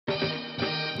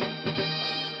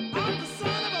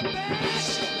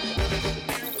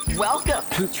Welcome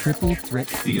to Triple Threat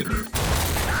Theater.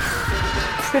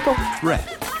 Triple Threat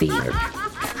Theater.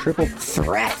 Triple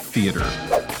Threat Theater.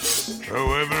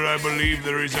 However, I believe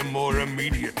there is a more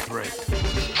immediate threat.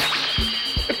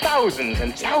 Thousands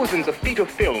and thousands of feet of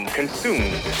film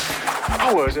consumed.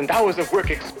 Hours and hours of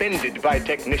work expended by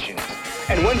technicians.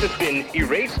 And once it's been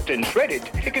erased and shredded,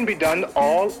 it can be done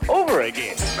all over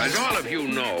again. As all of you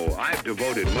know, I've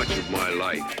devoted much of my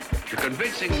life to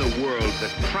convincing the world that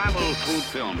travel through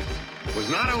film was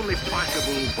not only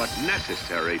possible, but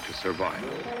necessary to survive.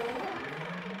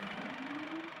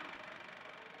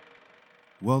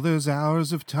 Well, there's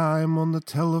hours of time on the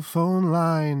telephone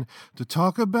line to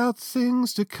talk about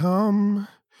things to come.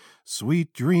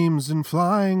 Sweet dreams and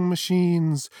flying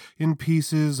machines in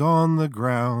pieces on the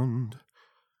ground.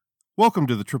 Welcome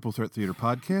to the Triple Threat Theater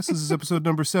podcast. This is episode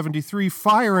number 73,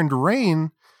 Fire and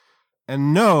Rain.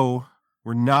 And no,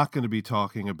 we're not going to be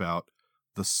talking about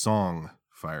the song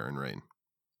Fire and Rain.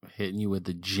 Hitting you with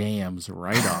the jams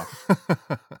right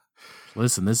off.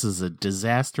 Listen, this is a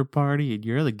disaster party, and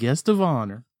you're the guest of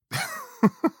honor.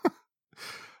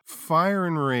 Fire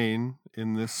and Rain,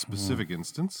 in this specific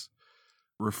instance,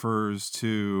 refers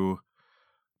to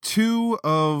two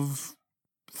of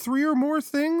three or more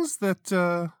things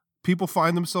that people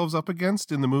find themselves up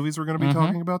against in the movies we're going to be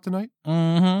talking about tonight.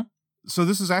 So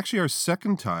this is actually our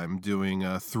second time doing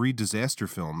three disaster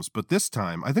films, but this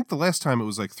time, I think the last time it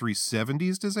was like three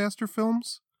 70s disaster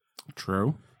films.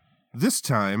 True. This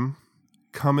time,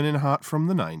 coming in hot from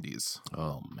the 90s.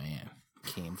 Oh, man.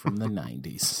 Came from the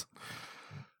 90s.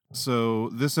 So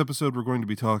this episode, we're going to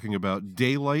be talking about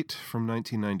Daylight from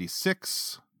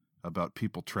 1996, about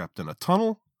people trapped in a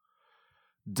tunnel.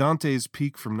 Dante's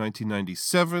Peak from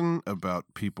 1997, about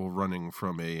people running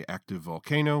from an active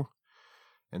volcano.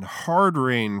 And Hard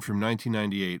Rain from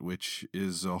 1998, which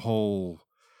is a whole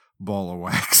ball of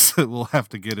wax that we'll have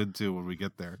to get into when we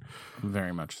get there.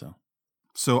 Very much so.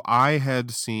 So I had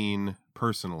seen,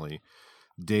 personally,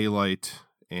 Daylight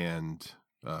and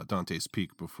Dante's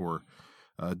Peak before.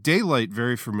 Daylight,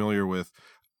 very familiar with.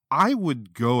 I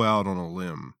would go out on a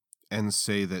limb and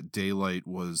say that Daylight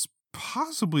was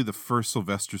possibly the first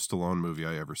Sylvester Stallone movie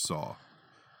I ever saw.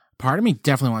 Part of me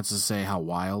definitely wants to say how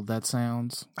wild that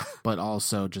sounds, but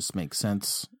also just makes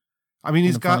sense. I mean,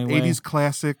 he's got 80s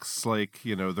classics like,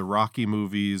 you know, the Rocky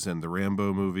movies and the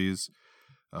Rambo movies.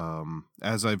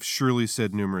 As I've surely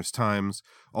said numerous times,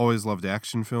 always loved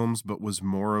action films, but was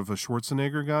more of a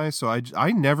Schwarzenegger guy. So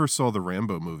I never saw the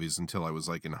Rambo movies until I was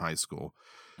like in high school.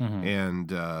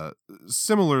 And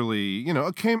similarly, you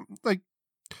know,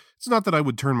 it's not that I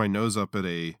would turn my nose up at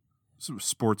a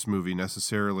sports movie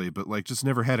necessarily, but like just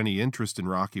never had any interest in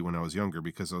Rocky when I was younger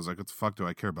because I was like, what the fuck do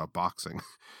I care about boxing?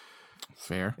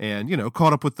 Fair. And, you know,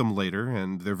 caught up with them later,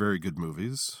 and they're very good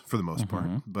movies for the most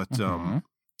part. But,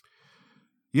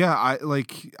 yeah,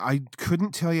 I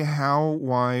couldn't tell you how,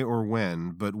 why, or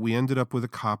when, but we ended up with a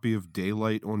copy of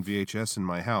Daylight on VHS in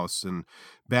my house. And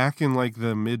back in like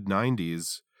the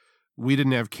mid-90s, we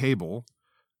didn't have cable.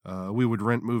 We would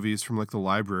rent movies from like the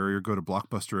library or go to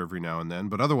Blockbuster every now and then.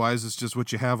 But otherwise, it's just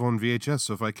what you have on VHS.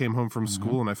 So if I came home from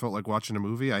school and I felt like watching a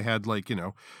movie, I had like, you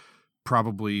know,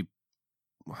 probably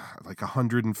like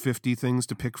 150 things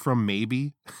to pick from,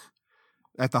 maybe,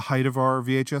 at the height of our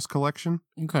VHS collection.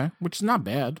 Okay, which is not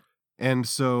bad. And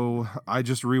so I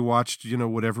just rewatched, you know,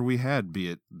 whatever we had, be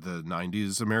it the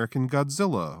 90s American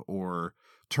Godzilla or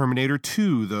Terminator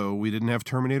 2, though we didn't have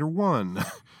Terminator 1,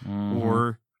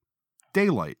 or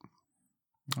Daylight.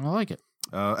 I like it.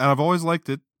 And I've always liked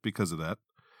it because of that.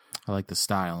 I like the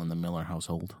style in the Miller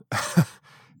household.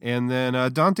 And then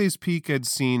Dante's Peak I'd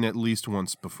seen at least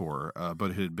once before,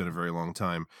 but it had been a very long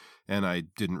time, and I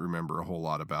didn't remember a whole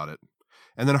lot about it.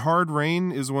 And then Hard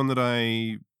Rain is one that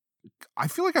I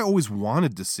feel like I always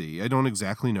wanted to see. I don't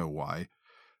exactly know why,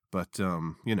 but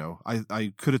you know,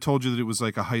 I could have told you that it was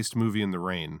like a heist movie in the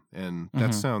rain, and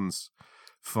that sounds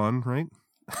fun, right?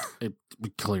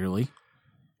 Clearly.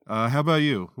 How about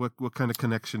you? What kind of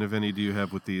connection, if any, do you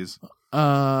have with these?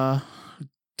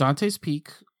 Dante's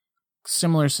Peak,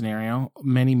 similar scenario.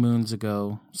 Many moons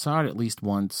ago, saw it at least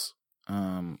once.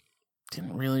 Didn't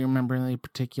really remember any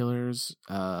particulars.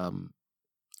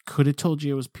 Could have told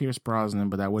you it was Pierce Brosnan,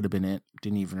 but that would have been it.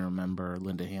 Didn't even remember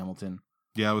Linda Hamilton.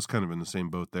 Yeah, I was kind of in the same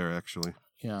boat there, actually.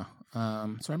 Yeah. So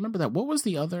I remember that. What was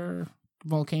the other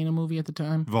volcano movie at the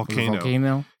time?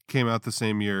 Volcano. Came out the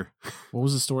same year. What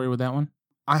was the story with that one?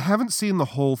 I haven't seen the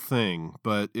whole thing,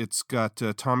 but it's got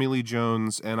Tommy Lee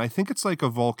Jones, and I think it's like a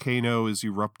volcano is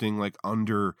erupting like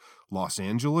under Los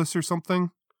Angeles or something.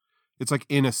 It's like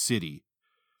in a city.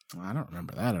 I don't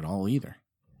remember that at all either.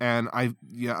 And I've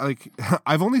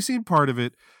only seen part of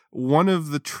it, one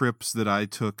of the trips that I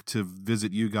took to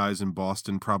visit you guys in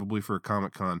Boston, probably for a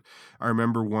Comic-Con, I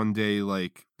remember one day,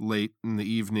 like, late in the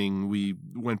evening, we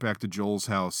went back to Joel's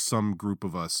house, some group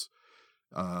of us.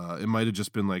 It might have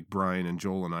just been, like, Brian and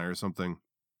Joel and I or something,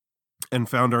 and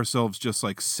found ourselves just,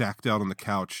 like, sacked out on the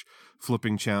couch,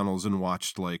 flipping channels, and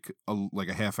watched, like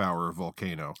a half hour of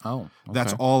Volcano. Oh, okay.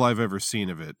 That's all I've ever seen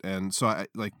of it. And so,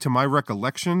 to my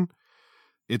recollection,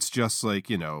 it's just, like,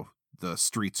 you know, the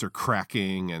streets are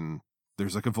cracking and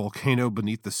there's like a volcano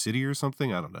beneath the city or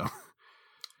something. I don't know.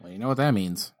 Well, you know what that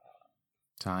means.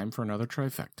 Time for another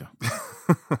trifecta.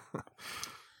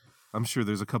 I'm sure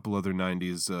there's a couple other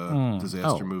 90s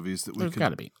disaster movies that we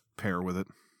could pair with it.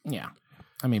 Yeah.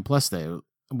 I mean, plus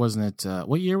wasn't it,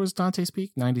 what year was Dante's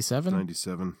Peak? 97?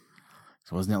 97.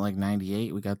 So wasn't it like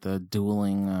 98? We got the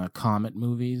dueling Comet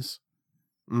movies.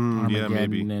 Yeah,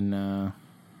 maybe. And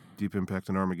Deep Impact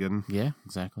and Armageddon. Yeah,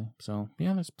 exactly. So,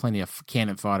 yeah, there's plenty of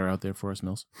cannon fodder out there for us,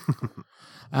 Mills.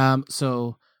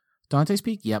 So, Dante's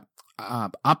Peak, yep.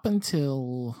 Up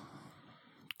until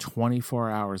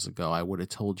 24 hours ago, I would have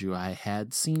told you I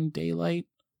had seen Daylight.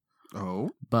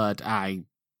 Oh? But I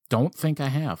don't think I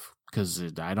have, because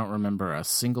I don't remember a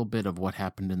single bit of what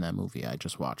happened in that movie I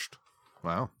just watched.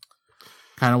 Wow.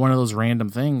 Kind of one of those random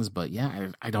things, but yeah,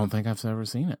 I don't think I've ever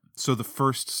seen it. So the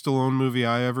first Stallone movie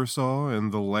I ever saw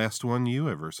and the last one you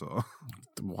ever saw.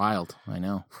 Wild, I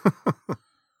know.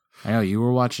 I know, you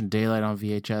were watching Daylight on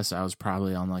VHS. I was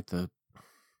probably on like the,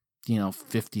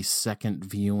 52nd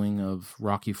viewing of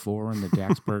Rocky IV in the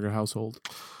Daxberger household.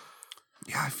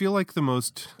 Yeah, I feel like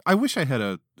I wish I had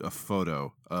a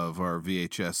photo of our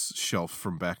VHS shelf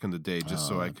from back in the day just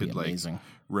so I could like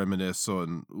reminisce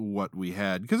on what we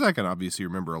had. Because I can obviously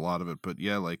remember a lot of it. But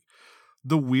yeah, like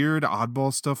the weird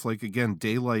oddball stuff, like again,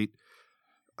 Daylight,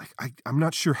 I'm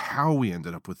not sure how we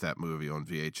ended up with that movie on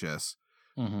VHS.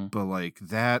 Mm-hmm. But like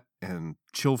that and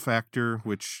Chill Factor,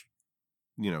 which,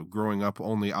 growing up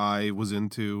only I was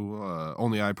into,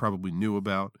 only I probably knew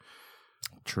about.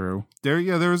 True. There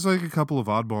was like a couple of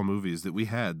oddball movies that we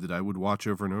had that I would watch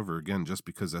over and over again just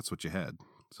because that's what you had.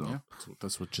 So yeah,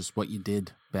 that's just what you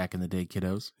did back in the day,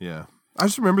 kiddos. Yeah. I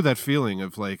just remember that feeling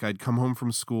of like I'd come home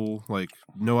from school, like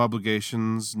no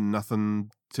obligations,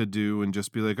 nothing to do, and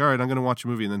just be like, all right, I'm going to watch a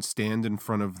movie, and then stand in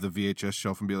front of the VHS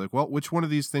shelf and be like, well, which one of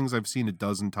these things I've seen a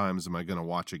dozen times am I going to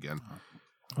watch again?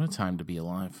 What a time to be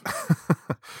alive.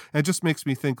 It just makes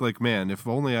me think like, man, if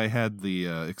only I had the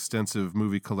extensive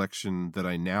movie collection that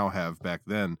I now have back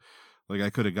then, like I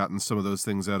could have gotten some of those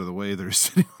things out of the way that are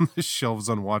sitting on the shelves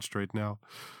unwatched right now.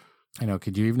 I know.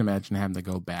 Could you even imagine having to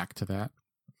go back to that?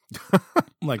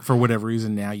 Like for whatever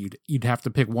reason now you'd have to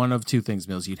pick one of two things,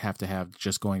 Mills. You'd have to have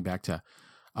just going back to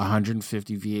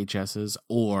 150 VHSs,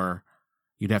 or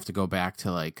you'd have to go back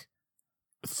to like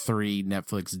 3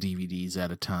 Netflix DVDs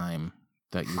at a time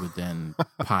that you would then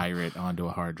pirate onto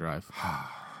a hard drive.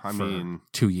 I mean,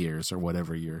 2 years or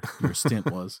whatever your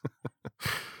stint was.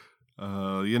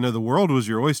 The world was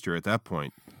your oyster at that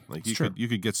point. Like you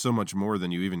could get so much more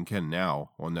than you even can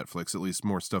now on Netflix. At least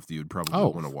more stuff that you'd probably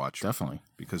want to watch. Definitely,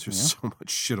 because there's so much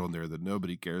shit on there that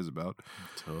nobody cares about.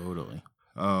 Totally.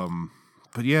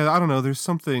 But yeah, I don't know. There's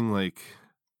something like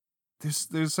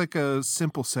there's like a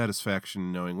simple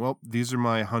satisfaction knowing, well, these are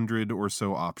my 100 or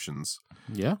so options.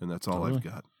 Yeah, and that's all I've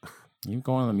got. You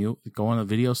go on the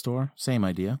video store, same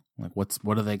idea. Like what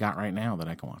do they got right now that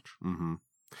I can watch? Mm-hmm.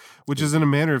 Which is, in a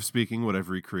manner of speaking, what I've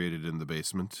recreated in the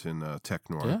basement in Tech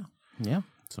Noir. Yeah.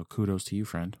 So kudos to you,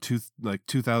 friend.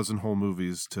 2,000 whole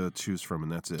movies to choose from,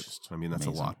 and that's it. Just I mean, that's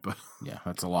amazing. A lot, but yeah,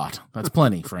 that's a lot. That's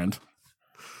plenty, friend.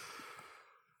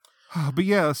 But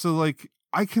yeah, so like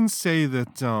I can say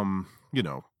that,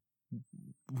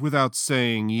 without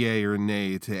saying yay or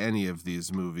nay to any of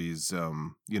these movies,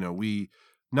 we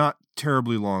not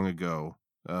terribly long ago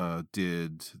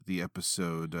did the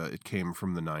episode It Came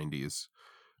from the 90s,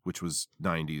 which was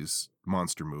 90s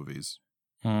monster movies.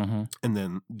 Mm-hmm. And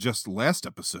then just last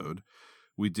episode,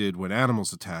 we did When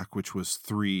Animals Attack, which was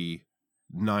 3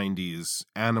 90s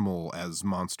animal as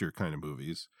monster kind of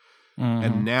movies. Mm-hmm.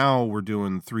 And now we're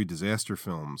doing 3 disaster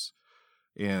films.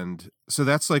 And so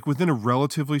that's like within a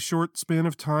relatively short span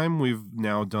of time, we've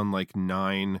now done like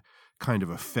 9 kind of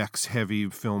effects heavy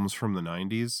films from the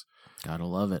 90s. Gotta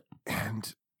love it.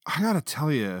 And I gotta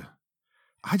tell you,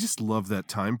 I just love that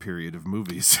time period of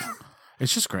movies.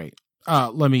 It's just great.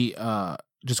 Let me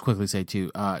just quickly say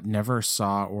too, never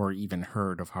saw or even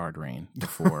heard of Hard Rain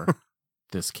before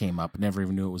this came up. Never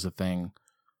even knew it was a thing.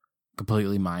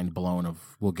 Completely mind blown.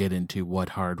 We'll get into what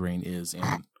Hard Rain is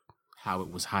and how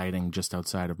it was hiding just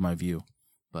outside of my view.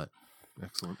 But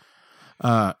excellent.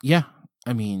 Yeah,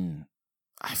 I mean,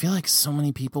 I feel like so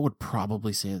many people would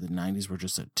probably say the 90s were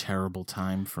just a terrible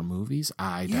time for movies.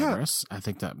 I digress. I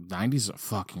think that 90s are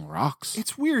fucking rocks.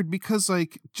 It's weird because,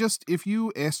 like, just if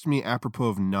you asked me apropos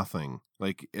of nothing,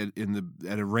 like at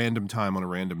a random time on a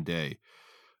random day,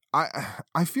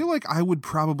 I feel like I would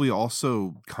probably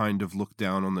also kind of look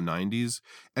down on the 90s,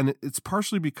 and it's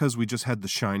partially because we just had the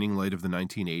shining light of the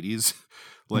 1980s,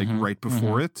 like right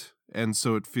before it. And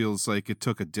so it feels like it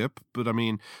took a dip. But I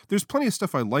mean, there's plenty of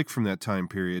stuff I like from that time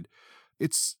period.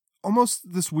 It's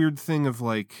almost this weird thing of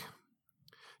like,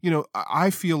 you know,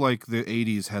 I feel like the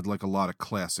 80s had like a lot of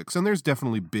classics. And there's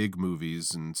definitely big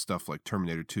movies and stuff like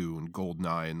Terminator 2 and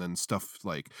GoldenEye, and then stuff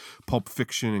like Pulp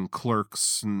Fiction and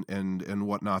Clerks and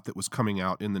whatnot that was coming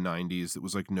out in the 90s that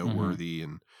was like noteworthy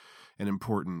and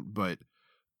important. But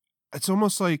it's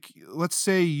almost like, let's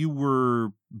say you were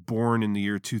born in the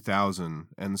year 2000,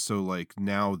 and so like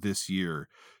now this year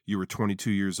you were 22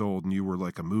 years old and you were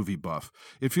like a movie buff.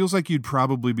 It feels like you'd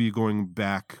probably be going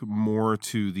back more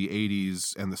to the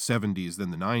 80s and the 70s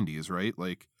than the 90s, right?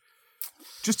 Like,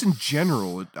 just in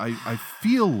general, I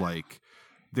feel like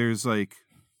there's like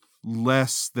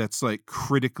less that's like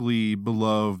critically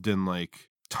beloved and like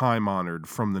time honored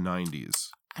from the 90s.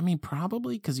 I mean,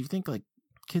 probably because you think like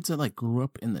kids that like grew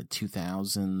up in the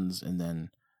 2000s and then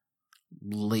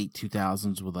late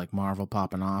 2000s with like Marvel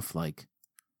popping off, like,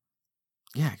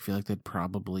 yeah, I feel like they'd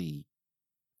probably,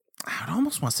 I'd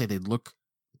almost want to say they'd look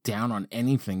down on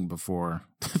anything before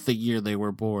the year they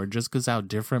were born, just because how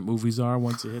different movies are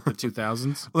once you hit the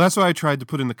 2000s. Well, that's why I tried to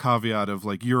put in the caveat of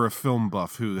like, you're a film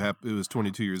buff who was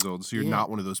 22 years old, so you're not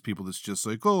one of those people that's just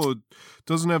like, oh, it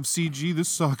doesn't have CG, this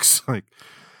sucks. Like,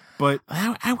 but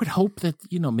I would hope that,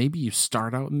 you know, maybe you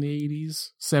start out in the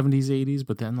 80s, 70s, 80s,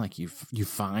 but then like you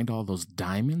find all those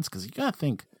diamonds, because you gotta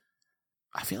think,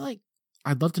 I feel like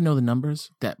I'd love to know the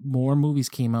numbers that more movies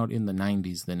came out in the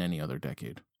 90s than any other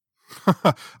decade.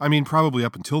 I mean, probably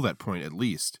up until that point at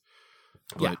least.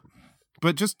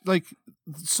 But just like,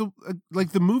 so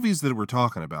like the movies that we're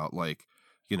talking about, like,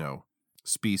 you know,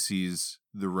 Species,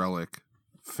 The Relic,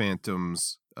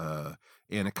 Phantoms,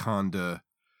 Anaconda,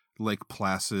 Lake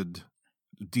Placid,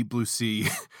 Deep Blue Sea,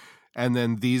 and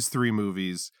then these three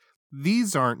movies,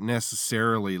 these aren't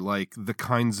necessarily like the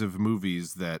kinds of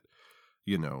movies that,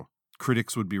 you know,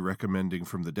 critics would be recommending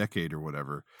from the decade or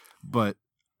whatever. But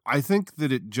I think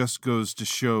that it just goes to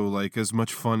show, like, as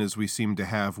much fun as we seem to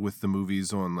have with the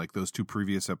movies on like those two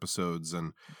previous episodes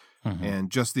and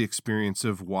just the experience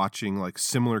of watching like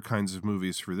similar kinds of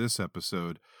movies for this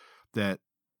episode, that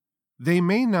they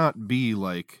may not be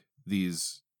like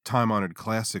these time-honored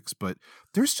classics, but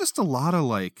there's just a lot of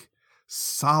like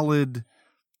solid,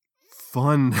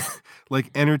 fun,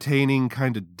 like entertaining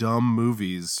kind of dumb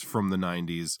movies from the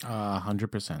 90s.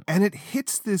 100%. And it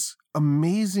hits this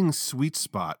amazing sweet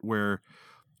spot where,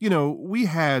 you know, we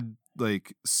had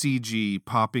like CG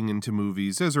popping into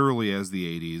movies as early as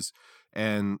the 80s,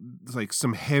 and like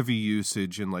some heavy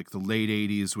usage in like the late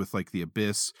 80s with like The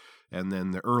Abyss, and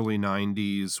then the early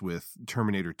 90s with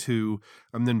Terminator 2.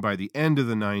 And then by the end of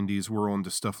the 90s, we're on to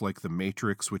stuff like The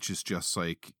Matrix, which is just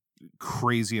like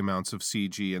crazy amounts of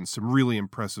CG and some really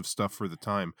impressive stuff for the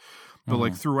time. But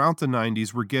like throughout the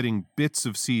 90s, we're getting bits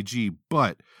of CG,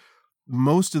 but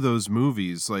most of those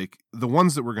movies, like the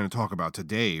ones that we're going to talk about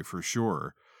today for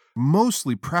sure,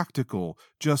 mostly practical,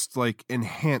 just like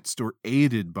enhanced or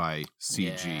aided by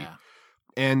CG. Yeah.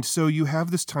 And so you have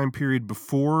this time period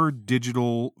before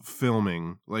digital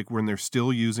filming, like when they're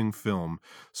still using film.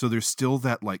 So there's still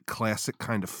that like classic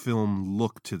kind of film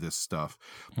look to this stuff.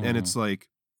 And it's like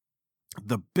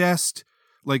the best,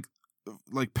 like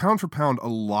pound for pound, a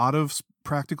lot of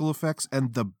practical effects,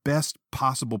 and the best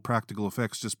possible practical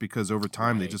effects, just because over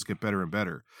time they just get better and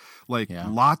better. Like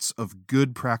lots of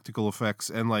good practical effects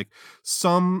and like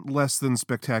some less than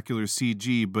spectacular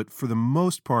CG, but for the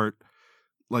most part,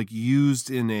 like used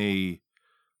in a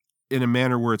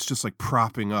manner where it's just like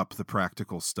propping up the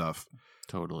practical stuff.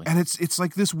 Totally. And it's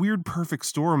like this weird perfect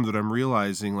storm that I'm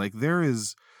realizing, like there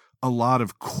is a lot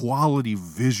of quality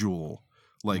visual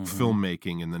like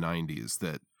filmmaking in the 90s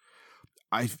that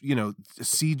you know,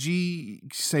 CG,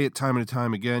 say it time and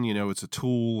time again, you know, it's a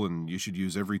tool and you should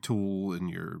use every tool in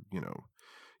your, you know,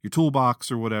 your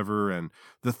toolbox or whatever. And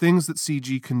the things that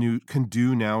CG can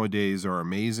do nowadays are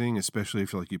amazing, especially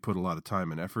if like you put a lot of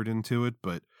time and effort into it.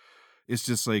 But it's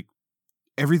just like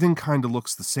everything kind of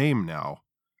looks the same now.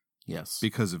 Yes.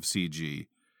 Because of CG.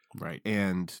 Right.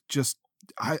 And just,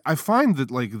 I find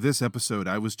that like this episode,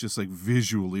 I was just like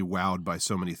visually wowed by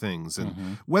so many things.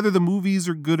 And whether the movies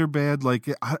are good or bad, like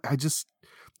I just,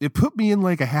 it put me in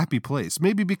like a happy place.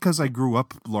 Maybe because I grew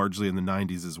up largely in the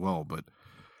 90s as well, but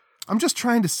I'm just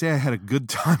trying to say I had a good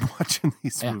time watching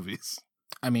these movies.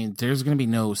 I mean, there's going to be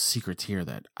no secrets here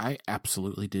that I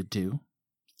absolutely did too.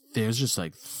 There's just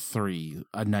like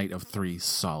a night of 3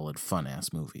 solid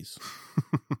fun-ass movies.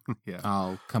 Yeah.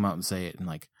 I'll come out and say it and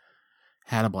like,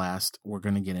 had a blast. We're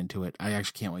going to get into it. I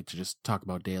actually can't wait to just talk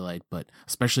about Daylight, but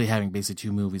especially having basically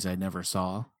 2 movies I never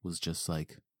saw was just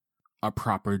like a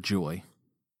proper joy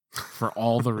for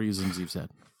all the reasons you've said.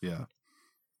 Yeah.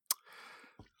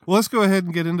 Well, let's go ahead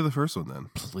and get into the first one then.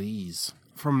 Please.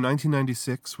 From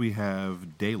 1996, we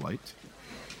have Daylight.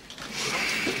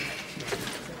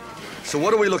 So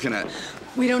what are we looking at?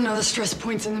 We don't know the stress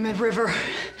points in the mid-river.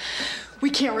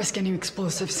 We can't risk any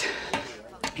explosives.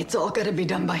 It's all got to be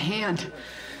done by hand.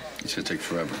 It's gonna take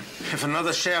forever. If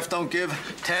another shaft don't give,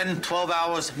 10, 12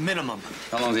 hours minimum.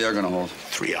 How long is the air gonna hold?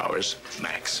 3 hours,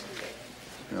 max.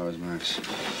 3 hours max.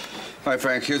 All right,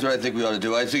 Frank, here's what I think we ought to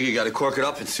do. I think you gotta cork it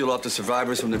up and seal off the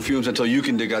survivors from the fumes until you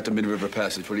can dig out the mid-river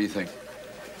passage. What do you think?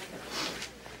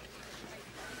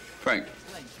 Frank,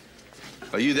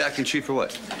 are you the acting chief or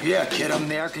what? Yeah, kid, I'm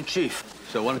the acting chief.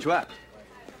 So why don't you act?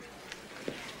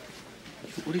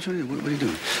 What are you trying to do? What are you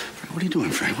doing? Frank, what are you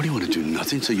doing, Frank? What do you want to do?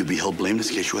 Nothing? So you'll be held blameless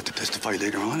in case you have to testify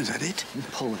later on? Is that it? You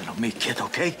pull it on me, kid,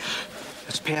 okay?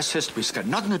 It's past history. It's got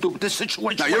nothing to do with this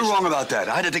situation. Now, you're wrong about that.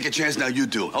 I had to take a chance, now you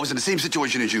do. I was in the same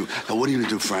situation as you. Now, what are you going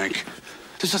to do, Frank?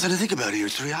 There's nothing to think about here.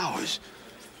 It's 3 hours.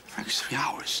 Frank, it's 3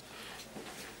 hours.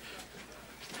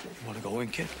 You want to go in,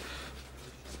 kid?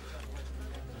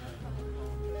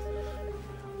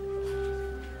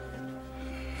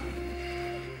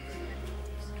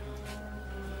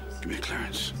 Give me a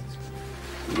clearance.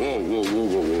 Whoa, whoa, whoa,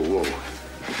 whoa, whoa, whoa.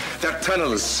 That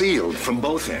tunnel is sealed from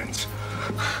both ends.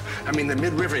 I mean, the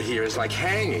mid-river here is like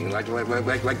hanging, like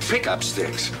pickup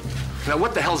sticks. Now,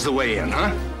 what the hell's the way in,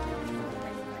 huh?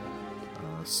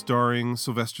 Starring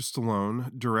Sylvester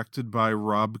Stallone, directed by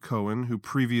Rob Cohen, who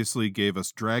previously gave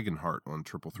us Dragonheart on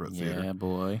Triple Threat Theater. Yeah,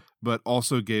 boy. But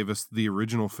also gave us the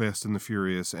original Fast and the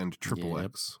Furious and Triple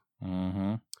X.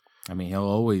 Mm-hmm. I mean, he'll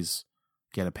always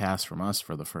get a pass from us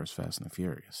for the first Fast and the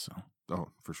Furious. So. Oh,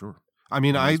 for sure. I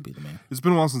mean, it's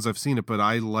been a while since I've seen it, but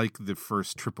I like the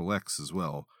first Triple X as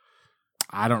well.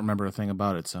 I don't remember a thing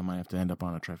about it, so I might have to end up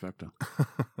on a trifecta.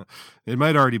 It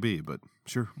might already be, but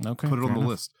sure. Okay, put it on the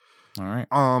list. All right.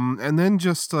 And then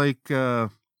just like,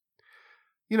 I'm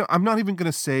not even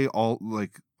going to say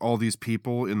all these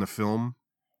people in the film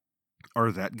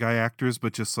are that guy actors,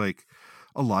 but just like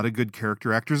a lot of good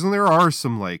character actors. And there are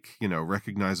some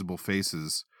recognizable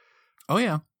faces. Oh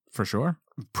yeah, for sure.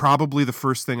 Probably the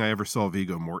first thing I ever saw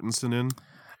Viggo Mortensen in.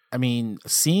 I mean,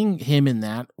 seeing him in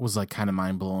that was like kind of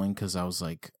mind blowing because I was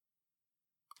like,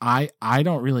 I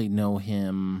don't really know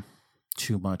him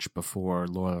too much before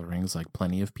Lord of the Rings, like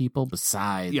plenty of people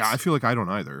besides. Yeah, I feel like I don't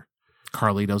either.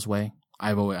 Carlito's Way.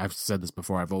 I've said this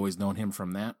before. I've always known him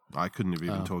from that. I couldn't have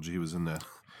even told you he was in that.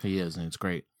 He is, and it's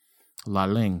great. La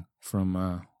Ling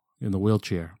from in the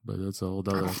wheelchair, but that's a whole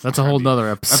nother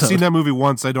episode. I've seen that movie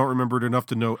once. I don't remember it enough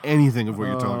to know anything of what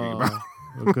you're talking about.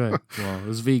 Okay, well,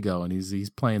 it's Viggo, and he's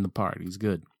playing the part. He's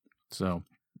good. So,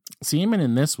 seeing him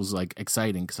in this was like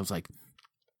exciting because I was like,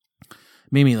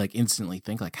 made me like instantly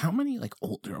think like, how many like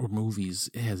older movies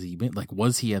has he been? Like,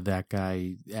 was he a that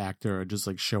guy actor or just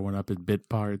like showing up in bit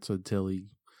parts until he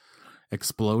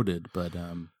exploded? But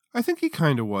I think he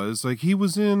kind of was. Like, he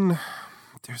was in.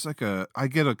 There's like I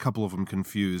get a couple of them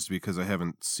confused because I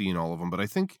haven't seen all of them, but I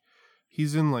think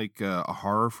he's in like a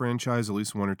horror franchise, at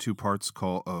least 1 or 2 parts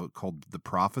called The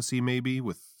Prophecy, maybe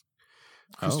with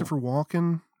Christopher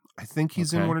Walken. I think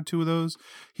he's in 1 or 2 of those.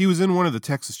 He was in one of the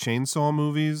Texas Chainsaw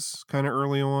movies kind of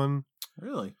early on.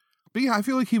 Really? But yeah, I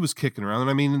feel like he was kicking around.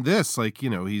 And I mean, in this, like,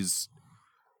 he's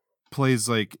plays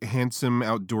like handsome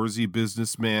outdoorsy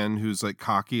businessman who's like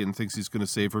cocky and thinks he's going to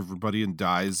save everybody and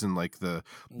dies in like the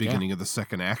beginning of the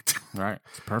second act. Right.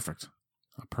 It's perfect.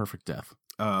 A perfect death.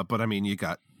 But I mean, you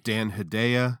got Dan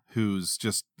Hedaya, who's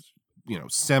just,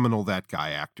 seminal that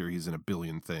guy actor. He's in a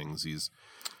billion things. He's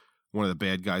one of the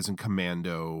bad guys in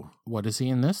Commando. What is he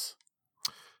in this?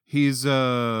 He's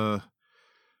one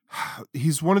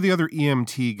of the other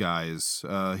EMT guys.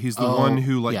 He's the one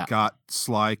who got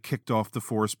Sly kicked off the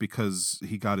force because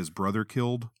he got his brother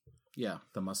killed. Yeah,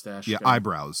 the mustache. Yeah, guy.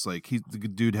 Eyebrows. Like the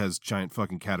dude has giant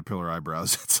fucking caterpillar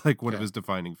eyebrows. It's like one of his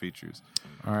defining features.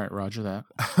 All right, roger that.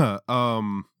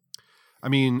 I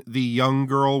mean, the young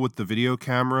girl with the video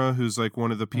camera who's like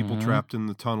one of the people trapped in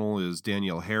the tunnel is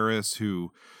Danielle Harris,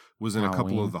 who was in a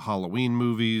couple of the Halloween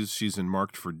movies. She's in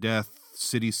Marked for Death,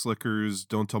 City Slickers,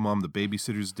 Don't Tell Mom the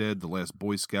Babysitter's Dead, The Last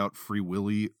Boy Scout, Free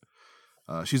Willy.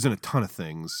 She's in a ton of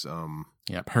things.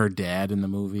 Yep, her dad in the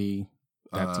movie.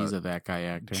 He's a that guy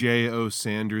actor. J.O.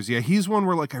 Sanders. Yeah, he's one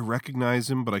where like I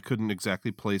recognize him, but I couldn't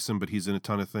exactly place him. But he's in a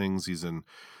ton of things. He's in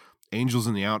Angels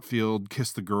in the Outfield,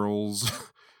 Kiss the Girls,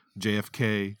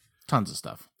 JFK. Tons of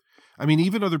stuff. I mean,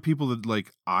 even other people that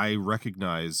like I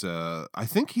recognize. I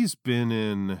think he's been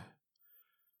in.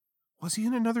 Was he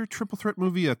in another triple threat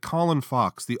movie? Colin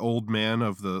Fox, the old man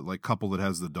of the like couple that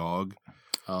has the dog.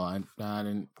 Oh, I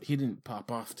didn't. He didn't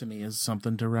pop off to me as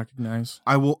something to recognize.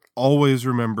 I will always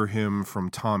remember him from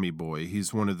Tommy Boy.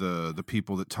 He's one of the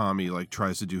people that Tommy like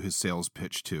tries to do his sales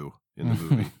pitch to in the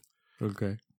movie.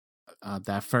 Okay.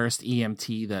 That first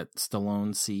EMT that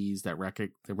Stallone sees that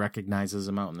recognizes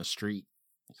him out in the street.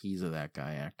 He's a that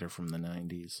guy actor from the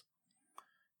 90s.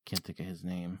 Can't think of his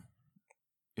name.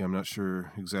 Yeah, I'm not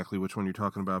sure exactly which one you're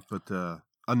talking about, but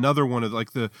another one of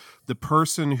like the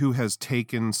person who has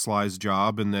taken Sly's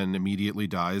job and then immediately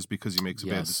dies because he makes a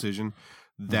bad decision.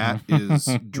 That is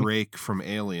Drake from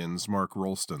Aliens, Mark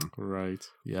Rolston. Right.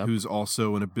 Yeah. Who's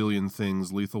also in a billion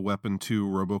things: Lethal Weapon 2,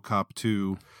 RoboCop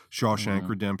 2, Shawshank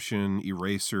Redemption,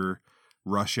 Eraser,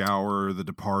 Rush Hour, The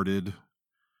Departed.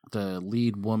 The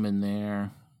lead woman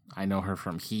there, I know her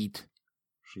from Heat.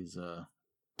 She's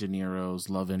De Niro's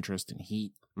love interest in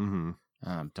Heat. Mm-hmm.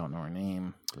 Don't know her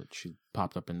name, but she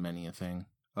popped up in many a thing.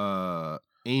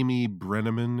 Amy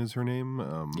Brenneman is her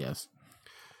name. Yes.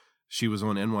 She was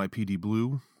on NYPD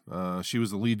Blue. She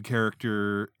was the lead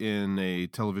character in a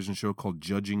television show called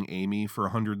Judging Amy for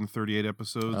 138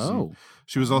 episodes. Oh.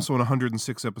 She was also in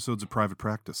 106 episodes of Private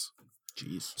Practice.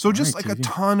 Jeez. So just like a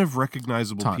ton of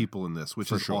recognizable people in this,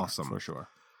 which is sure, awesome. For sure.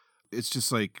 It's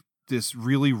just like this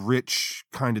really rich,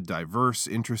 kind of diverse,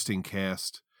 interesting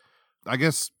cast. I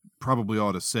guess probably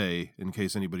ought to say, in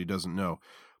case anybody doesn't know,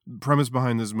 the premise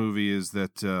behind this movie is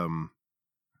that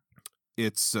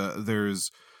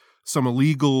there's some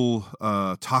illegal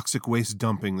toxic waste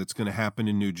dumping that's going to happen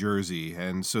in New Jersey,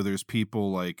 and so there's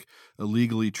people like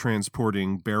illegally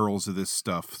transporting barrels of this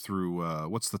stuff through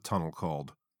what's the tunnel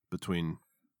called between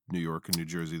New York and New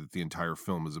Jersey that the entire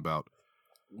film is about?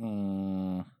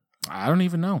 I don't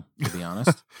even know, to be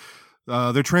honest.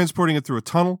 They're transporting it through a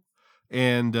tunnel.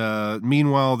 And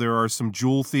meanwhile, there are some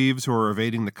jewel thieves who are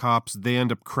evading the cops. They end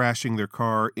up crashing their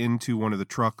car into one of the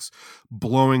trucks,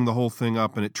 blowing the whole thing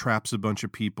up, and it traps a bunch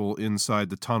of people inside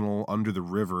the tunnel under the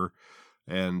river.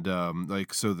 And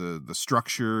so the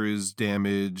structure is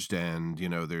damaged, and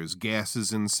there's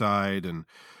gases inside, and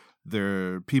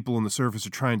people on the surface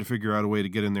are trying to figure out a way to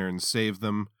get in there and save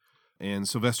them. And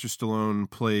Sylvester Stallone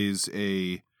plays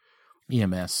a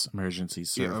EMS, emergency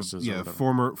services. Yeah,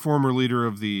 former leader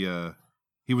of the.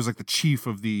 He was like the chief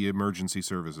of the emergency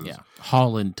services. Yeah,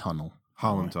 Holland Tunnel.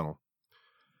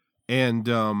 And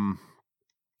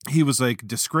he was like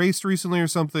disgraced recently or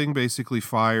something, basically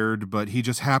fired, but he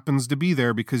just happens to be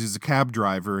there because he's a cab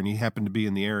driver and he happened to be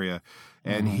in the area,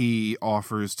 and he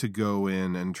offers to go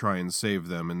in and try and save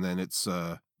them. And then it's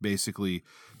basically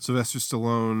Sylvester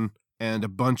Stallone and a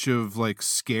bunch of like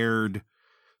scared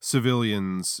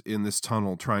civilians in this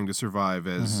tunnel trying to survive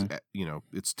as,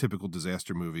 it's typical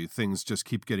disaster movie. Things just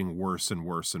keep getting worse and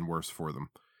worse and worse for them.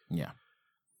 Yeah.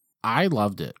 I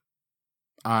loved it.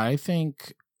 I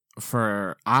think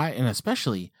and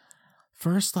especially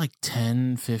first like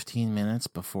 10, 15 minutes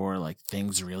before like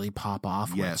things really pop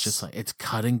off. Where it's just like, it's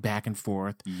cutting back and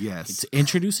forth. Yes. It's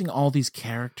introducing all these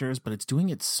characters, but it's doing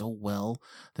it so well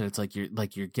that it's like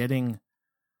you're getting,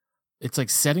 it's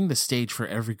like setting the stage for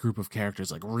every group of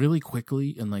characters like really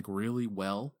quickly and like really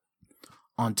well,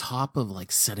 on top of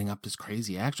like setting up this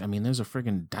crazy action. I mean, there's a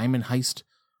friggin' diamond heist,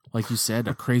 like you said,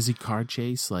 a crazy car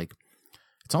chase. Like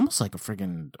it's almost like a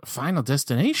friggin' Final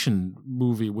Destination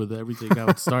movie with everything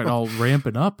all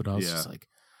ramping up. And I was just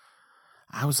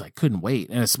like, couldn't wait.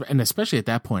 And especially at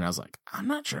that point, I was like, I'm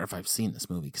not sure if I've seen this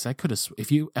movie, because I could have,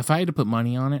 if I had to put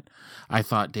money on it, I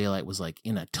thought Daylight was like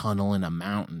in a tunnel in a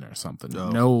mountain or something. Oh.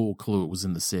 No clue it was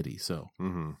in the city. So,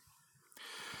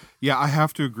 yeah, I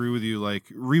have to agree with you. Like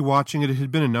rewatching it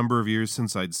had been a number of years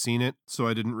since I'd seen it, so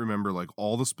I didn't remember like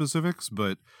all the specifics.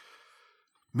 But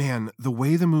man, the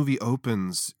way the movie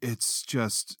opens, it's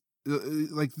just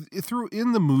like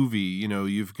in the movie,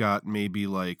 you've got maybe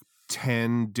like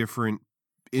 10 different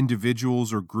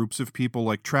individuals or groups of people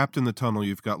like trapped in the tunnel.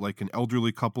 You've got like an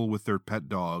elderly couple with their pet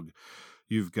dog.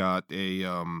 You've got a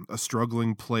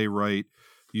struggling playwright.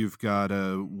 You've got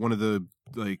one of the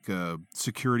like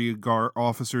security guard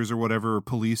officers or whatever,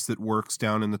 police that works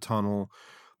down in the tunnel.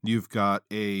 You've got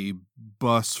a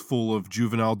bus full of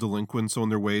juvenile delinquents on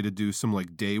their way to do some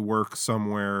like day work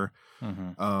somewhere.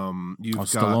 You've got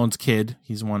Stallone's kid.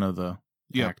 He's one of the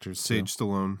actors. Sage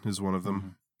Stallone is one of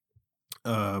them.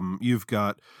 You've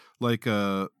got like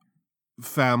a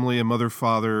family, a mother,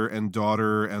 father, and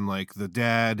daughter, and like the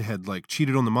dad had like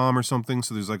cheated on the mom or something.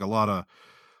 So there's like a lot of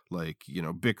like, you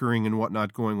know, bickering and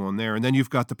whatnot going on there. And then you've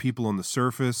got the people on the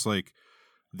surface, like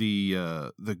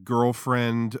the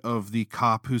girlfriend of the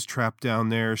cop who's trapped down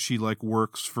there. She like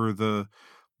works for the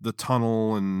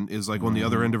tunnel and is like on the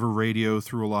other end of a radio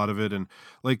through a lot of it. And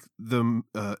like the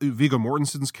Viggo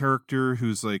Mortensen's character,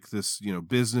 who's like this, you know,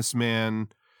 businessman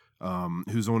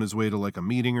who's on his way to like a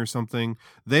meeting or something.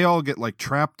 They all get like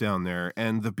trapped down there.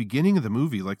 And the beginning of the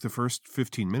movie, like the first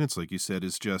 15 minutes, like you said,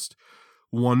 is just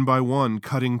one by one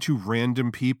cutting to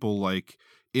random people like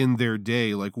in their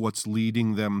day, like what's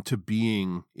leading them to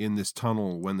being in this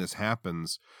tunnel when this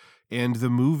happens. And the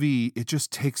movie, it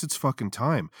just takes its fucking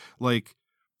time. Like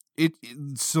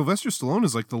Sylvester Stallone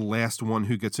is like the last one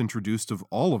who gets introduced of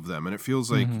all of them. And it feels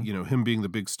like, you know, him being the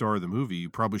big star of the movie, you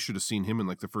probably should have seen him in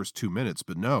like the first 2 minutes,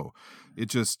 but no, it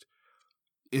just,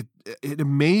 it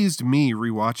amazed me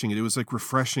rewatching it. It was like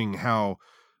refreshing how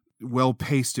well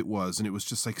paced it was. And it was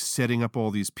just like setting up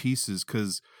all these pieces.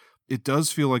 'Cause it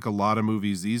does feel like a lot of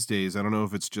movies these days. I don't know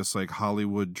if it's just like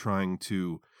Hollywood trying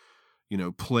to, you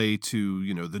know, play to,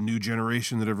 you know, the new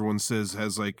generation that everyone says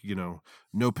has like, you know,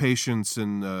 no patience,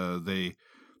 and they,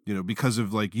 you know, because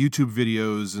of like YouTube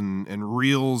videos and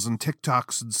reels and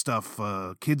TikToks and stuff,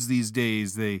 kids these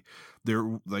days,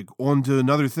 they're like on to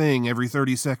another thing every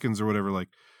 30 seconds or whatever. Like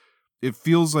it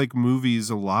feels like movies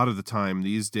a lot of the time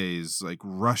these days like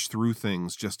rush through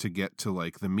things just to get to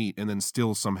like the meat, and then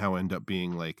still somehow end up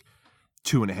being like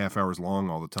 2.5 hours long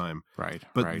all the time. Right.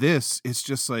 But this, it's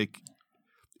just like,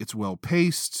 it's well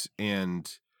paced,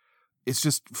 and it's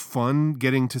just fun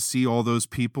getting to see all those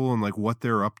people and like what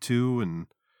they're up to. And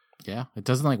yeah, it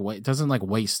doesn't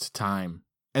waste time.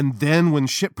 And then when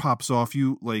shit pops off,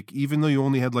 you like, even though you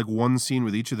only had like one scene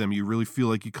with each of them, you really feel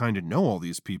like you kind of know all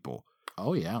these people.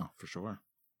 Oh yeah, for sure.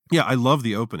 Yeah, I love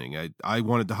the opening. I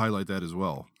wanted to highlight that as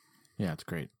well. Yeah, it's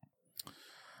great.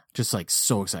 Just like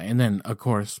so exciting. And then of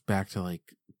course back to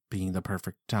like being the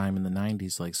perfect time in the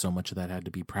 90s, like so much of that had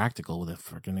to be practical with a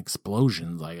freaking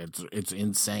explosion. Like it's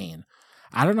insane.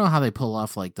 I don't know how they pull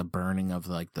off like the burning of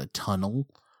like the tunnel,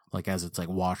 like as it's like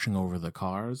washing over the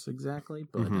cars exactly.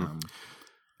 But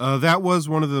that was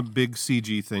one of the big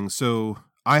CG things. So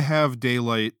I have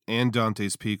Daylight and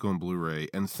Dante's Peak on Blu-ray,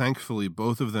 and thankfully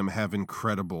both of them have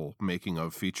incredible making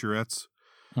of featurettes.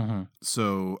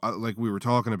 So like we were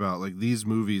talking about, like these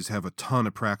movies have a ton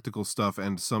of practical stuff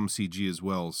and some CG as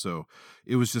well. So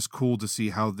it was just cool to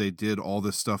see how they did all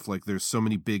this stuff. Like there's so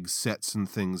many big sets and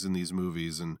things in these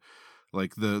movies, and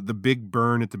like the big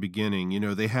burn at the beginning, you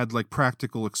know, they had like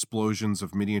practical explosions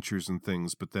of miniatures and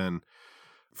things, but then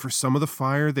for some of the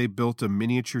fire, they built a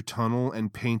miniature tunnel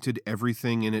and painted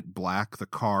everything in it black, the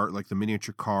car, like the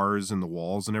miniature cars and the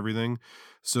walls and everything,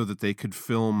 so that they could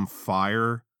film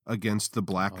fire against the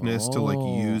blackness to like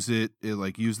use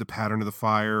use the pattern of the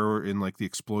fire in like the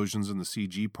explosions and the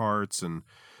CG parts. And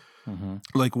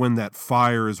like when that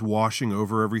fire is washing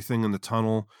over everything in the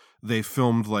tunnel, they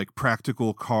filmed like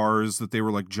practical cars that they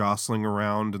were like jostling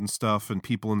around and stuff, and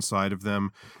people inside of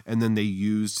them, and then they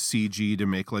used CG to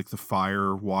make like the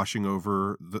fire washing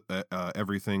over the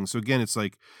everything. So again, it's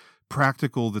like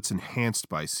practical that's enhanced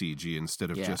by CG instead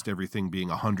of just everything being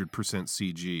 100%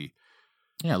 CG.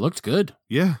 Yeah, it looked good.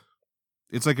 Yeah.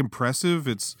 It's like impressive.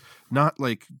 It's not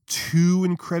like too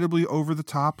incredibly over the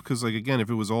top, because like again, if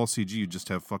it was all CG, you'd just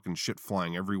have fucking shit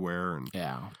flying everywhere. And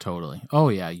yeah, totally. Oh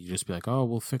yeah, you just be like, oh,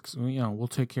 we'll fix, we'll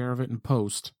take care of it in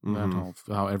post. That's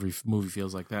how every movie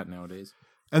feels like that nowadays.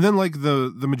 And then like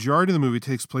the majority of the movie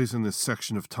takes place in this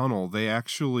section of tunnel. They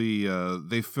actually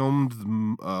they filmed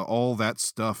all that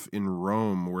stuff in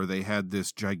Rome, where they had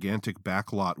this gigantic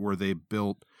backlot where they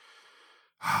built,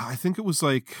 I think it was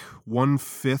like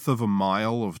 1/5 of a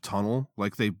mile of tunnel.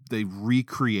 Like they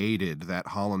recreated that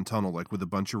Holland tunnel, like with a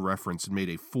bunch of reference, and made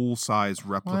a full size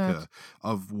replica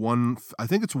of I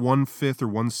think it's 1/5 or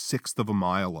 1/6 of a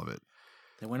mile of it.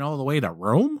 They went all the way to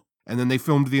Rome? And then they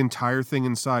filmed the entire thing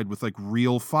inside with like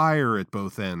real fire at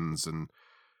both ends. And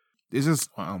it's just,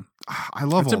 wow. I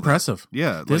love it's all impressive. That.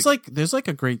 Yeah. There's like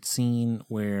a great scene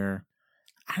where,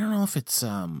 I don't know if it's,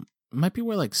 it might be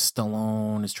where like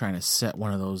Stallone is trying to set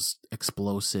one of those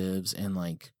explosives, and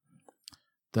like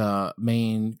the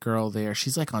main girl there,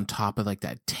 she's like on top of like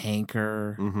that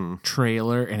tanker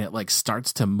trailer, and it like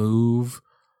starts to move,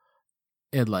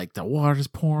 and like the water's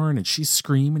pouring and she's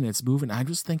screaming and it's moving. I'm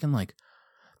just thinking like,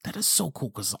 that is so cool,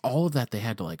 because all of that they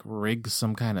had to like rig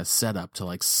some kind of setup to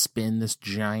like spin this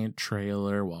giant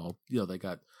trailer while, they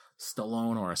got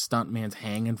Stallone or a stuntman's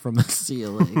hanging from the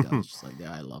ceiling. I was just like,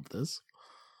 yeah, I love this.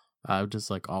 I'm just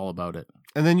like all about it.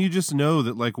 And then you just know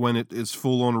that like when it is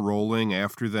full on rolling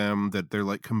after them, that they're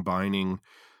like combining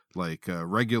like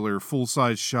regular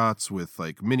full-size shots with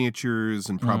like miniatures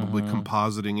and probably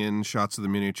compositing in shots of the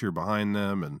miniature behind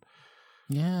them. And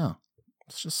yeah,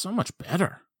 it's just so much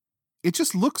better. It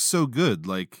just looks so good.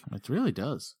 Like it really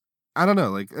does. I don't know.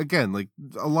 Like, again, like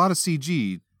a lot of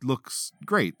CG looks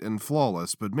great and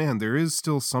flawless, but man, there is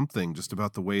still something just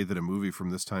about the way that a movie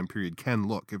from this time period can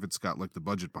look if it's got like the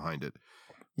budget behind it.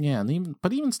 Yeah, and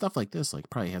even stuff like this like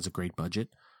probably has a great budget,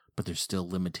 but there's still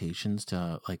limitations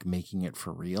to like making it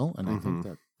for real, and I think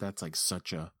that's like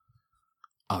such a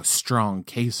strong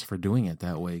case for doing it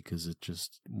that way, because it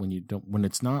just when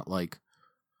it's not like,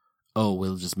 oh,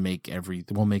 we'll make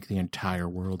the entire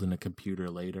world in a computer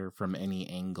later from any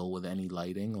angle with any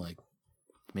lighting. Like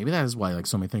maybe that is why like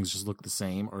so many things just look the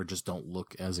same or just don't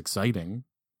look as exciting.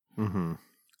 Mm-hmm.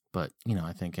 But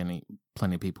I think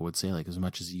plenty of people would say like as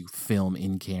much as you film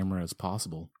in camera as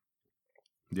possible.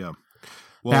 Yeah.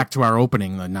 Well, back to our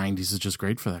opening, the 90s is just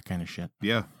great for that kind of shit.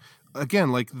 Yeah.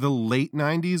 Again, like the late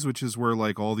 90s, which is where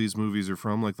like all these movies are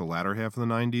from, like the latter half of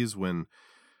the 90s when,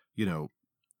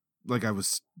 like I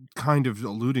was kind of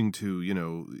alluding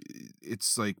to,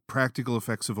 it's like practical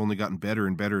effects have only gotten better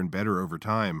and better and better over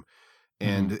time.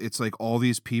 And it's like all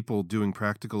these people doing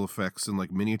practical effects and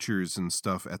like miniatures and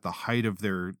stuff at the height of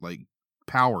their like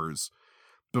powers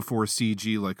before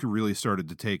CG like really started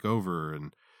to take over.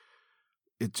 And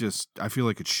I feel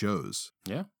like it shows.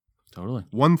 Yeah, totally.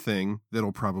 One thing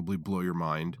that'll probably blow your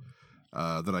mind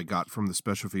that I got from the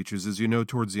special features is,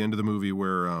 towards the end of the movie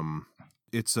where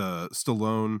it's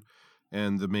Stallone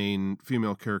and the main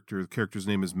female character, the character's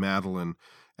name is Madeline,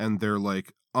 and they're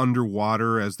like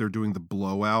underwater as they're doing the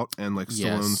blowout and like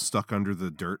Stallone's stuck under the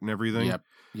dirt and everything.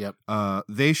 Yep.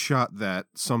 They shot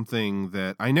something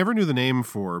that I never knew the name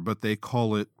for, but they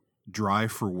call it dry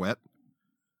for wet.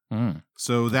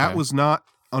 So that was not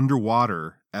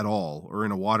underwater at all or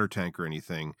in a water tank or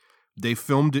anything. They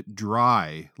filmed it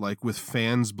dry, like with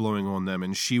fans blowing on them,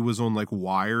 and she was on like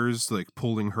wires, like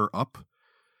pulling her up.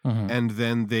 And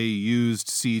then they used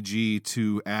CG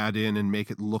to add in and make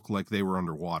it look like they were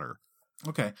underwater.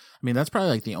 Okay. I mean, that's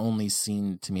probably like the only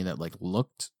scene to me that like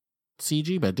looked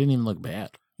CG, but it didn't even look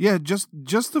bad. Yeah, just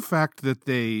the fact that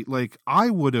they, like, I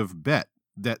would have bet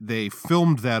that they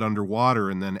filmed that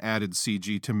underwater and then added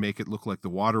CG to make it look like the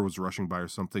water was rushing by or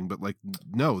something. But like,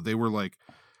 no, they were like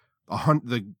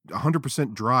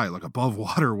 100% dry, like above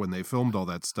water when they filmed all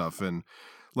that stuff. And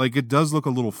like, it does look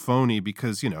a little phony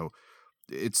because,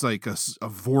 it's like a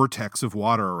vortex of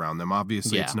water around them.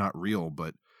 Obviously it's not real,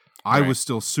 but I was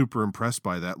still super impressed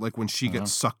by that. Like when she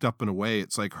gets sucked up and away,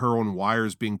 it's like her own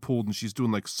wires being pulled and she's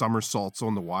doing like somersaults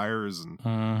on the wires. And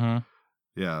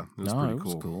yeah, it was pretty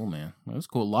cool. It was cool, man. It was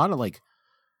cool. A lot of like,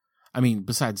 I mean,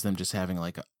 besides them just having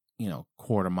like a,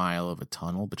 quarter mile of a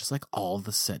tunnel, but just like all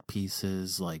the set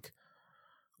pieces, like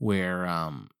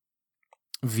where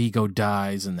Vigo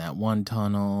dies in that one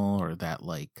tunnel, or that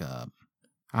like,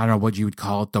 I don't know what you would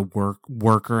call it, the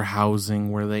worker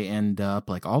housing where they end up.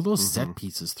 Like all those set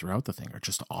pieces throughout the thing are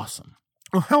just awesome.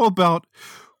 Well, how about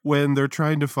when they're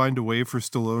trying to find a way for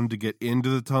Stallone to get into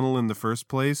the tunnel in the first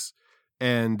place,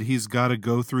 and he's got to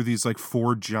go through these like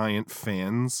 4 giant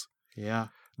fans? Yeah.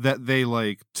 That they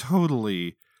like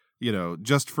totally,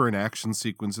 just for an action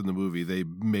sequence in the movie, they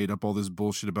made up all this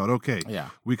bullshit about, okay,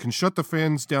 we can shut the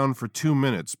fans down for 2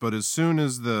 minutes, but as soon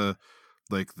as the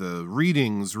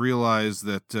readings realize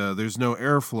that there's no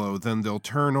airflow, then they'll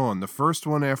turn on the first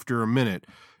one after a minute,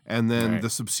 and then the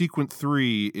subsequent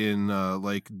 3 in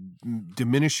like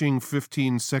diminishing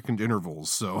 15-second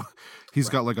intervals. So he's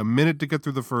got like a minute to get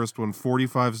through the first one,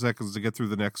 45 seconds to get through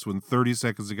the next one, 30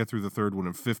 seconds to get through the third one,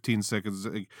 and 15 seconds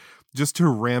just to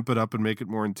ramp it up and make it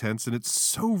more intense. And it's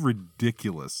so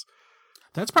ridiculous.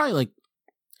 That's probably like,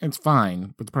 it's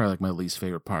fine, but it's probably like my least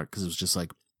favorite part, because it was just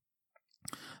like,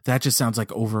 that just sounds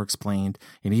like over-explained.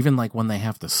 And even like when they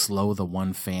have to slow the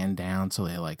one fan down, so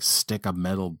they like stick a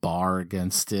metal bar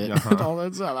against it and all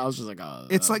that stuff. I was just like, oh.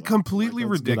 It's like completely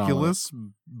ridiculous,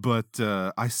 but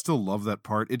I still love that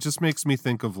part. It just makes me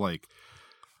think of like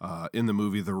in the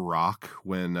movie The Rock,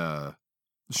 when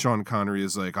Sean Connery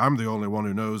is like, I'm the only one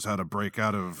who knows how to break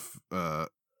out of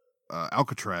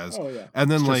Alcatraz. And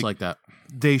then like that,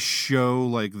 they show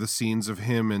like the scenes of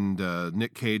him and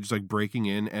Nick Cage like breaking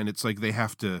in, and it's like they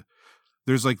have to,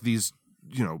 there's like these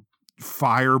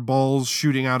fireballs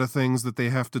shooting out of things that they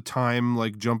have to time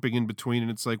like jumping in between,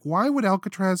 and it's like, why would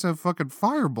Alcatraz have fucking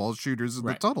fireball shooters in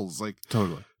the tunnels? Like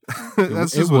totally.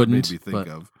 That's just what it made me think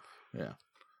of. Yeah,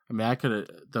 I mean, I could have,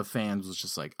 the fans was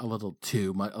just like a little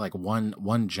too much, like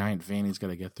one giant fan he's got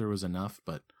to get through is enough,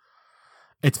 but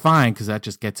it's fine because that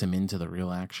just gets him into the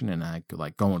real action, and I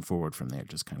like going forward from there.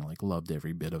 Just kind of like loved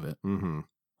every bit of it. Mm-hmm.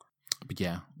 But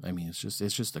yeah, I mean, it's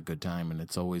just a good time, and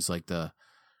it's always like the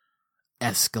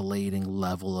escalating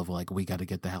level of like we got to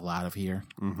get the hell out of here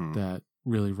that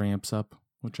really ramps up,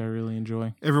 which I really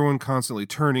enjoy. Everyone constantly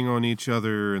turning on each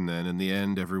other, and then in the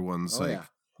end, everyone's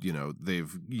you know,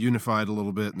 they've unified a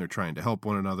little bit, and they're trying to help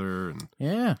one another. And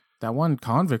yeah, that one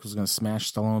convict was going to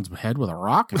smash Stallone's head with a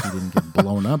rock if he didn't get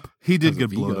blown up. He did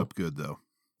get blown up good, though.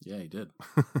 Yeah, he did.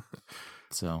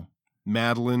 So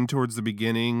Madeline, towards the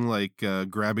beginning, like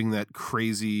grabbing that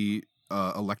crazy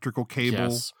electrical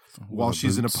cable while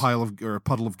she's in a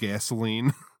puddle of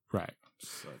gasoline. Right.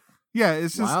 Yeah,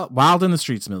 it's just wild in the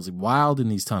streets, Millsy. Wild in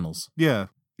these tunnels. Yeah.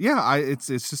 Yeah, it's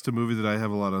just a movie that I have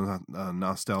a lot of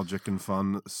nostalgic and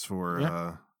fun for.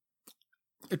 Yeah.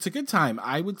 It's a good time.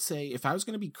 I would say if I was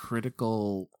going to be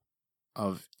critical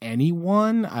of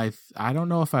anyone, I don't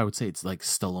know if I would say it's like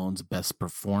Stallone's best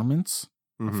performance.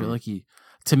 I feel like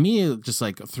to me, just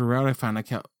like throughout, I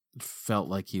felt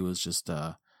like he was just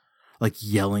like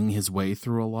yelling his way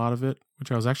through a lot of it,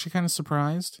 which I was actually kind of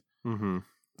surprised. Mm-hmm.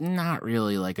 Not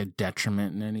really like a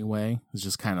detriment in any way. It was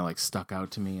just kind of like stuck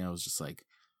out to me. I was just like,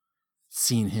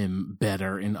 seen him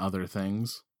better in other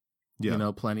things. Yeah. You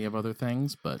know, plenty of other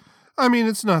things, but I mean,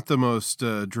 it's not the most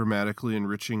dramatically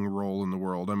enriching role in the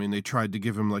world. I mean, they tried to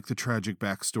give him like the tragic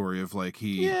backstory of like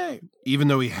even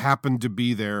though he happened to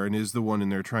be there and is the one in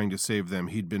there trying to save them,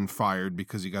 he'd been fired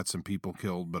because he got some people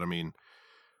killed. But I mean,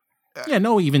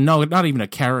 not even a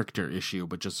character issue,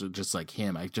 but just like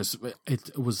him.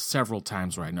 It was several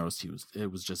times where I noticed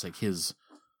it was just like his,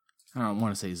 I don't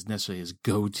want to say necessarily his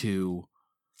go-to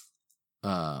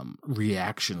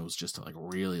reaction was just to like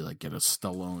really like get a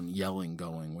Stallone yelling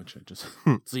going, which I just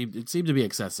it seemed to be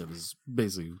excessive. Is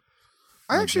basically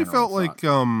I actually felt like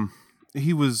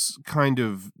he was kind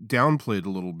of downplayed a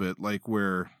little bit, like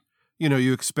where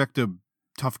you expect a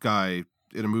tough guy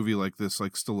in a movie like this,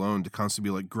 like Stallone, to constantly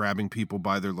be like grabbing people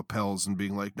by their lapels and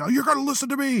being like, "No, you're gonna listen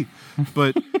to me."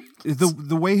 But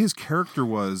the way his character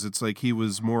was, it's like he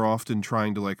was more often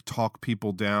trying to like talk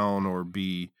people down or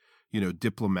be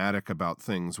diplomatic about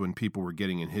things when people were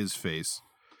getting in his face.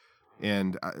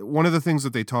 And one of the things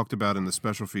that they talked about in the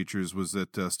special features was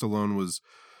that Stallone was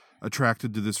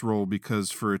attracted to this role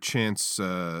because for a chance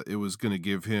it was going to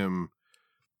give him,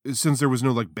 since there was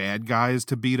no like bad guys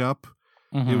to beat up,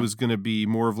 it was going to be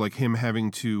more of like him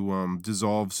having to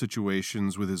dissolve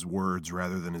situations with his words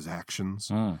rather than his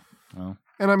actions. And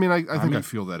I mean, I think I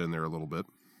feel that in there a little bit.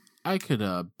 I could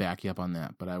back you up on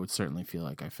that, but I would certainly feel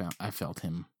like I felt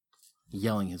him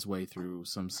yelling his way through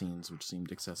some scenes which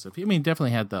seemed excessive. I mean,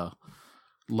 definitely had the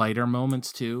lighter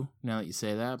moments too, now that you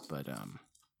say that, but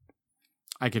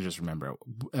I could just remember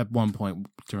at one point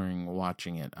during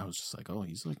watching it, I was just like, oh,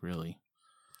 he's like really,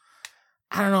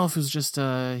 I don't know if it was just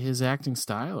his acting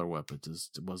style or what, but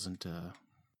just it wasn't,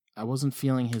 I wasn't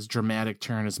feeling his dramatic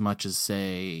turn as much as,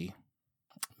 say,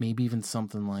 maybe even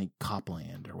something like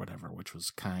Copland or whatever, which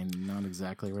was kind of not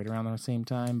exactly right around the same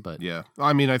time, but yeah,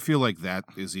 I mean, I feel like that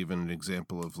is even an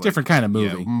example of like, different kind of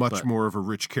movie, much more of a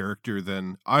rich character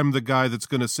than I'm the guy that's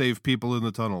going to save people in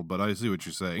the tunnel. But I see what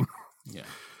you're saying. Yeah.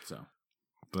 So,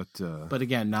 but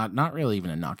again, not really even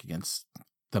a knock against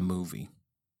the movie,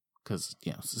 because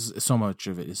so much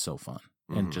of it is so fun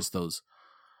and just those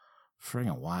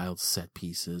friggin' wild set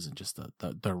pieces and just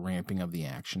the ramping of the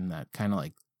action, that kind of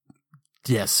like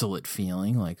desolate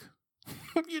feeling, like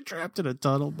you're trapped in a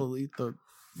tunnel beneath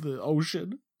the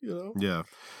ocean, Yeah.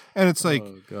 And it's like,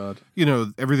 oh God,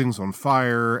 everything's on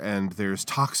fire and there's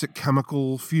toxic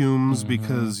chemical fumes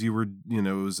because you were,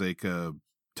 it was like a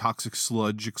toxic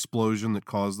sludge explosion that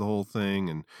caused the whole thing,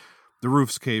 and the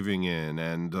roof's caving in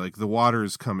and like the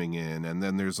water's coming in, and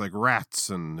then there's like rats,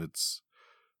 and it's,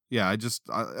 yeah,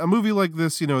 a movie like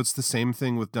this, it's the same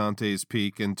thing with Dante's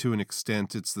Peak, and to an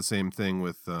extent it's the same thing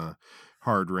with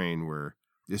Hard Rain, where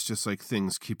it's just like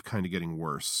things keep kind of getting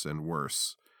worse and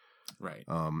worse. Right.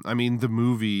 I mean, the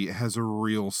movie has a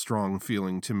real strong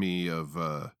feeling to me of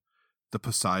the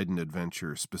Poseidon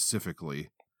Adventure specifically,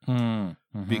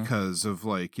 because of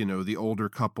like, the older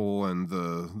couple and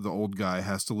the old guy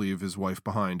has to leave his wife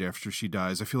behind after she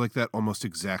dies. I feel like that almost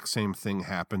exact same thing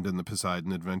happened in the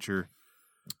Poseidon Adventure.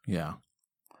 Yeah.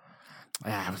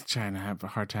 I was trying to have a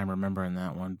hard time remembering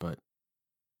that one, but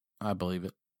I believe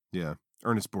it. Yeah.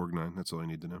 Ernest Borgnine. That's all I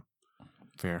need to know.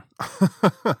 Fair.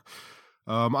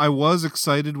 I was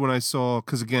excited when I saw,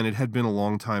 because again, it had been a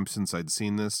long time since I'd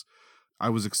seen this. I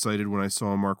was excited when I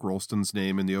saw Mark Rolston's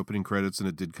name in the opening credits, and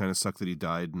it did kind of suck that he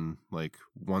died in like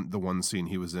the one scene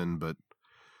he was in, but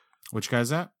Which guy's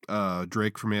that?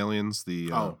 Drake from Aliens, the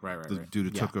dude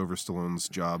who Yeah. took over Stallone's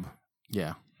job.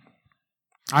 Yeah.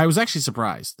 I was actually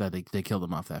surprised that they killed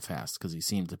him off that fast because he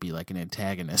seemed to be like an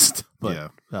antagonist.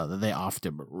 But they offed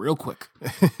him real quick.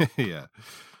 Yeah.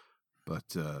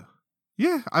 But,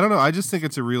 I don't know. I just think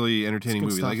it's a really entertaining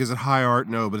movie. stuff. Like, is it high art?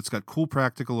 No, but it's got cool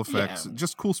practical effects. Yeah.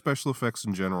 Just cool special effects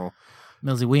in general.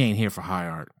 Millsy, we ain't here for high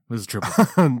art. This is triple.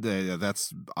 Yeah,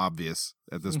 that's obvious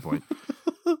at this point.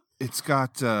 It's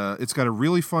got a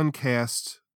really fun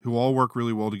cast who all work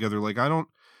really well together. Like, I don't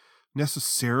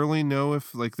necessarily know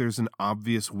if like there's an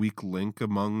obvious weak link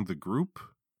among the group.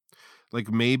 Like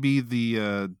maybe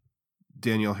the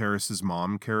Danielle Harris's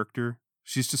mom character.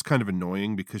 She's just kind of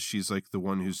annoying because she's like the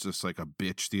one who's just like a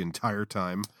bitch the entire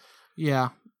time. Yeah.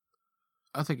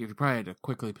 I think if you probably had to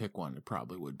quickly pick one, it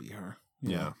probably would be her.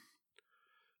 Yeah.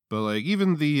 But like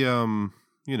even the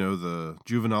the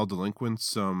juvenile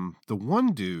delinquents, the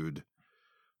one dude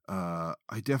I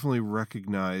definitely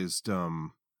recognized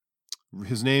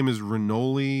his name is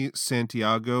Renoli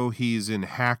Santiago. He's in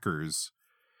Hackers.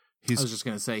 I was just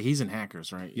going to say, he's in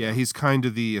Hackers, right? Yeah, he's kind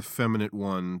of the effeminate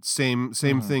one. Same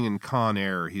thing in Con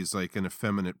Air. He's like an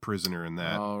effeminate prisoner in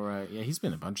that. Oh, right. Yeah, he's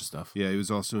been in a bunch of stuff. Yeah, he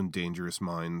was also in Dangerous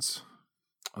Minds.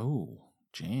 Oh,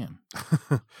 jam.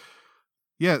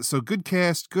 Yeah, so good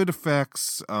cast, good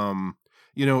effects.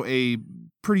 A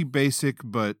pretty basic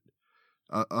but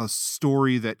a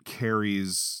story that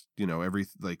carries,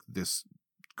 this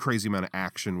crazy amount of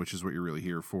action, which is what you're really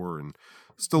here for. And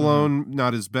Stallone,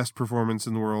 not his best performance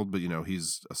in the world, but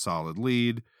he's a solid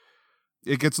lead.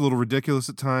 It gets a little ridiculous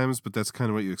at times, but that's kind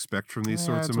of what you expect from these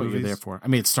sorts of movies. What you're there for. I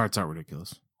mean, it starts out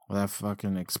ridiculous with that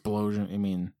fucking explosion. I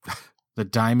mean, the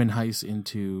diamond heist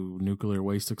into nuclear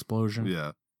waste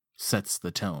explosion. Sets the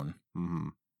tone. Mm-hmm.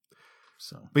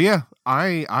 So, but yeah,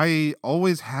 I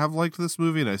always have liked this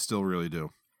movie, and I still really do.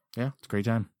 Yeah, it's a great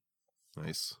time.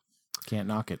 Nice. Can't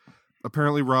knock it.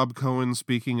 Apparently, Rob Cohen,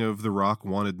 speaking of The Rock,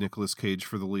 wanted Nicolas Cage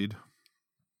for the lead.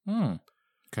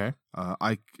 Okay.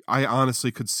 I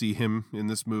honestly could see him in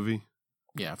this movie.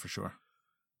 Yeah, for sure.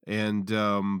 And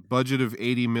budget of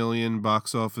 $80 million,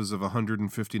 box office of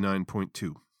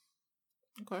 159.2.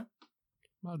 Okay.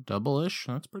 About double-ish.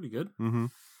 That's pretty good. Mm-hmm.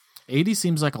 80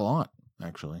 seems like a lot,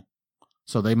 actually.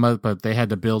 So but they had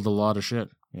to build a lot of shit.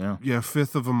 Yeah. Yeah,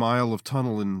 fifth of a mile of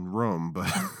tunnel in Rome,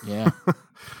 but yeah.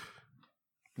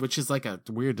 Which is like a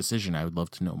weird decision I would love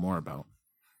to know more about.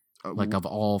 Like of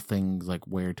all things, like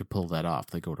where to pull that off,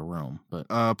 they go to Rome. But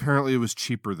apparently it was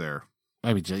cheaper there.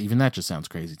 I mean, even that just sounds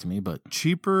crazy to me, but...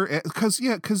 Cheaper? Because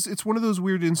it's one of those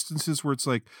weird instances where it's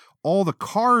like all the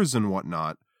cars and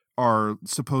whatnot are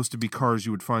supposed to be cars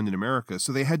you would find in America.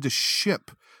 So they had to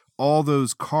ship all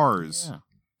those cars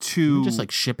to... Even just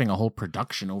like shipping a whole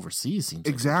production overseas seems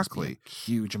exactly like a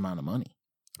huge amount of money.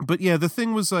 But yeah, the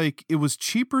thing was like, it was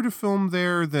cheaper to film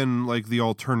there than like the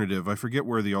alternative. I forget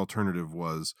where the alternative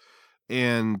was.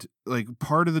 And like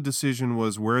part of the decision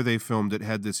was where they filmed it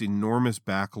had this enormous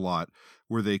back lot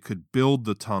where they could build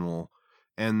the tunnel.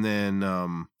 And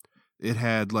then it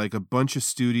had like a bunch of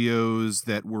studios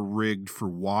that were rigged for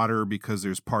water because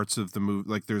there's parts of the movie,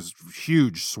 like there's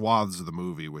huge swaths of the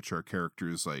movie, which are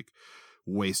characters like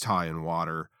waist high in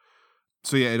water.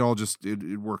 So yeah, it all just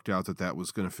it worked out that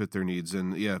was going to fit their needs,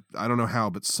 and yeah, I don't know how,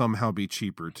 but somehow be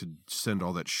cheaper to send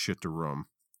all that shit to Rome.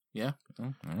 Yeah,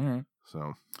 all right.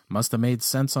 So must have made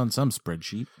sense on some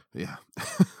spreadsheet. Yeah.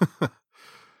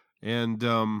 And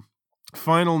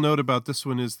final note about this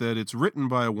one is that it's written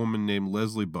by a woman named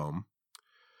Leslie Bohm,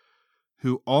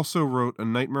 who also wrote A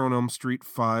Nightmare on Elm Street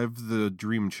 5: The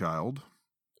Dream Child,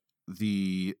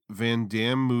 the Van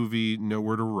Damme movie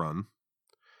Nowhere to Run,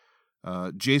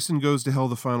 Jason Goes to Hell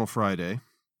the Final Friday,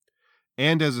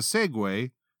 and as a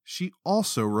segue, she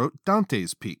also wrote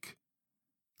Dante's Peak.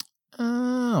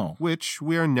 Oh. Which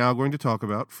we are now going to talk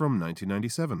about from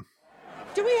 1997.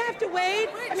 Do we have to wait?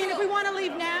 I mean, if we want to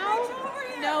leave now?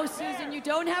 No, Susan, you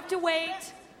don't have to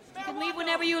wait. You can leave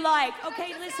whenever you like.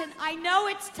 Okay, listen, I know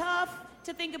it's tough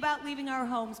to think about leaving our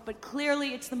homes, but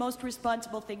clearly it's the most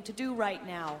responsible thing to do right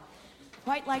now.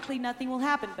 Quite likely nothing will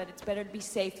happen, but it's better to be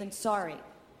safe than sorry.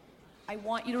 I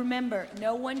want you to remember,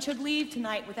 no one should leave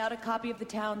tonight without a copy of the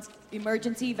town's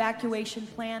emergency evacuation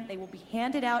plan. They will be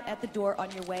handed out at the door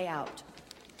on your way out.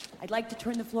 I'd like to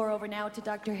turn the floor over now to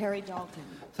Dr. Harry Dalton.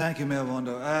 Thank you, Mayor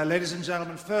Wando. Ladies and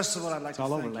gentlemen, first of all, I'd like to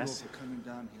thank you all for coming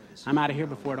down here. I'm out of here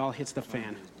before it all hits the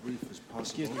fan. Brief as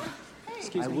possible.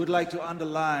 Excuse me. I would like to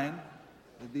underline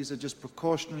that these are just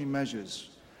precautionary measures.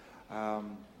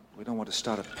 We don't want to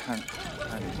start a panic.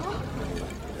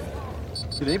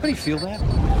 Did anybody feel that?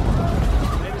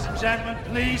 Ladies and gentlemen,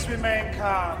 please remain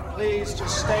calm. Please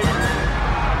just stay.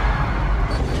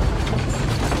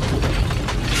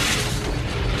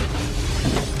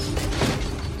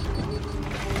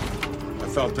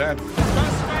 felt that.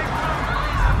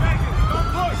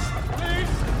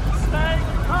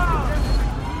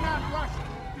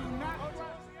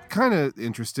 Kind of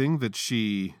interesting that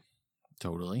she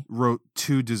totally wrote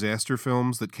 2 disaster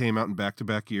films that came out in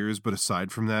back-to-back years, but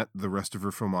aside from that, the rest of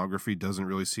her filmography doesn't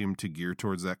really seem to gear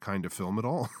towards that kind of film at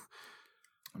all.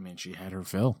 I mean, she had her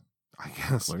fill, I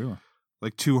guess. Clearly.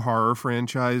 Like 2 horror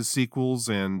franchise sequels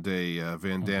and a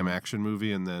Van Damme action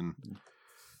movie, and then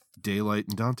Daylight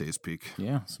and Dante's Peak.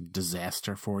 Yeah, some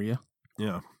disaster for you.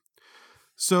 Yeah.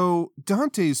 So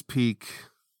Dante's Peak,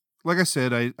 like I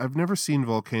said, I've never seen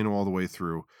Volcano all the way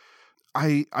through.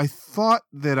 I thought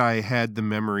that I had the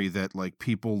memory that like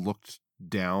people looked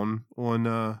down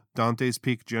on Dante's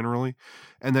Peak generally,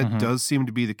 and that does seem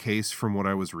to be the case from what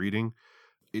I was reading.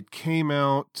 It came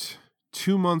out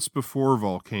 2 months before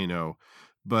Volcano,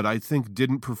 but I think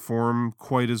didn't perform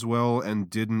quite as well, and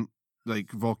didn't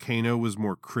like Volcano was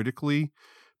more critically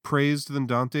praised than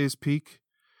Dante's Peak.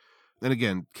 And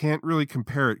again, can't really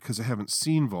compare it because I haven't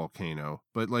seen Volcano,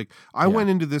 but like I went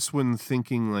into this one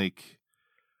thinking like,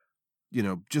 you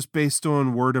know, just based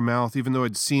on word of mouth, even though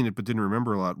I'd seen it but didn't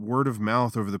remember a lot, word of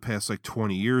mouth over the past like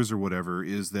 20 years or whatever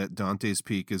is that Dante's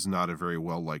Peak is not a very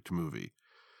well-liked movie.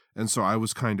 And so I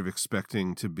was kind of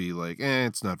expecting to be like,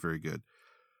 it's not very good.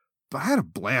 But I had a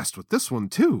blast with this one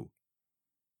too.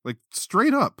 Like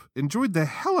straight up, enjoyed the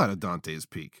hell out of Dante's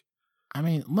Peak. I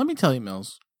mean, let me tell you,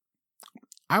 Mills,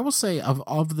 I will say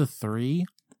of the 3,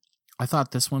 I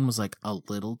thought this one was like a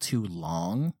little too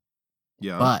long.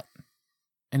 Yeah. But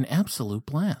an absolute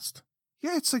blast.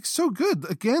 Yeah, it's like so good.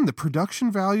 Again, the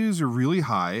production values are really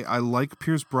high. I like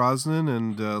Pierce Brosnan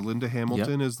and Linda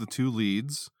Hamilton as the 2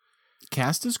 leads.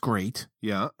 Cast is great.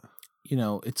 Yeah. You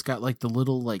know, it's got like the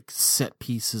little like set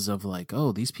pieces of like,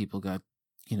 oh, these people got,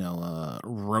 you know,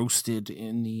 roasted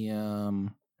in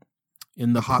the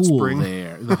hot pool spring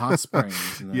there, the hot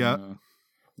springs. And then, yeah.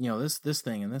 You know, this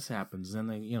thing and this happens. And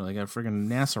then they got a friggin'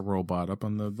 NASA robot up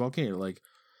on the volcano, like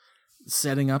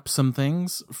setting up some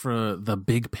things for the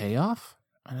big payoff.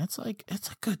 And it's a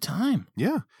good time.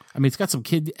 Yeah. I mean, it's got some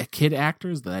kid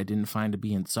actors that I didn't find to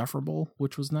be insufferable,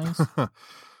 which was nice.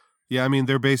 Yeah, I mean,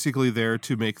 they're basically there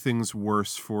to make things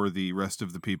worse for the rest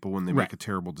of the people when they Right. make a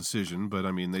terrible decision. But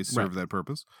I mean, they serve that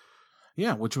purpose.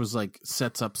 Yeah, which was like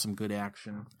sets up some good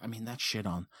action. I mean, that shit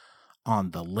on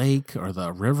the lake or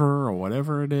the river or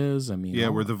whatever it is. I mean, yeah,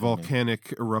 where the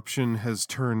volcanic eruption has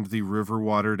turned the river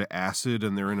water to acid,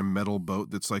 and they're in a metal boat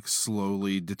that's like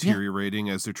slowly deteriorating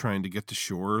as they're trying to get to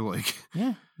shore. Like,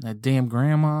 yeah, that damn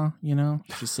grandma, you know,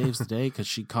 she saves the day because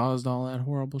she caused all that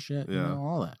horrible shit. You know,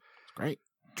 all that. It's great.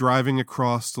 Driving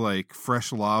across like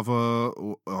fresh lava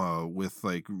with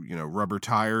like, you know, rubber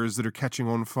tires that are catching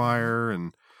on fire.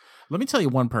 And let me tell you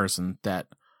one person that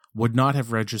would not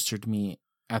have registered me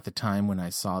at the time when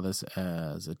I saw this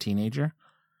as a teenager.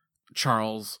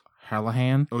 Charles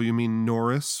Hallahan. Oh, you mean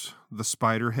Norris, the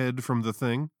spider head from The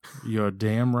Thing? You're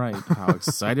damn right. How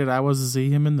excited I was to see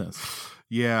him in this.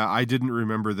 Yeah, I didn't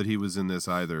remember that he was in this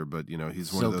either, but you know,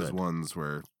 he's one So of those good. ones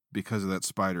where because of that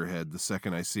spider head, the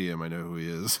second I see him, I know who he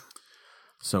is.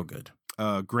 So good.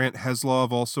 Grant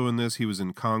Heslov also in this. He was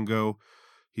in Congo.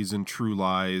 He's in True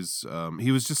Lies.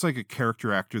 He was just like a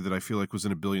character actor that I feel like was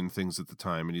in a billion things at the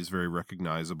time, and he's very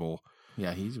recognizable.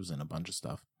 Yeah, he was in a bunch of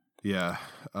stuff. Yeah.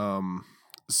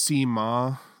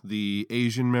 Sima, the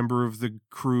Asian member of the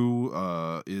crew,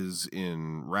 is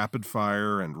in Rapid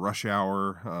Fire and Rush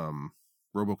Hour.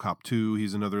 RoboCop 2,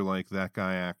 he's another like that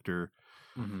guy actor.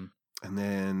 Mm-hmm. And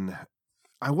then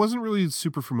I wasn't really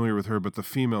super familiar with her, but the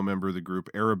female member of the group,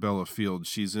 Arabella Field,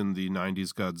 she's in the 90s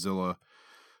Godzilla,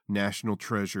 National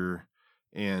Treasure,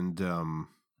 and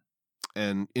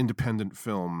an independent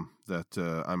film that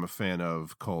I'm a fan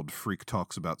of called Freak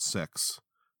Talks About Sex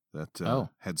that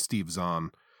had Steve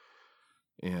Zahn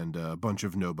and a bunch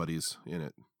of nobodies in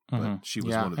it. Mm-hmm. But she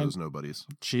was one of those nobodies.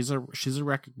 She's a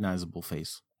recognizable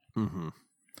face. Mm-hmm.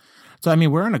 So, I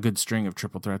mean, we're on a good string of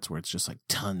triple threats where it's just like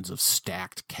tons of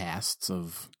stacked casts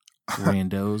of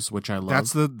randos, which I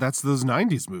love. That's those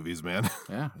 90s movies, man.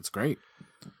 Yeah, it's great.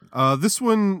 This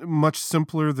one, much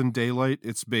simpler than Daylight.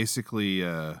 It's basically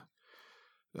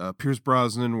Pierce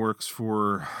Brosnan works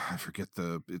for, I forget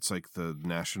it's like the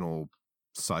National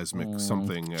Seismic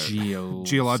something.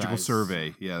 Geological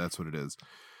Survey. Yeah, that's what it is.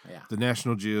 Yeah. The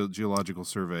National Geological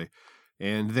Survey.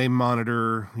 And they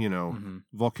monitor, you know,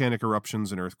 volcanic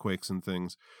eruptions and earthquakes and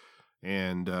things.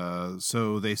 And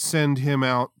so they send him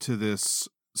out to this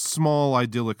small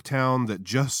idyllic town that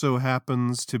just so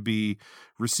happens to be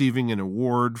receiving an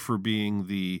award for being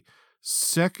the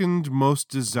second most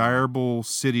desirable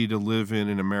city to live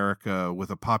in America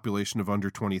with a population of under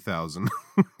 20,000.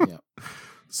 Yeah.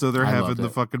 So they're I having loved the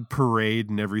it. fucking parade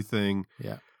and everything.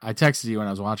 Yeah. I texted you when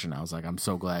I was watching. I was like, I'm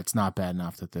so glad it's not bad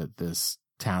enough that this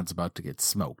town's about to get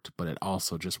smoked, but it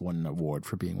also just won an award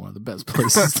for being one of the best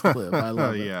places to live. I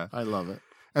love it. Yeah. I love it.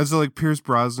 And so, like, Pierce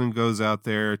Brosnan goes out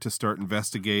there to start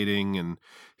investigating, and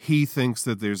he thinks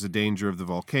that there's a danger of the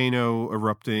volcano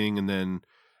erupting, and then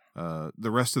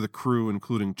the rest of the crew,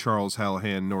 including Charles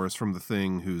Hallahan Norris from The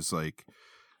Thing, who's, like,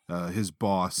 his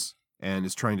boss, and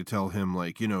is trying to tell him,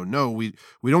 like, no, we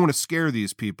don't want to scare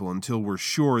these people until we're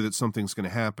sure that something's going to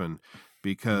happen,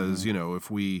 because, if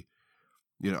we...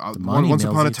 once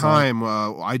upon a time,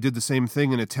 I did the same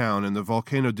thing in a town, and the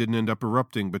volcano didn't end up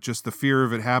erupting, but just the fear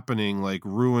of it happening, like,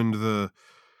 ruined the,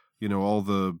 all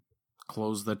the...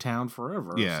 Close the town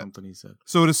forever or something, he said.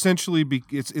 So it essentially,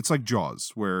 it's like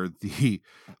Jaws, where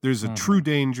there's a true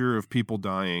danger of people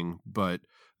dying, but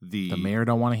the mayor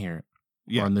don't want to hear it.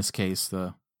 Yeah. Or in this case,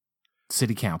 the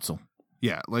city council.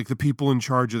 Yeah, like the people in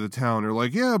charge of the town are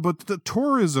like, yeah, but the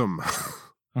tourism.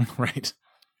 Right.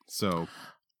 So...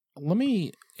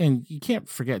 and you can't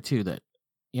forget too that,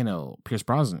 Pierce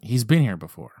Brosnan, he's been here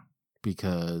before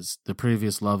because the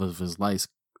previous love of his life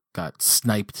got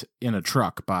sniped in a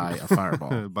truck by a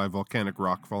fireball. By volcanic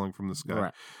rock falling from the sky.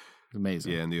 Right.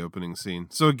 Amazing. Yeah, in the opening scene.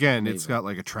 So again, Amazing. It's got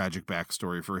like a tragic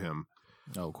backstory for him.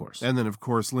 Oh, of course. And then, of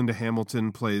course, Linda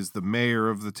Hamilton plays the mayor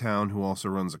of the town who also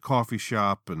runs a coffee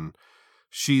shop, and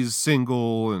she's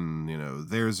single, and,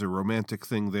 there's a romantic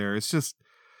thing there. It's just...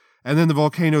 And then the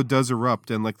volcano does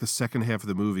erupt, and like the second half of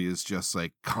the movie is just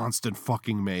like constant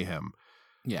fucking mayhem.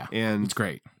 Yeah, and it's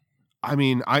great. I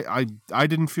mean, I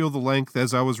didn't feel the length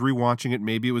as I was rewatching it.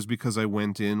 Maybe it was because I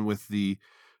went in with the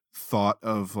thought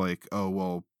of like, oh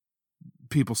well,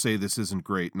 people say this isn't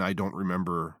great, and I don't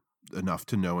remember enough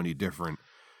to know any different.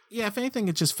 Yeah, if anything,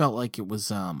 it just felt like it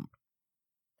was.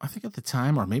 I think at the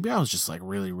time, or maybe I was just like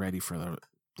really ready for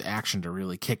the action to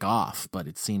really kick off, but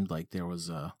it seemed like there was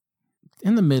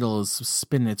in the middle is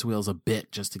spinning its wheels a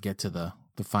bit just to get to the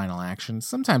final action.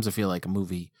 Sometimes I feel like a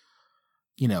movie,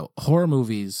 horror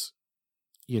movies,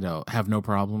 have no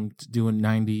problem doing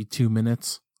 92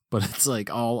 minutes, but it's like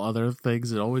all other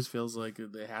things. It always feels like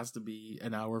it has to be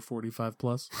an hour 45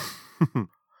 plus.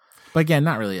 But again,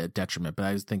 not really a detriment, but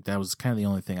I just think that was kind of the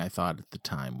only thing I thought at the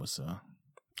time was,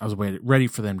 I was ready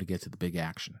for them to get to the big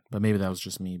action, but maybe that was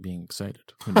just me being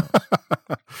excited. Who knows?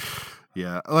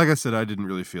 Yeah, like I said, I didn't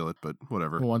really feel it, but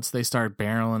whatever. Once they start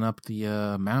barreling up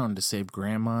the mountain to save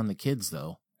Grandma and the kids,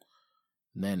 though,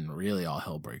 then really all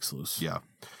hell breaks loose. Yeah.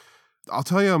 I'll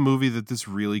tell you a movie that this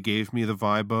really gave me the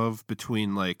vibe of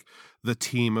between, like, the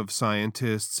team of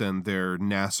scientists and their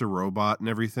NASA robot and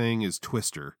everything is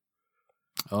Twister.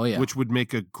 Oh, yeah. Which would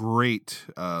make a great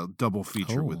double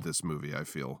feature with this movie, I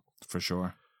feel. For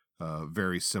sure.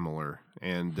 Very similar.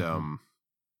 And,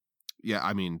 yeah,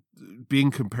 I mean, being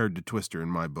compared to Twister in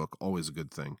my book, always a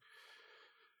good thing.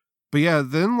 But yeah,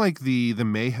 then like the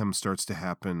mayhem starts to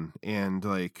happen, and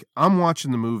like I'm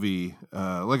watching the movie.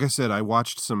 Like I said, I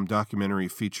watched some documentary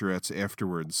featurettes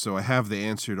afterwards, so I have the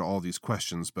answer to all these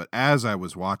questions. But as I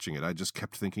was watching it, I just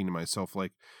kept thinking to myself,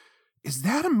 like, is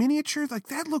that a miniature? Like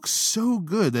that looks so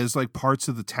good. There's like parts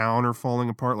of the town are falling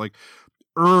apart. Like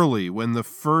early when the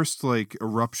first like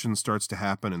eruption starts to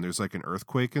happen, and there's like an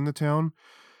earthquake in the town.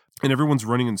 And everyone's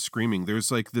running and screaming.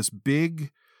 There's like this big,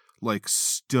 like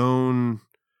stone,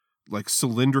 like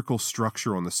cylindrical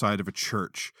structure on the side of a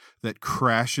church that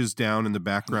crashes down in the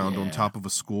background on top of a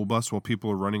school bus while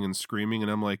people are running and screaming. And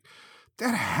I'm like,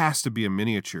 that has to be a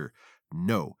miniature.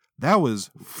 No, that was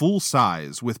full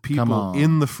size with people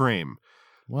in the frame.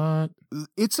 What?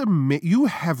 It's you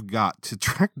have got to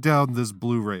track down this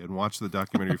Blu-ray and watch the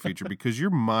documentary feature because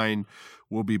your mind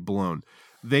will be blown.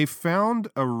 They found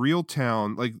a real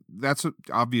town, like that's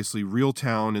obviously real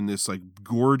town in this like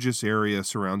gorgeous area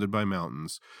surrounded by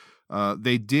mountains.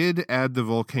 They did add the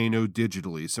volcano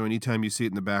digitally, so anytime you see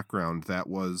it in the background, that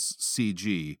was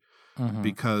CG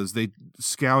because they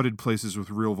scouted places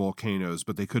with real volcanoes,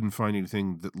 but they couldn't find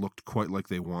anything that looked quite like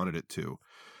they wanted it to.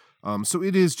 So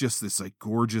it is just this like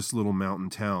gorgeous little mountain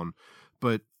town,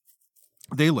 but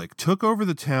they like took over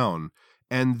the town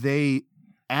and they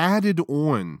added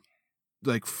on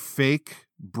like fake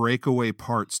breakaway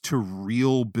parts to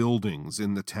real buildings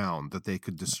in the town that they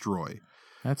could destroy.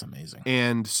 That's amazing.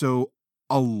 And so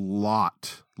a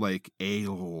lot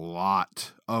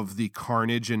of the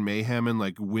carnage and mayhem and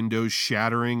like windows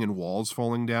shattering and walls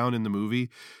falling down in the movie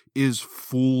is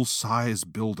full-size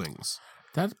buildings.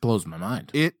 That blows my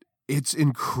mind. It's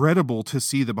incredible to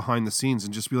see the behind the scenes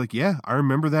and just be like, yeah, I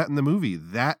remember that in the movie.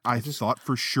 That I thought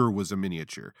for sure was a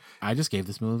miniature. I just gave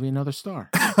this movie another star.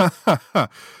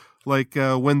 Like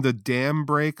when the dam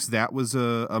breaks, that was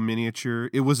a miniature.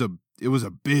 It was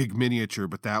a big miniature,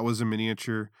 but that was a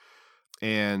miniature.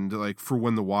 And like for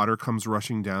when the water comes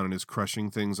rushing down and is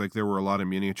crushing things, like there were a lot of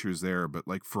miniatures there. But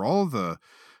like for all the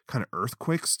kind of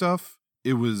earthquake stuff,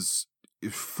 it was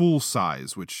full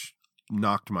size, which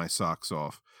knocked my socks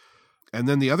off. And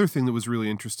then the other thing that was really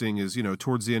interesting is, you know,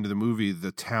 towards the end of the movie,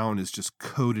 the town is just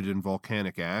coated in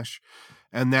volcanic ash.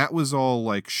 And that was all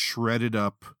like shredded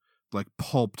up, like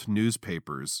pulped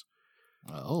newspapers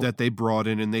that they brought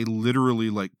in, and they literally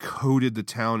like coated the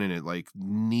town in it, like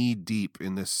knee deep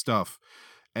in this stuff.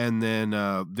 And then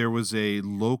there was a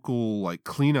local like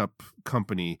cleanup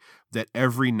company that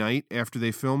every night after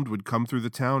they filmed would come through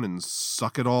the town and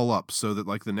suck it all up, so that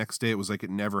like the next day it was like it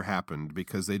never happened,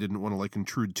 because they didn't want to like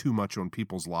intrude too much on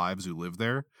people's lives who live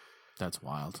there. That's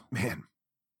wild. Man,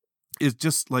 it's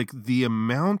just like the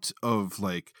amount of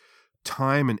like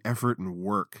time and effort and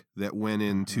work that went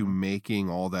into making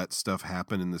all that stuff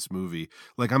happen in this movie.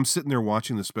 Like I'm sitting there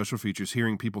watching the special features,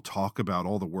 hearing people talk about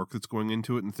all the work that's going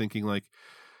into it and thinking like,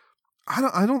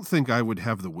 I don't think I would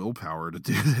have the willpower to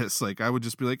do this. Like I would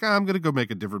just be like, I'm going to go make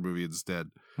a different movie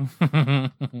instead.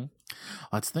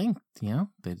 Let's think, you know,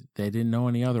 they didn't know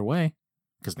any other way,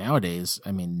 because nowadays,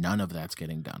 I mean, none of that's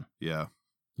getting done. Yeah.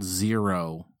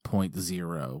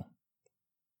 0.0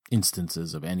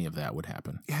 instances of any of that would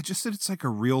happen. Yeah, just that it's like a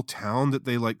real town, that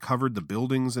they like covered the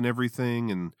buildings and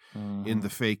everything, and in the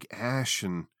fake ash,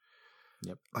 and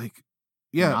like,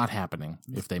 yeah, not happening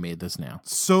if they made this now.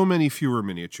 So many fewer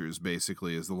miniatures,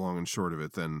 basically, is the long and short of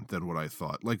it than what I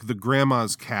thought. Like the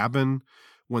grandma's cabin,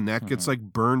 when that gets like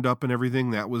burned up and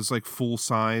everything, that was like full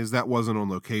size. That wasn't on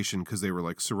location because they were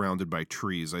like surrounded by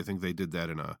trees. I think they did that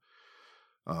in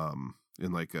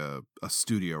like a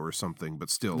studio or something, but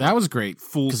still that was great,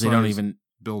 full size. They don't even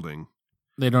building.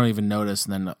 They don't even notice,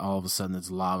 and then all of a sudden,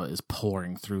 this lava is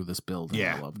pouring through this building.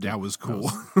 Yeah, that was cool.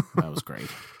 That was great.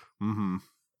 Mm-hmm.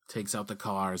 Takes out the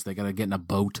cars. They got to get in a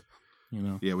boat. You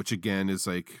know. Yeah, which again is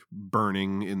like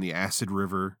burning in the acid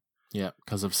river. Yeah,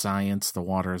 because of science, the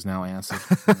water is now acid.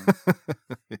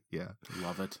 Yeah,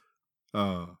 love it.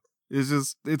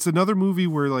 It's another movie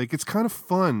where like it's kind of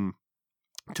fun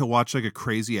to watch like a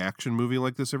crazy action movie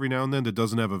like this every now and then that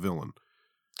doesn't have a villain.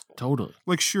 Totally.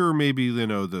 Like, sure, maybe, you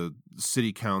know, the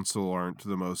city council aren't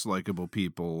the most likable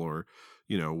people, or,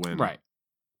 you know, when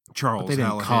Charles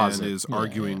Hallahan is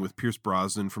arguing with Pierce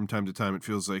Brosnan from time to time, it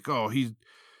feels like, oh,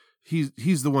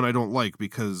 he's the one I don't like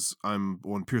because I'm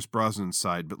on Pierce Brosnan's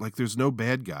side. But like, there's no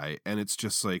bad guy, and it's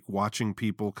just like watching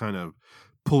people kind of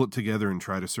pull it together and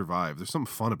try to survive. There's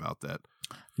something fun about that.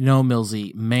 No,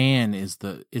 Millsy, man is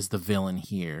the villain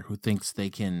here, who thinks they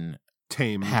can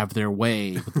have their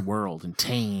way with the world and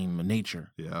tame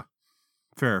nature. Yeah,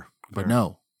 fair. But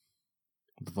no,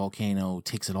 the volcano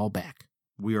takes it all back.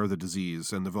 We are the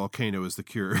disease, and the volcano is the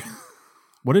cure.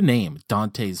 What a name,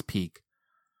 Dante's Peak.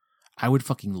 I would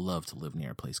fucking love to live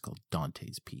near a place called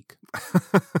Dante's Peak.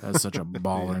 That's such a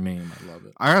baller name. I love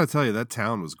it. I gotta tell you, that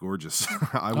town was gorgeous.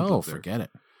 I would live there. Forget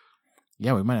it.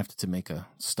 Yeah, we might have to make a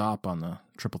stop on the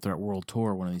Triple Threat World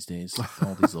Tour one of these days.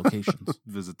 All these locations.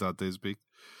 Visit Dante's Peak.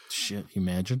 Shit,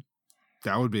 imagine.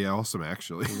 That would be awesome,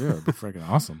 actually. Yeah, it'd be freaking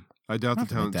awesome. I doubt the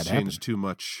town's changed too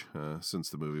much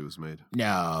since the movie was made.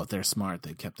 No, they're smart.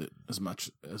 They kept it as much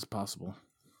as possible.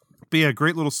 But yeah,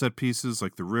 great little set pieces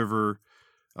like the river.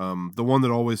 The one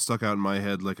that always stuck out in my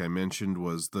head, like I mentioned,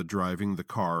 was the driving the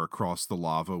car across the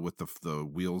lava with the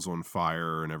wheels on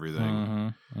fire and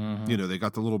everything. You know, they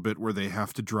got the little bit where they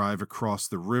have to drive across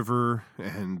the river,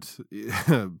 and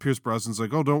Pierce Brosnan's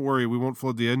like, "Oh, don't worry, we won't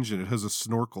flood the engine. It has a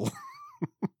snorkel."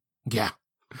 Yeah.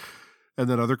 And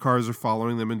then other cars are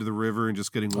following them into the river and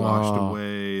just getting washed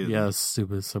away. Yeah,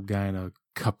 stupid. Some guy in a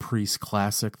Caprice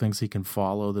Classic thinks he can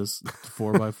follow this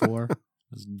 4x4.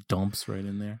 Just dumps right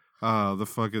in there. The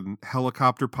fucking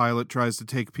helicopter pilot tries to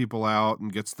take people out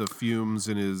and gets the fumes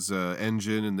in his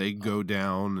engine, and they go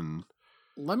down. And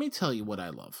let me tell you what I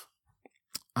love.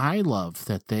 I love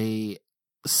that they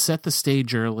set the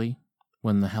stage early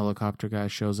when the helicopter guy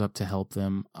shows up to help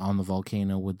them on the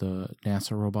volcano with the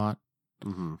NASA robot.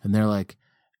 Mm-hmm. And they're like,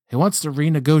 he wants to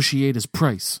renegotiate his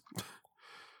price.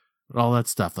 All that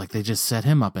stuff. Like, they just set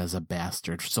him up as a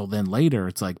bastard. So then later,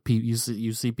 it's like you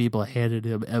see people handing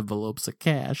him envelopes of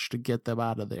cash to get them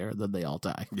out of there, and then they all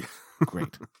die. Yeah.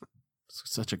 Great. It's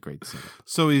such a great scene.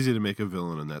 So easy to make a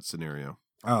villain in that scenario.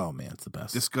 Oh, man, it's the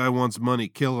best. This guy wants money.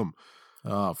 Kill him.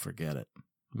 Oh, forget it.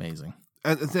 Amazing.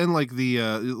 And then, like,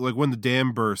 like when the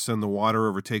dam bursts and the water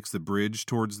overtakes the bridge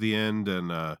towards the end,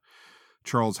 and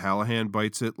Charles Hallahan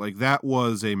bites it, like, that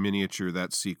was a miniature,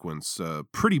 that sequence,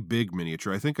 pretty big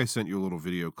miniature. I think I sent you a little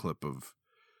video clip of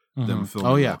them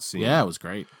filming that scene. Yeah, it was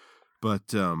great.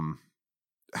 But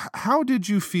how did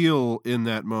you feel in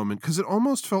that moment? Because it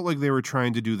almost felt like they were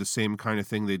trying to do the same kind of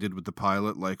thing they did with the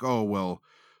pilot. Like, oh, well,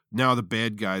 now the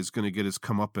bad guy's going to get his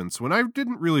comeuppance. When I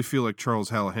didn't really feel like Charles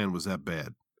Hallahan was that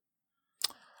bad.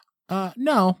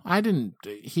 No, I didn't.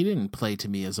 He didn't play to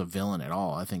me as a villain at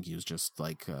all. I think he was just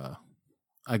like,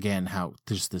 again, how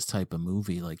there's this type of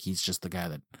movie. Like, he's just the guy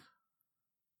that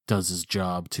does his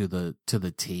job to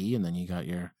the T, and then you got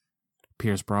your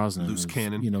Pierce Brosnan, loose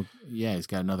cannon. He's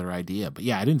got another idea. But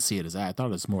yeah, I didn't see it as that. I thought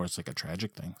it was more like a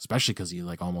tragic thing, especially because he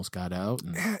like almost got out.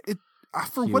 And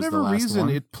for whatever reason,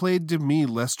 it played to me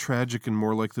less tragic and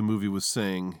more like the movie was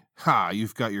saying, "Ha,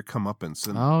 you've got your comeuppance."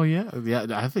 And oh yeah.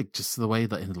 I think just the way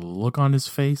the look on his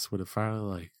face would have finally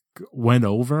like went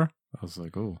over. I was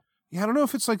like, oh. Yeah, I don't know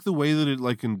if it's like the way that it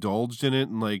like indulged in it,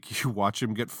 and like you watch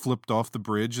him get flipped off the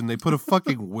bridge, and they put a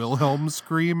fucking Wilhelm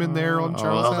scream in there on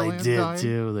Charles Hallahan. They did dying.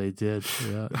 too. They did.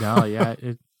 Yeah. No, yeah.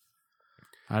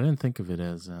 I didn't think of it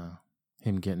as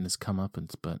him getting his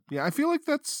comeuppance, but yeah, I feel like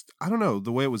that's, I don't know,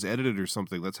 the way it was edited or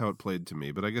something. That's how it played to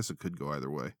me, but I guess it could go either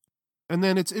way. And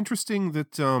then it's interesting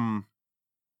that,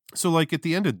 so like at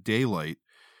the end of Daylight,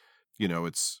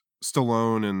 it's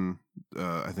Stallone and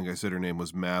I think I said her name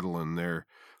was Madeline. They're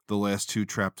the last two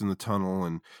trapped in the tunnel,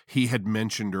 and he had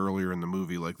mentioned earlier in the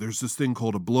movie, like there's this thing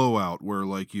called a blowout where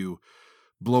like you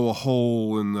blow a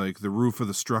hole in like the roof of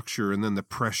the structure, and then the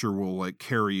pressure will like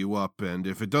carry you up, and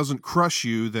if it doesn't crush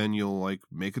you, then you'll like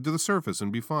make it to the surface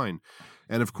and be fine.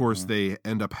 And of course they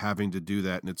end up having to do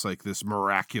that, and it's like this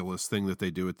miraculous thing that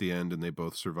they do at the end, and they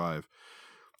both survive.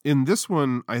 In this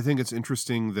one, I think it's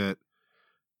interesting that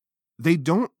they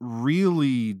don't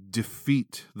really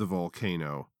defeat the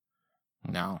volcano.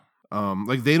 No.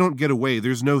 Like they don't get away.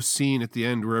 There's no scene at the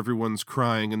end where everyone's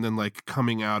crying and then like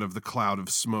coming out of the cloud of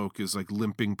smoke is like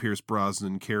limping Pierce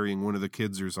Brosnan carrying one of the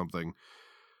kids or something.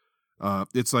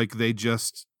 It's like they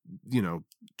just,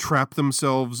 trap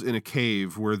themselves in a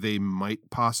cave where they might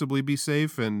possibly be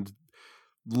safe, and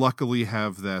luckily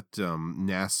have that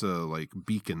NASA like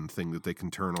beacon thing that they can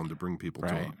turn on to bring people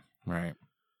to them. Right.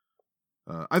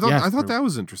 I thought that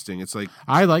was interesting. It's like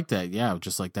I like that. Yeah,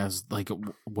 just like that's like,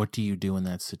 what do you do in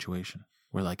that situation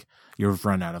where like you've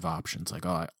run out of options? Like,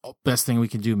 best thing we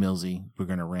can do, Millsy, we're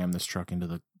gonna ram this truck into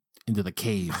the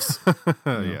caves.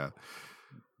 Yeah.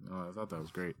 Oh, I thought that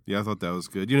was great. Yeah, I thought that was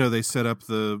good. They set up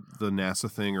the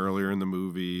NASA thing earlier in the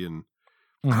movie, and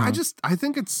I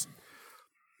think it's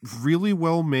really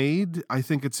well made. I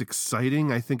think it's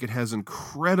exciting. I think it has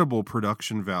incredible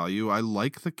production value. I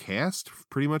like the cast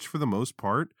pretty much for the most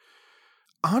part.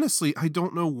 Honestly, I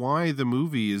don't know why the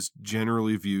movie is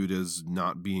generally viewed as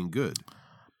not being good.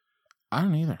 I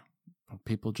don't either.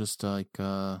 People just like,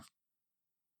 I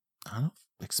don't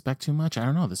expect too much. I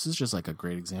don't know. This is just like a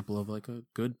great example of like a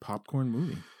good popcorn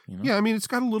movie. Yeah, I mean, it's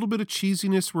got a little bit of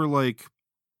cheesiness where like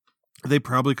they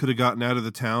probably could have gotten out of the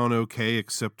town okay,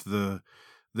 except the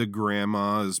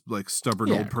grandma is like stubborn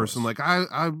old person. Like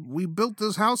we built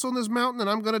this house on this mountain and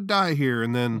I'm going to die here.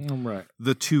 And then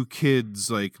the two kids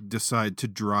like decide to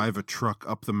drive a truck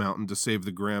up the mountain to save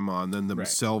the grandma, and then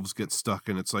themselves get stuck.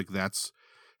 And it's like, that's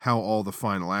how all the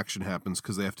final action happens,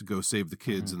 because they have to go save the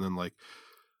kids. And then like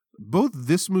both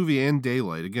this movie and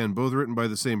Daylight, again, both written by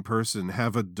the same person,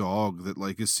 have a dog that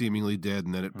like is seemingly dead,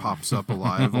 and then it pops up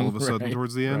alive all of a sudden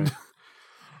towards the end.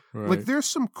 Right. Like there's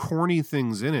some corny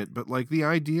things in it, but like the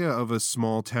idea of a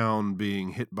small town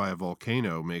being hit by a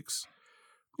volcano makes,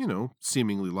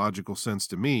 seemingly logical sense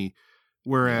to me.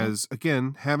 Whereas,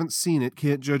 again, haven't seen it,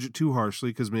 can't judge it too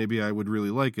harshly because maybe I would really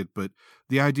like it. But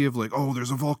the idea of like, oh,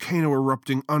 there's a volcano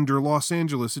erupting under Los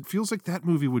Angeles, it feels like that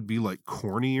movie would be like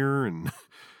cornier and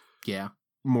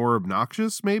more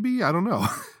obnoxious, maybe? I don't know.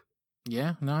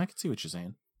 Yeah, no, I can see what you're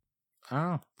saying. I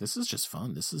don't know. This is just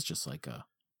fun. This is just like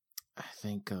I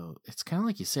think it's kind of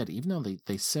like you said, even though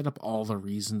they set up all the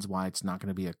reasons why it's not going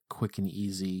to be a quick and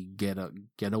easy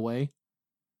getaway,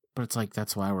 but it's like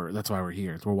that's why we're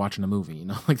here. We're watching a movie,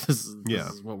 like this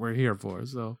is what we're here for.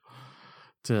 So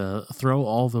to throw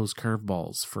all those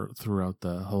curveballs throughout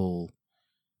the whole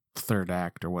third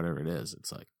act or whatever it is,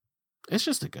 it's like it's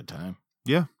just a good time.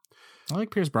 Yeah, I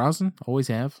like Pierce Brosnan, always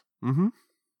have.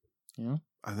 Mm-hmm.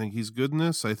 I think he's good in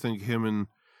this. I think him and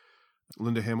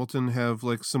Linda Hamilton have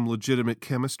like some legitimate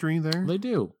chemistry there. They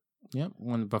do. Yep.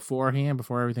 Before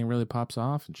everything really pops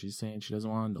off, and she's saying she doesn't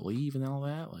want him to leave and all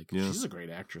that. Like she's a great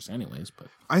actress, anyways. But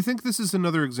I think this is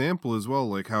another example as well,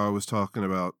 like how I was talking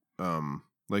about,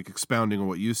 like expounding on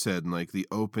what you said, and like the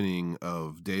opening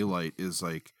of Daylight is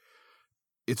like,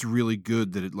 it's really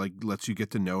good that it like lets you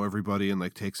get to know everybody and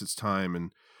like takes its time,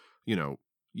 and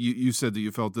You said that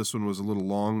you felt this one was a little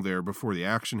long there before the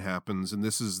action happens, and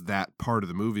this is that part of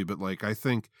the movie. But like, I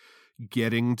think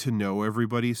getting to know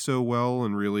everybody so well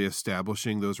and really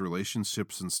establishing those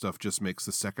relationships and stuff just makes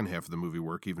the second half of the movie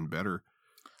work even better.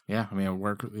 Yeah, I mean,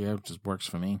 it just works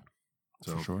for me.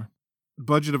 So, for sure.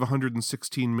 Budget of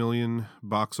 $116 million,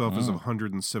 box office of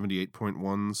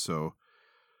 178.1. So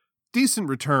decent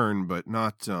return, but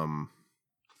not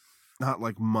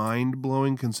like mind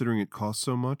blowing considering it costs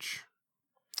so much.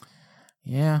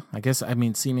 Yeah, I guess. I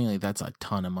mean, seemingly that's a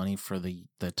ton of money for the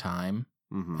time.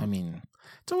 Mm-hmm. I mean,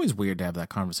 it's always weird to have that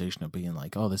conversation of being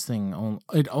like, "Oh, this thing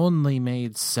it only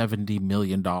made $70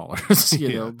 million,"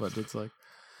 you know. But it's like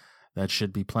that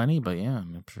should be plenty. But yeah,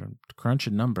 I'm sure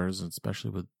crunching numbers, especially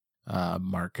with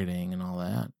marketing and all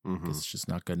that, it's just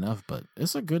not good enough. But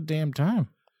it's a good damn time.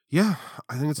 Yeah,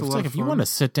 I think it's a lot like of if fun. you want to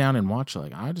sit down and watch,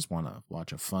 like, I just want to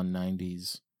watch a fun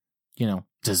 90s,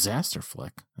 disaster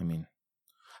flick. I mean,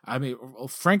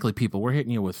 frankly, people, we're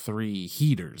hitting you with 3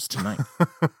 heaters tonight.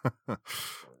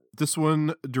 This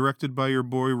one directed by your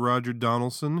boy Roger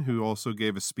Donaldson, who also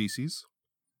gave us Species.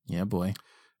 Yeah, boy.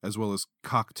 As well as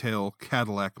Cocktail,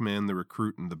 Cadillac Man, The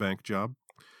Recruit, and The Bank Job.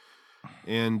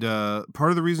 And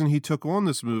part of the reason he took on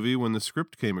this movie when the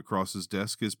script came across his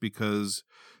desk is because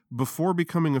before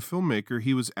becoming a filmmaker,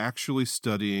 he was actually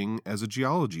studying as a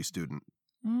geology student.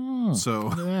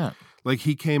 So, like,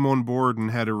 he came on board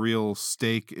and had a real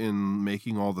stake in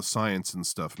making all the science and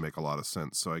stuff make a lot of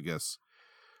sense. So I guess,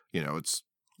 it's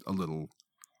a little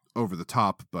over the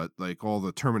top, but like all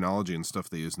the terminology and stuff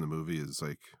they use in the movie is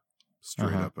like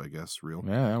straight up, I guess, real.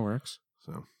 Yeah, that works.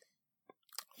 So,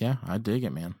 yeah, I dig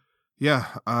it, man.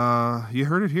 Yeah, you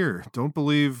heard it here. Don't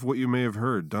believe what you may have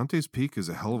heard. Dante's Peak is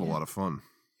a hell of a lot of fun.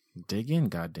 Dig in,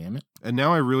 goddammit. And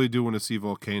now I really do want to see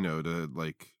Volcano to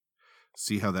like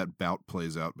see how that bout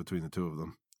plays out between the two of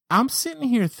them. I'm sitting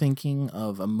here thinking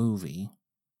of a movie,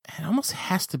 and it almost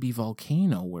has to be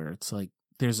Volcano, where it's like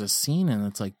there's a scene and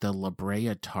it's like the La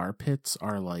Brea tar pits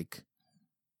are like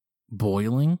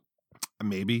boiling.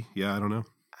 Maybe, yeah, I don't know.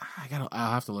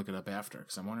 I'll have to look it up after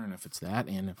because I'm wondering if it's that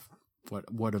and if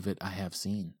what of it I have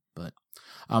seen. But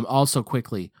also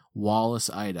quickly, Wallace,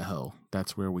 Idaho.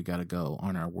 That's where we got to go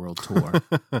on our world tour.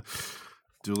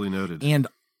 Duly noted. And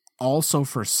also,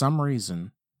 for some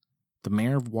reason, the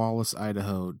mayor of Wallace,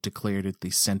 Idaho, declared it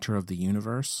the center of the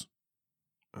universe.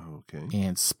 Okay.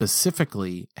 And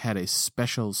specifically had a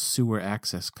special sewer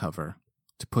access cover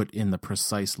to put in the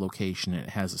precise location. It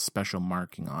has a special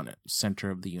marking on it.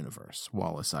 Center of the universe,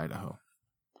 Wallace, Idaho.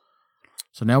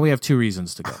 So now we have 2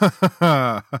 reasons to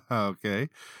go. Okay.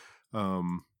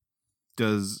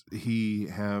 Does he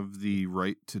have the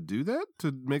right to do that,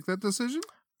 to make that decision?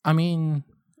 I mean,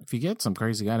 if you get some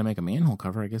crazy guy to make a manhole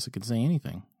cover, I guess it could say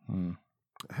anything.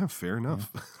 Yeah, fair enough.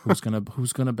 Yeah. Who's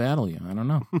gonna battle you? I don't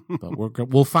know, but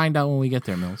we'll find out when we get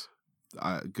there, Mills.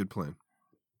 Good plan.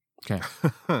 Okay,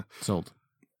 sold.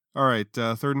 All right,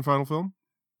 third and final film,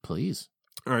 please.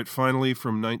 All right, finally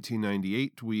from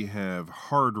 1998, we have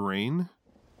Hard Rain.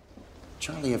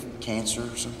 Charlie have cancer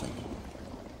or something?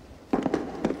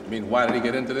 I mean, why did he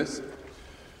get into this?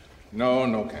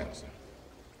 No cancer.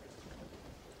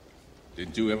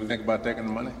 Did you ever think about taking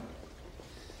the money?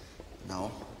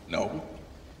 No. No?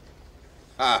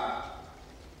 Ah.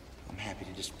 I'm happy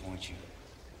to disappoint you.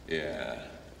 Yeah.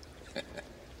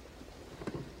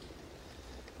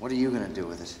 What are you gonna do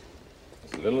with it?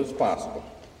 As little as possible.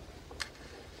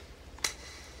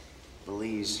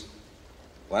 Belize.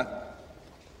 What?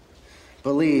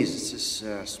 Belize. It's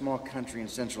this small country in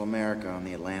Central America on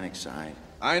the Atlantic side.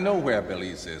 I know where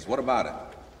Belize is. What about it?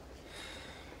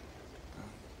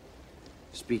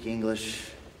 Speak English.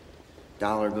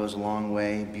 Dollar goes a long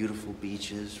way. Beautiful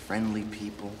beaches, friendly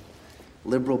people,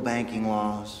 liberal banking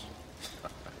laws.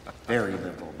 Very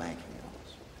liberal banking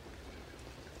laws.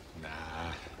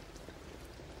 Nah.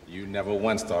 You never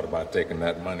once thought about taking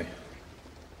that money.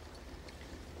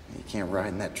 You can't ride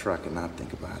in that truck and not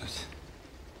think about it.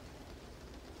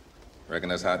 Reckon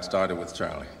that's how it started with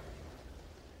Charlie.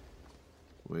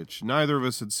 Which neither of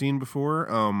us had seen before.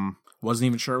 Wasn't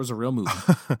even sure it was a real movie.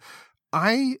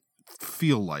 I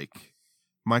feel like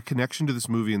my connection to this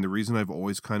movie and the reason I've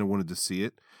always kind of wanted to see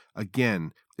it,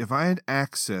 again, if I had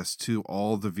access to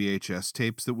all the VHS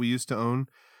tapes that we used to own,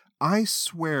 I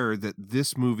swear that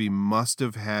this movie must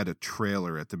have had a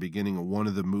trailer at the beginning of one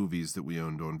of the movies that we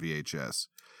owned on VHS.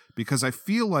 Because I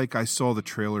feel like I saw the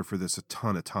trailer for this a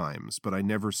ton of times, but I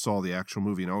never saw the actual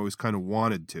movie, and I always kind of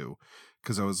wanted to.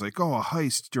 Because I was like, oh, a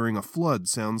heist during a flood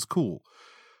sounds cool.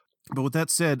 But with that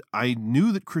said, I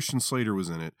knew that Christian Slater was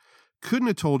in it. Couldn't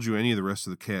have told you any of the rest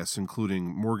of the cast, including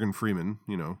Morgan Freeman,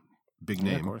 big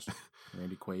name. Of course.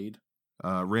 Randy Quaid.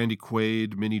 Randy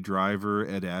Quaid, Minnie Driver,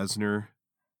 Ed Asner.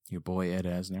 Your boy Ed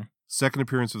Asner. Second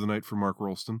appearance of the night for Mark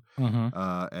Rolston Mm-hmm.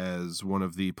 as one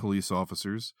of the police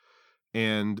officers.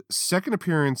 And second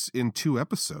appearance in 2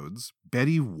 episodes,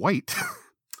 Betty White.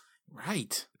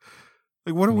 Right.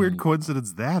 Like, what a weird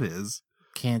coincidence that is.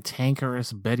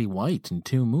 Cantankerous Betty White in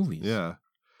 2 movies. Yeah.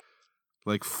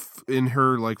 Like, in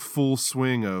her, like, full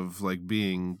swing of, like,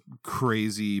 being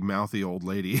crazy, mouthy old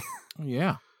lady.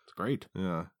 Yeah. It's great.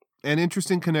 Yeah. An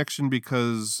interesting connection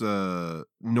because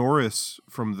Norris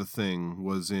from The Thing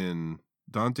was in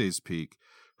Dante's Peak.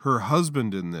 Her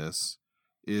husband in this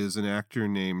is an actor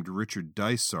named Richard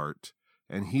Dysart,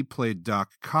 and he played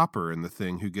Doc Copper in The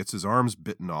Thing, who gets his arms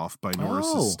bitten off by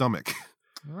Norris's stomach.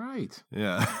 Right.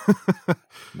 Yeah.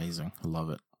 Amazing. I love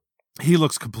it. He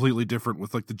looks completely different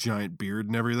with like the giant beard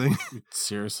and everything.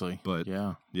 Seriously. But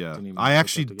yeah. I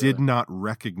actually did not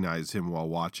recognize him while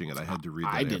watching it. I had to read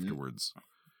that afterwards.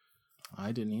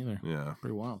 I didn't either. Yeah.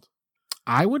 Pretty wild.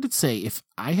 I would say if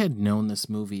I had known this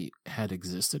movie had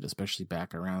existed, especially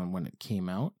back around when it came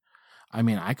out, I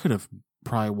mean, I could have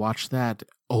probably watched that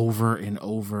over and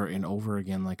over and over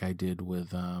again like I did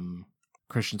with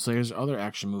Christian Slater's other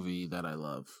action movie that I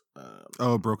love.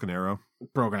 Broken Arrow.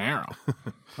 Broken Arrow.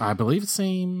 I believe the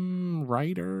same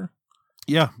writer.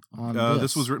 Yeah.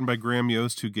 This was written by Graham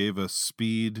Yost, who gave us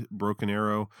Speed, Broken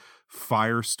Arrow,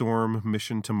 Firestorm,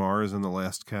 Mission to Mars, and The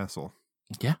Last Castle.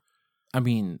 Yeah. I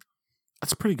mean,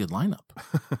 that's a pretty good lineup.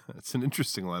 It's an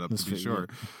interesting lineup, to be sure.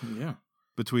 Yeah.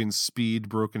 Between Speed,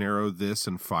 Broken Arrow, this,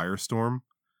 and Firestorm.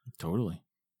 Totally.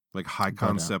 Like high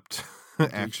concept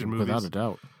action movies. Without a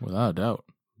doubt.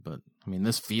 But I mean,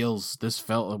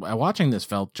 watching this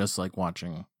felt just like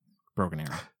watching Broken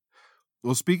Arrow.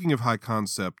 Well, speaking of high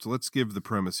concept, let's give the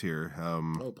premise here.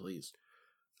 Please.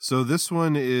 So this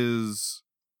one there's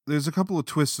a couple of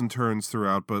twists and turns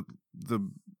throughout, but the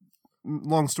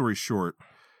long story short,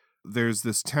 there's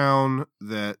this town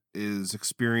that is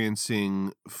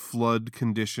experiencing flood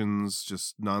conditions,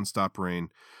 just nonstop rain,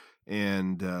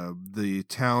 and the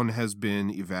town has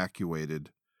been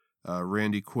evacuated.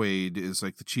 Randy Quaid is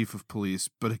like the chief of police,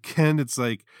 but again, it's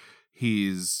like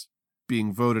he's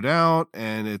being voted out,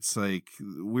 and it's like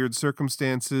weird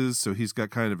circumstances, so he's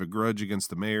got kind of a grudge against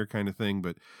the mayor kind of thing,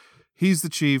 but he's the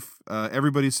chief.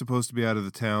 Everybody's supposed to be out of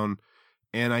the town,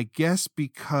 and I guess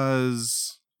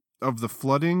because of the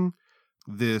flooding,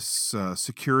 this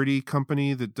security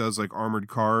company that does like armored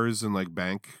cars and like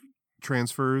bank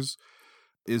transfers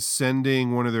is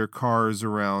sending one of their cars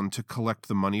around to collect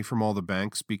the money from all the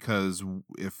banks, because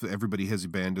if everybody has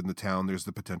abandoned the town, there's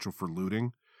the potential for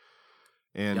looting.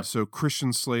 And so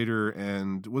Christian Slater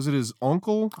and was it his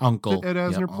uncle that Ed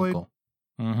Asner played?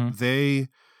 Mm-hmm. They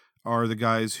are the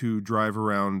guys who drive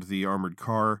around the armored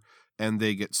car, and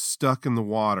they get stuck in the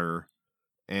water,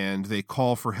 and they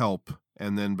call for help.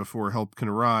 And then before help can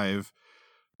arrive,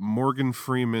 Morgan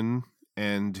Freeman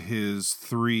and his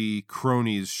 3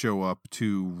 cronies show up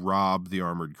to rob the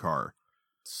armored car.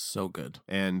 So good.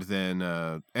 And then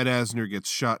Ed Asner gets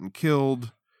shot and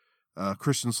killed.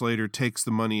 Christian Slater takes the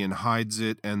money and hides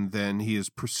it, and then he is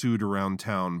pursued around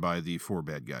town by the 4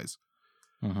 bad guys.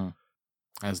 Mm-hmm.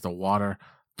 As the water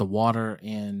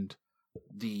and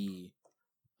the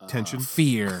tension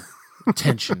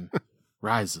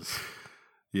rises.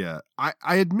 Yeah,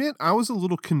 I admit I was a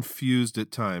little confused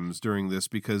at times during this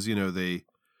because, you know,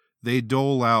 they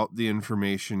dole out the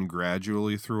information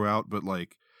gradually throughout, but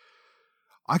like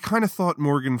I kind of thought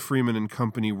Morgan Freeman and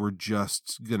company were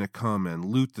just going to come and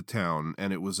loot the town,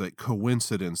 and it was like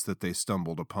coincidence that they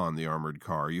stumbled upon the armored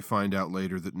car. You find out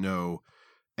later that no,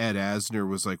 Ed Asner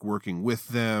was like working with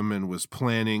them and was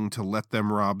planning to let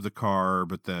them rob the car,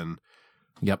 but then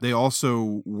they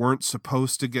also weren't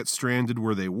supposed to get stranded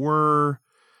where they were.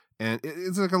 And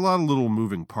it's like a lot of little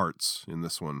moving parts in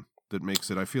this one that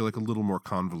makes it, I feel like, a little more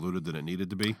convoluted than it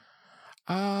needed to be.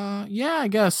 Yeah, I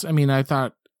guess. I mean, I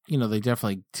thought, you know, they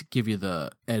definitely give you the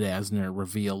Ed Asner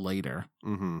reveal later.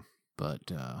 Mm-hmm.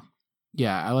 But,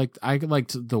 yeah, I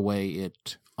liked the way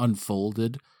it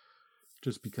unfolded,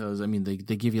 just because, I mean, they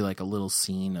give you like a little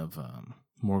scene of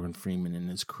Morgan Freeman and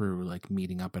his crew like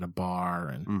meeting up at a bar,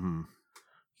 and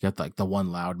you got like the one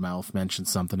loudmouth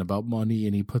mentions something about money,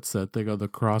 and he puts that thing on the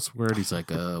crossword. He's like,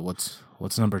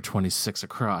 what's number 26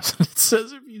 across? And it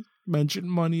says, if you mention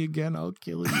money again, I'll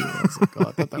kill you. I was like, oh,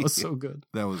 I thought that was so good.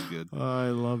 That was good. I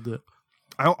loved it.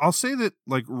 I'll say that,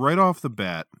 like, right off the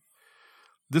bat,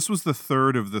 this was the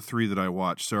 3rd of the 3 that I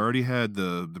watched, so I already had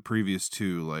the previous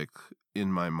 2 like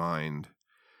in my mind,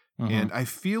 and I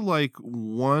feel like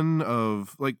one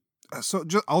of like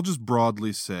I'll just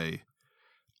broadly say,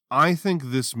 I think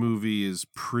this movie is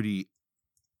pretty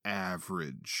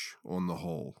average on the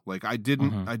whole. Like I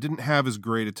didn't have as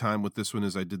great a time with this one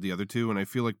as I did the other two, and I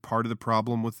feel like part of the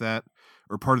problem with that,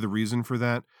 or part of the reason for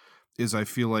that, is I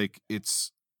feel like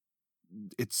it's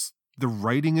the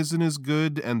writing isn't as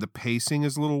good and the pacing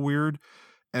is a little weird,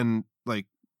 and like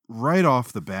right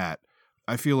off the bat,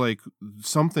 I feel like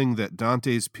something that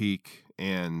Dante's Peak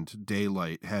and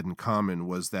Daylight had in common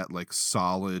was that like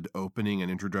solid opening and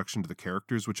introduction to the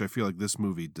characters, which I feel like this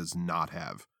movie does not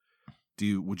have.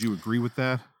 Would you agree with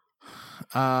that?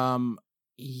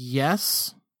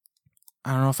 Yes.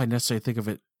 I don't know if I necessarily think of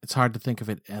it. It's hard to think of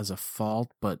it as a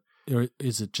fault, but or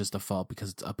is it just a fault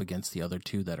because it's up against the other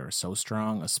two that are so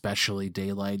strong? Especially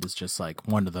Daylight is just like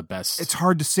one of the best. It's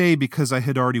hard to say because I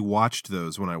had already watched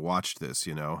those when I watched this,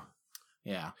 you know?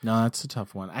 Yeah. No, that's a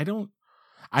tough one. I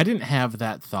didn't have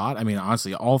that thought. I mean,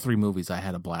 honestly, all three movies, I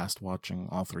had a blast watching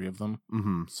all three of them.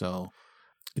 Mm-hmm. So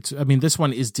this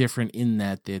one is different in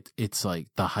that it's like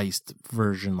the heist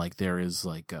version. Like there is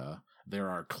like there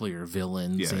are clear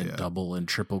villains and double and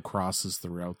triple crosses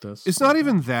throughout this. It's not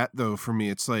even that though for me.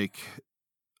 It's like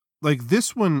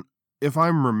this one, if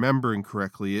I'm remembering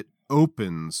correctly, it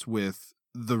opens with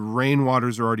the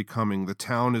rainwaters are already coming. The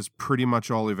town is pretty much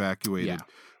all evacuated. Yeah.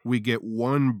 We get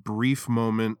one brief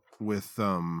moment with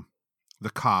the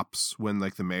cops when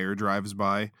like the mayor drives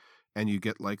by, and you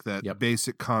get like that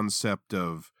basic concept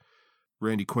of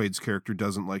Randy Quaid's character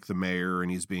doesn't like the mayor and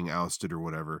he's being ousted or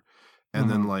whatever. And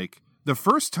then like the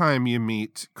first time you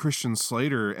meet Christian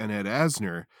Slater and Ed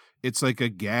Asner, it's like a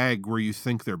gag where you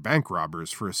think they're bank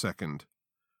robbers for a second.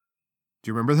 Do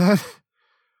you remember that?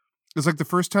 It's like the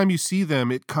first time you see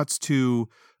them, it cuts to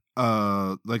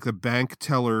like the bank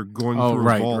teller going through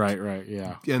a vault. Right,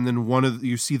 yeah. And then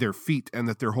you see their feet and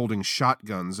that they're holding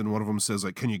shotguns, and one of them says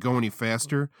like, "Can you go any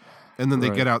faster?" And then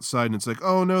they get outside and it's like,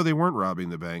 "Oh no, they weren't robbing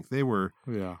the bank. They were."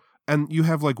 Yeah. And you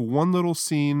have like one little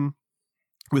scene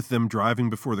with them driving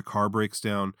before the car breaks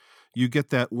down. You get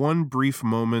that one brief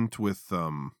moment with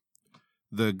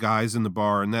the guys in the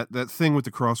bar, and that thing with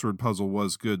the crossword puzzle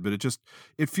was good, but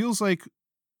it feels like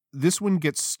this one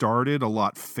gets started a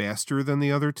lot faster than the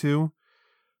other two.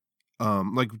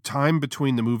 Like time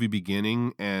between the movie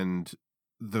beginning and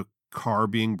the car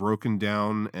being broken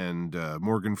down and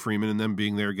Morgan Freeman and them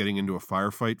being there getting into a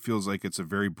firefight feels like it's a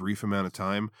very brief amount of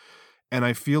time. And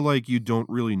I feel like you don't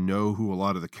really know who a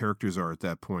lot of the characters are at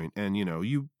that point. And, you know,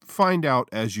 you find out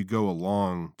as you go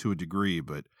along to a degree,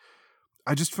 but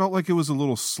I just felt like it was a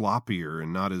little sloppier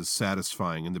and not as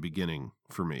satisfying in the beginning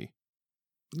for me.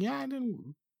 Yeah,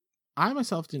 I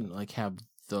myself didn't like have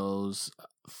those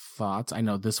thoughts. I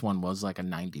know this one was like a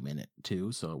 90-minute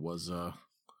too, so it was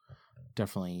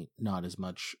definitely not as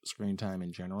much screen time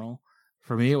in general.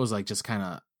 For me, it was like just kind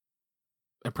of,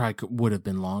 it probably would have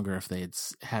been longer if they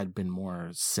had been more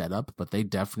set up, but they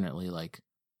definitely like,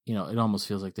 you know, it almost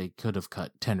feels like they could have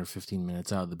cut 10 or 15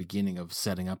 minutes out of the beginning of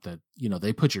setting up that, you know,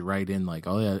 they put you right in like,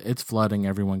 oh yeah, it's flooding.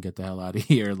 Everyone get the hell out of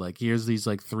here. Like, here's these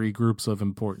like 3 groups of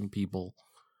important people.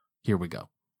 Here we go.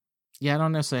 Yeah, I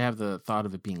don't necessarily have the thought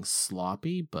of it being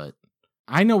sloppy, but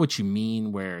I know what you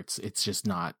mean where it's just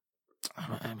not,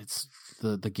 I mean, it's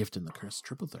the gift and the curse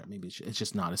triple threat. Maybe it's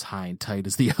just not as high and tight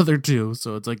as the other two.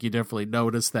 So it's like you definitely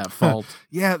notice that fault.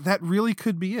 Yeah, that really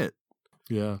could be it.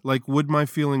 Yeah. Like, would my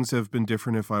feelings have been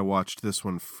different if I watched this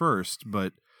one first?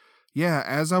 But yeah,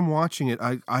 as I'm watching it,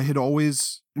 I had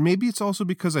always, maybe it's also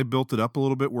because I built it up a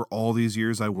little bit where all these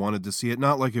years I wanted to see it.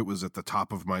 Not like it was at the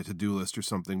top of my to-do list or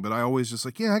something, but I always just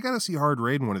like, yeah, I got to see Hard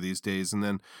Raid one of these days. And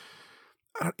then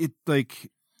it like,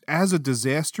 as a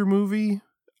disaster movie,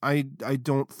 I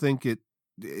don't think it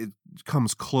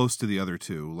comes close to the other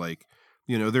two. Like,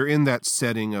 you know, they're in that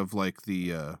setting of like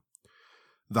the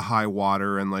high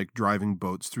water and like driving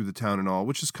boats through the town and all,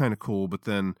 which is kind of cool. But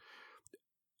then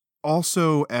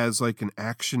also as like an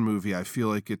action movie, I feel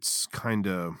like it's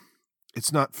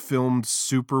not filmed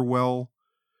super well.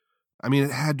 I mean,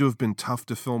 it had to have been tough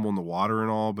to film on the water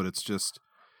and all, but it's just,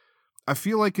 I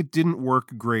feel like it didn't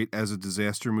work great as a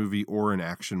disaster movie or an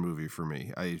action movie for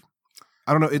me.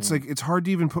 I don't know. It's like, it's hard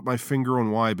to even put my finger on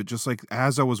why, but just like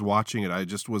as I was watching it, I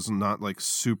just was not like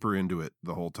super into it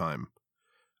the whole time.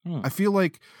 I feel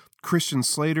like Christian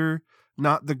Slater,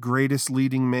 not the greatest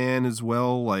leading man as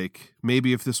well. Like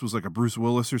maybe if this was like a Bruce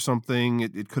Willis or something,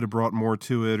 it could have brought more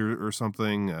to it or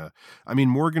something. I mean,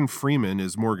 Morgan Freeman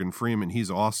is Morgan Freeman.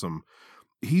 He's awesome.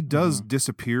 He does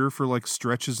disappear for like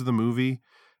stretches of the movie.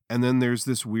 And then there's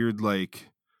this weird, like,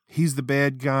 he's the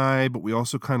bad guy, but we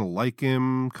also kind of like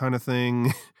him kind of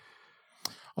thing.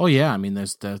 Oh yeah. I mean,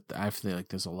 I feel like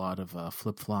there's a lot of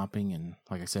flip-flopping and,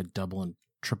 like I said, double and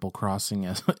triple crossing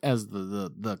as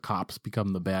the cops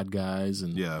become the bad guys.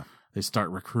 And yeah, they start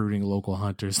recruiting local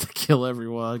hunters to kill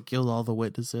everyone, kill all the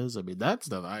witnesses. I mean, that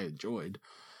stuff I enjoyed.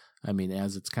 I mean,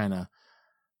 as it's kind of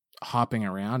hopping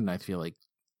around, and I feel like,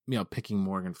 you know, picking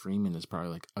Morgan Freeman is probably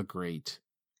like a great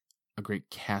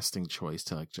casting choice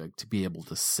to to be able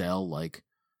to sell, like,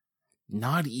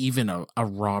 not even a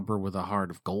robber with a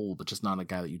heart of gold, but just not a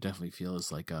guy that you definitely feel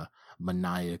is like a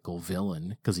maniacal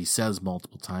villain, because he says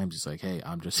multiple times, he's like, hey,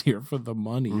 I'm just here for the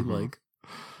money. Mm-hmm. Like,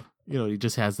 you know, he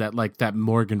just has that, like, that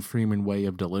Morgan Freeman way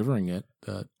of delivering it.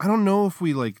 I don't know if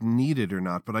we like need it or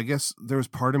not, but I guess there was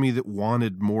part of me that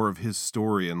wanted more of his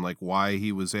story and like why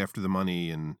he was after the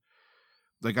money. And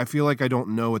like, I feel like I don't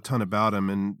know a ton about him.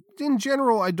 And in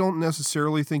general, I don't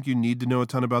necessarily think you need to know a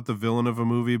ton about the villain of a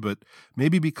movie, but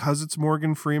maybe because it's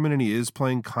Morgan Freeman and he is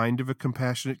playing kind of a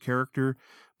compassionate character,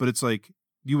 but it's like,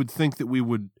 you would think that we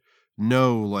would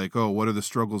know, like, oh, what are the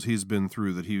struggles he's been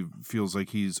through that he feels like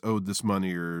he's owed this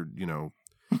money, or, you know,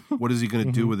 what is he going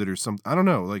to do with it or something? I don't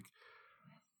know. Like,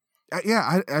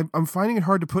 I'm finding it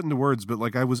hard to put into words, but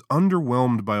like, I was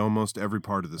underwhelmed by almost every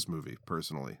part of this movie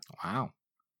personally. Wow.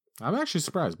 I'm actually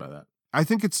surprised by that. I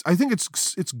think it's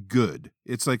good.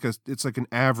 It's like an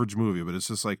average movie, but it's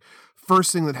just like,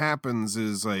 first thing that happens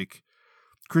is like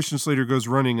Christian Slater goes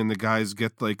running and the guys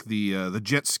get like the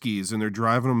jet skis and they're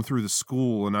driving them through the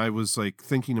school. And I was like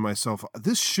thinking to myself,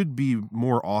 this should be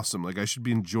more awesome. Like, I should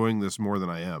be enjoying this more than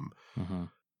I am. Mm-hmm.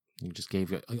 You just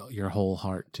gave your whole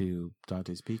heart to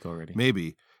Dante's Peak already.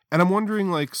 Maybe. And I'm wondering,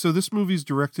 like, so this movie's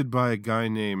directed by a guy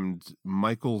named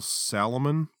Michael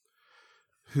Salomon,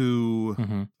 who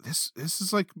this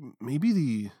is like maybe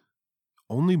the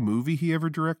only movie he ever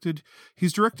directed.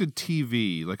 He's directed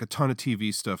TV, like a ton of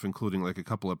TV stuff, including like a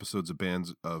couple episodes of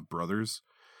Bands of Brothers.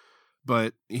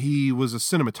 But he was a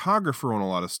cinematographer on a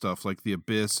lot of stuff like The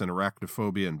Abyss and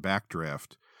Arachnophobia and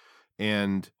Backdraft.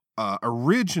 And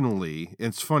originally,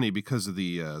 it's funny because of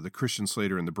the Christian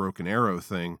Slater and the Broken Arrow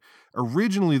thing.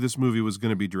 Originally, this movie was going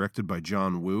to be directed by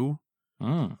John Woo.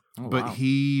 But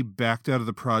he backed out of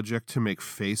the project to make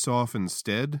Face Off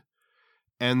instead.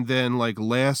 And then, like,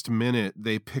 last minute,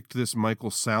 they picked this Michael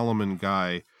Salomon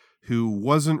guy who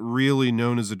wasn't really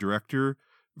known as a director,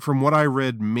 from what I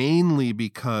read, mainly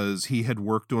because he had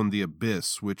worked on The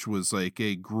Abyss, which was like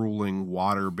a grueling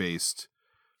water-based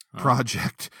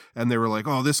project. And they were like,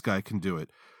 oh, this guy can do it.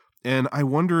 And I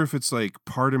wonder if it's like,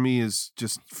 part of me is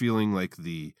just feeling like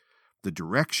the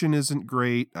direction isn't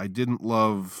great. I didn't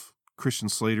love Christian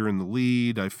Slater in the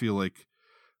lead. I feel like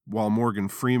while Morgan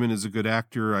Freeman is a good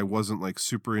actor, I wasn't like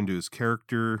super into his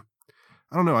character.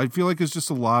 I don't know. I feel like it's just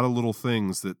a lot of little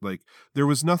things that, like, there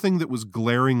was nothing that was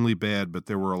glaringly bad, but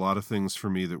there were a lot of things for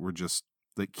me that were just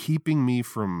like keeping me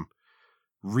from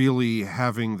really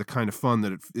having the kind of fun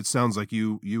that it sounds like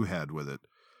you had with it.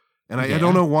 And I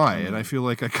don't know why. And I feel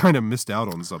like I kind of missed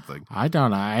out on something. I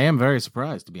am very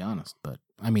surprised, to be honest. But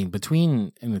I mean,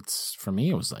 for me,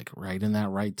 it was like right in that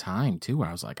right time too, where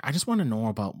I was like, I just want to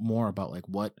know more about like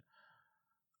what,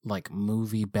 like,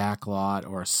 movie backlot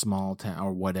or a small town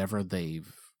or whatever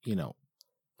they've, you know,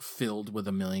 filled with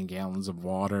 1 million gallons of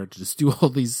water to just do all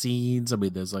these scenes. I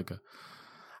mean, there's like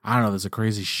there's a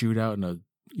crazy shootout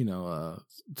in a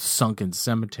sunken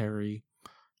cemetery.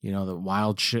 You know, the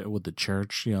wild shit with the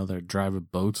church, you know, they're driving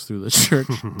boats through the church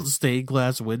stained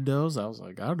glass windows. I was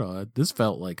like, I don't know. This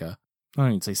felt like I don't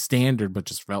even say standard, but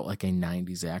just felt like a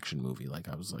 90s action movie. Like,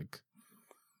 I was like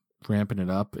ramping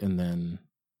it up and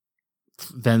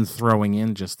then throwing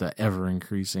in just the ever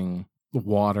increasing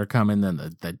water coming. Then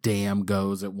the dam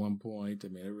goes at one point. I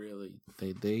mean, it really,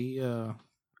 they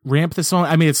ramp this on.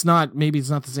 I mean, maybe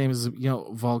it's not the same as, you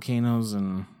know, volcanoes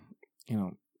and, you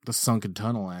know, the sunken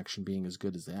tunnel action being as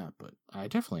good as that, but I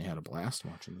definitely had a blast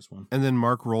watching this one. And then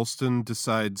Mark Rolston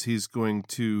decides he's going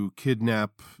to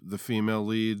kidnap the female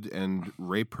lead and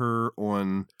rape her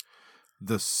on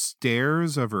the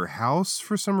stairs of her house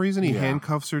for some reason. He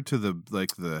handcuffs her to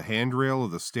the handrail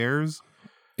of the stairs.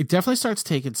 It definitely starts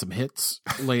taking some hits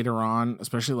later on,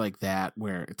 especially like that,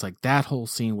 where it's like that whole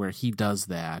scene where he does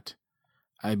that.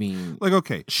 I mean, like,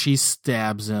 okay, she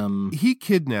stabs him. He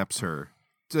kidnaps her.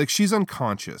 Like, she's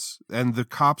unconscious and the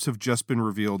cops have just been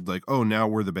revealed, like, oh, now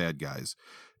we're the bad guys.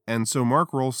 And so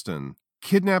Mark Rolston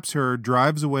kidnaps her,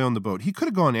 drives away on the boat. He could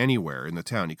have gone anywhere in the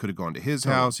town. He could have gone to his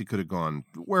house. He could have gone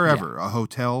wherever, a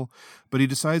hotel, but he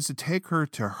decides to take her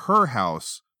to her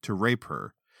house to rape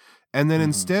her. And then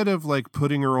instead of like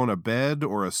putting her on a bed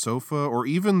or a sofa or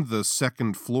even the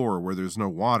second floor where there's no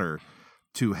water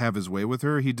to have his way with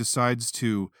her, he decides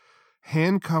to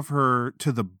handcuff her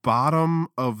to the bottom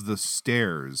of the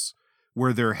stairs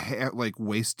where they're like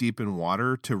waist deep in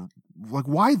water. To like,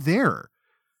 why there?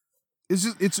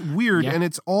 It's weird, and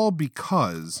it's all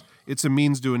because it's a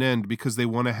means to an end because they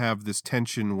want to have this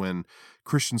tension when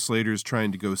Christian Slater's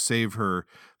trying to go save her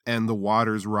and the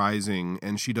water's rising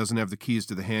and she doesn't have the keys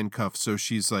to the handcuffs. So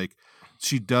she's like,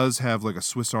 she does have like a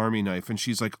Swiss Army knife and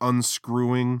she's like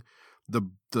unscrewing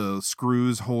the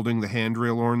screws holding the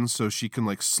handrail on so she can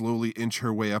like slowly inch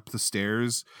her way up the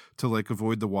stairs to like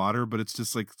avoid the water. But it's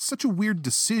just like such a weird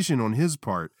decision on his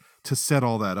part to set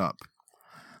all that up.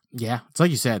 Yeah, it's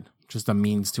like you said, just a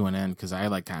means to an end, because I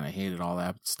like kind of hated all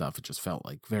that stuff. It just felt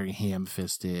like very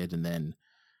ham-fisted, and then,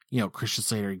 you know, Christian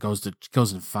Slater goes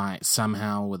and finds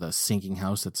somehow with a sinking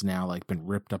house that's now like been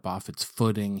ripped up off its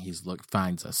footing.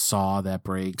 Finds a saw that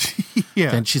breaks.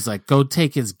 Yeah. Then she's like, go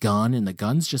take his gun, and the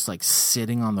gun's just like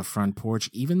sitting on the front porch,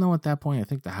 even though at that point I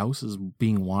think the house is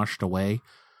being washed away.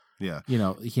 Yeah. You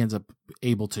know, he ends up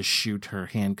able to shoot her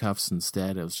handcuffs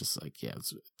instead. It was just like, yeah,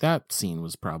 that scene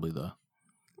was probably the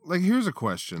like, here's a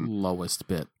question. Lowest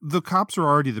bit. The cops are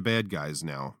already the bad guys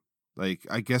now. Like,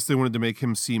 I guess they wanted to make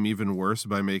him seem even worse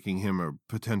by making him a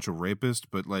potential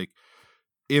rapist. But, like,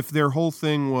 if their whole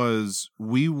thing was,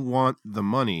 we want the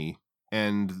money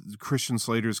and Christian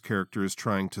Slater's character is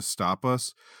trying to stop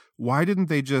us, why didn't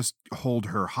they just hold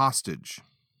her hostage?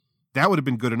 That would have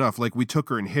been good enough. Like, we took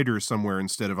her and hid her somewhere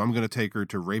instead of, I'm going to take her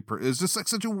to rape her. It's just like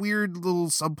such a weird little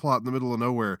subplot in the middle of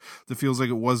nowhere that feels like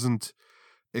it wasn't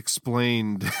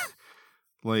explained.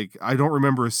 Like, I don't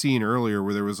remember a scene earlier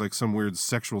where there was like some weird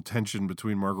sexual tension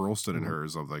between Mark Rolston and her or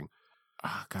something.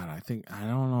 Oh God, I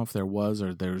don't know if there was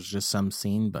or there was just some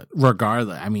scene, but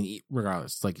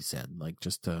regardless, like you said, like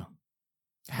just to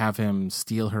have him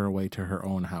steal her away to her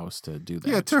own house to do that.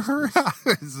 Yeah, to her house.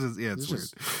 Yeah, it's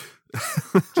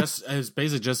weird. Just as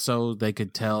basically just so they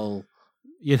could tell,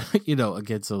 you know,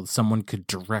 again, so someone could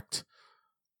direct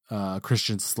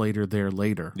Christian Slater there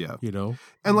later. Yeah, you know,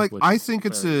 and like I think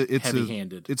it's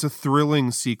heavy-handed. It's a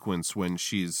thrilling sequence when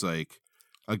she's like,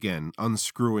 again,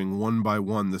 unscrewing one by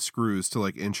one the screws to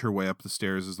like inch her way up the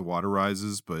stairs as the water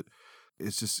rises. But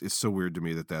it's so weird to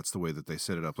me that that's the way that they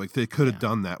set it up. Like they could have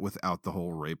done that without the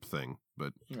whole rape thing.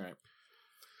 But right,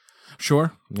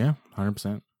 sure, yeah,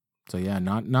 100%. So yeah,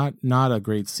 not a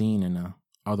great scene in a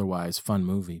otherwise fun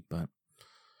movie, but.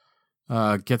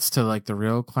 Gets to like the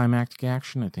real climactic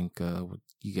action. I think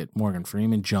you get Morgan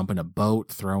Freeman jumping a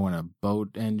boat, throwing a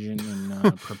boat engine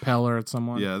and propeller at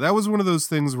someone. Yeah, that was one of those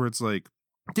things where it's like,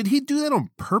 did he do that on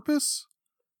purpose,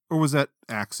 or was that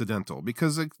accidental?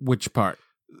 Because like, which part?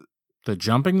 The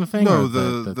jumping the thing? No, or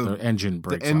the engine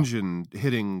breaks. The engine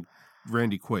hitting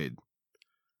Randy Quaid.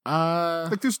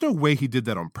 Like, there's no way he did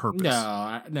that on purpose.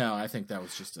 No, I think that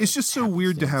was just. It's just so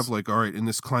weird to have like, all right, in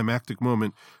this climactic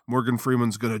moment, Morgan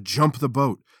Freeman's gonna jump the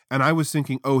boat, and I was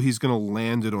thinking, oh, he's gonna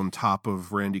land it on top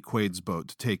of Randy Quaid's boat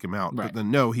to take him out, but then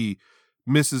no, he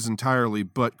misses entirely.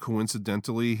 But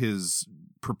coincidentally, his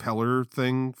propeller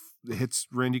thing hits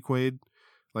Randy Quaid.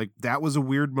 Like that was a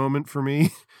weird moment for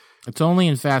me. It's only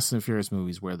in Fast and Furious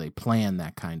movies where they plan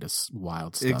that kind of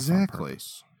wild stuff. Exactly. On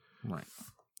purpose. Right.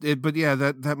 But yeah,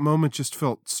 that moment just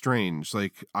felt strange.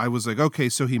 Like I was like, okay,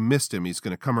 so he missed him. He's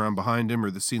going to come around behind him, or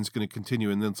the scene's going to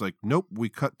continue. And then it's like, nope. We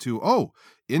cut to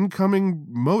incoming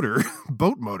motor,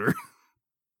 boat motor.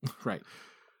 Right.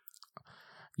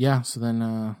 Yeah. So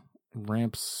then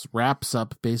wraps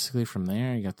up basically from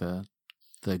there. You got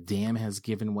the dam has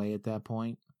given way at that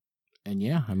point. And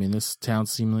yeah, I mean, this town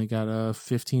seemingly got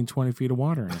 15, 20 feet of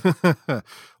water in it. Well,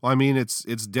 I mean, it's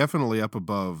definitely up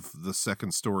above the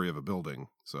second story of a building.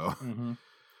 So,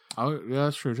 Oh, yeah,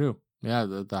 that's true too. Yeah,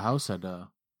 the house had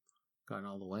gotten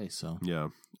all the way. So yeah.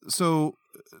 So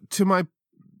to my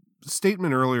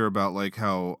statement earlier about like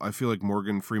how I feel like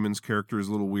Morgan Freeman's character is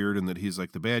a little weird and that he's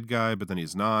like the bad guy, but then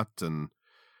he's not, and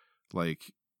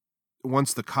like.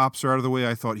 Once the cops are out of the way,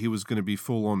 I thought he was going to be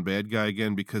full-on bad guy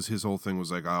again because his whole thing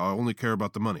was like, I only care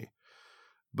about the money.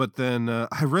 But then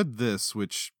I read this,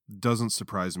 which doesn't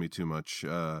surprise me too much.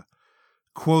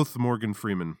 Quoth Morgan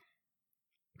Freeman,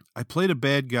 I played a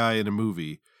bad guy in a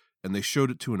movie, and they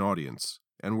showed it to an audience.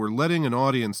 And we're letting an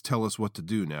audience tell us what to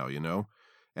do now, you know?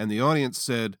 And the audience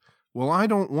said, well, I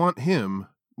don't want him.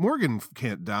 Morgan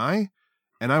can't die.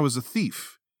 And I was a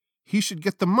thief. He should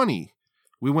get the money.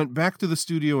 We went back to the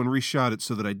studio and reshot it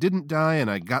so that I didn't die and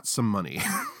I got some money.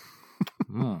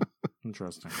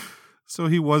 Interesting. So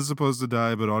he was supposed to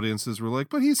die, but audiences were like,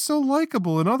 but he's so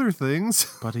likable in other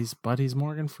things. But he's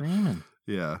Morgan Freeman.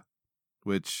 Yeah.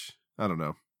 Which, I don't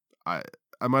know. I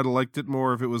might have liked it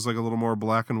more if it was like a little more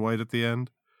black and white at the end.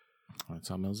 That's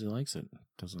how Millsy likes it.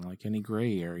 Doesn't like any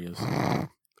gray areas.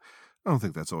 I don't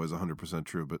think that's always 100%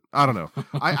 true, but I don't know.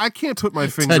 I can't put my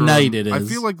finger Tonight on, it is. I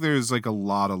feel like there's like a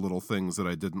lot of little things that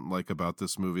I didn't like about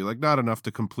this movie. Like not enough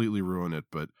to completely ruin it,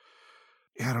 but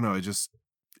yeah, I don't know.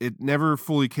 it never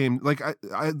fully came. Like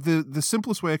the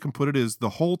simplest way I can put it is the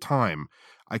whole time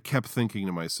I kept thinking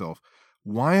to myself,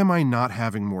 why am I not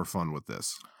having more fun with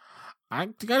this? I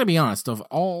gotta be honest, of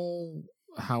all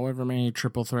however many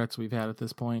triple threats we've had at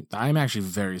this point, I'm actually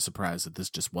very surprised that this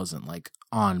just wasn't like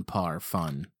on par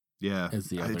fun. Yeah, as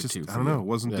the other two. I don't know. It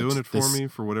wasn't doing it for me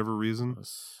for whatever reason.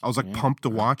 I was like pumped to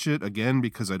watch it again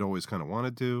because I'd always kind of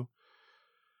wanted to.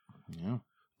 Yeah,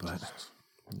 but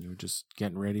you were just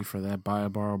getting ready for that buy a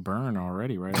borrow burn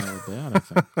already right out of the bat, I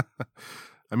think.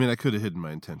 I mean, I could have hidden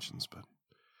my intentions, but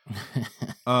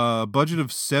budget of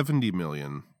 $70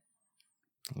 million.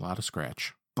 A lot of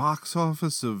scratch. Box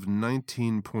office of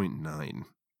 19.9.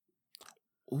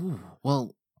 Ooh,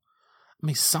 well, I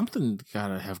mean, something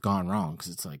gotta have gone wrong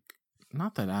because it's like,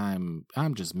 not that I'm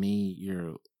just me,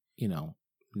 you're,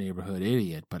 neighborhood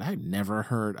idiot, but I've never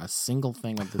heard a single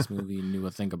thing of this movie and knew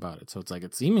a thing about it. So it's like,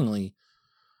 it seemingly,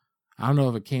 I don't know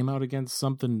if it came out against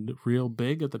something real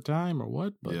big at the time or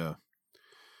what, but yeah,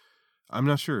 I'm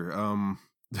not sure.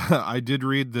 I did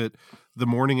read that the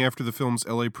morning after the film's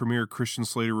LA premiere, Christian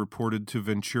Slater reported to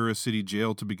Ventura City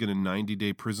Jail to begin a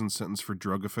 90-day prison sentence for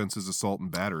drug offenses, assault,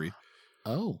 and battery.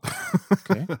 Oh,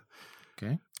 okay.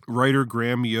 Okay. Writer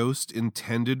Graham Yost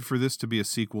intended for this to be a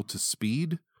sequel to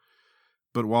Speed,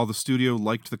 but while the studio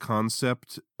liked the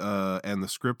concept and the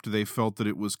script, they felt that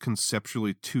it was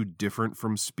conceptually too different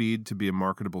from Speed to be a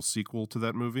marketable sequel to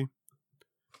that movie.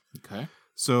 Okay.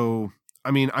 So, I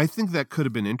mean, I think that could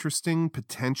have been interesting,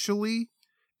 potentially,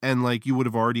 and, like, you would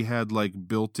have already had, like,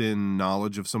 built-in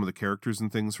knowledge of some of the characters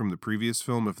and things from the previous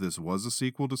film if this was a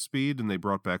sequel to Speed and they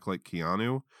brought back, like,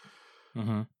 Keanu.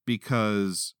 Mm-hmm.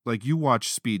 Because, like, you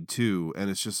watch Speed 2, and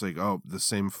it's just like, oh, the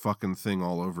same fucking thing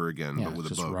all over again, Yeah, but with a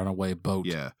just boat. runaway boat.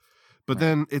 Yeah. But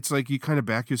then it's like you kind of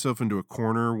back yourself into a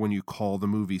corner when you call the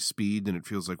movie Speed, and it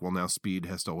feels like, well, now Speed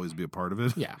has to always be a part of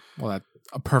it. Yeah. Well, that's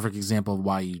a perfect example of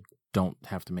why you don't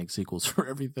have to make sequels for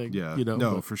everything. Yeah. You know?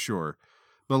 No, for sure.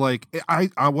 But, like, I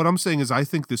what I'm saying is I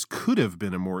think this could have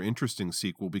been a more interesting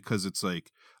sequel because it's,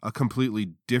 like, a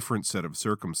completely different set of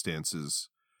circumstances.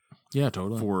 Yeah,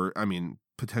 totally. For, I mean,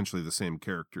 potentially the same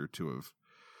character to have,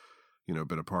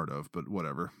 been a part of, but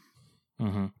whatever.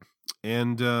 Mm-hmm.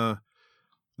 And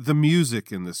the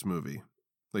music in this movie,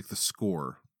 like the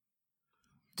score,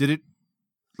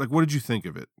 what did you think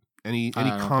of it? Any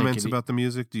comments about the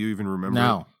music? Do you even remember?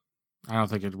 No, I don't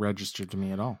think it registered to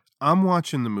me at all. I'm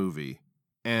watching the movie,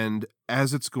 and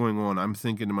as it's going on, I'm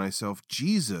thinking to myself,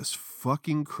 Jesus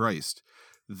fucking Christ,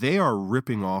 they are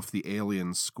ripping off the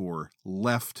Alien score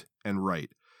left and right.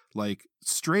 Like,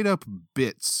 straight up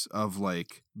bits of,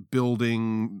 like,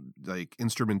 building, like,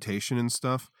 instrumentation and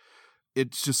stuff.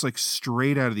 It's just, like,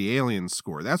 straight out of the Alien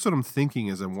score. That's what I'm thinking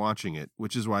as I'm watching it,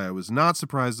 which is why I was not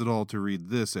surprised at all to read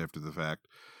this after the fact.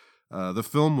 The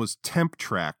film was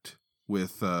temp-tracked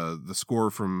with the score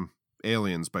from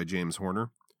Aliens by James Horner.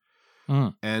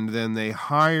 Mm. And then they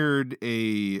hired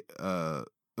a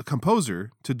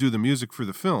composer to do the music for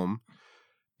the film.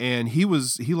 And he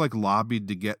lobbied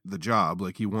to get the job,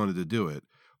 like he wanted to do it.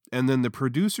 And then the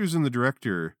producers and the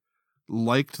director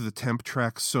liked the temp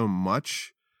track so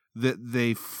much that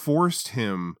they forced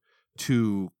him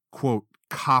to, quote,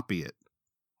 copy it.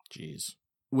 Jeez.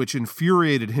 Which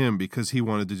infuriated him because he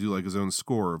wanted to do, like, his own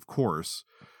score, of course.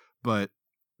 But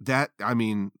that, I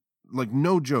mean, like,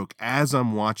 no joke, as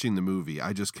I'm watching the movie,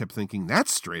 I just kept thinking,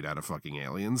 that's straight out of fucking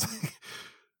Aliens.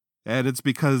 And it's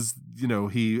because,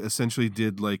 he essentially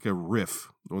did, like, a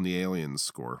riff on the Aliens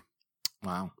score.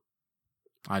 Wow.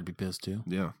 I'd be pissed too.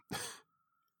 Yeah.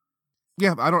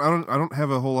 Yeah, I don't have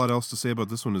a whole lot else to say about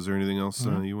this one. Is there anything else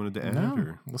you wanted to add? No.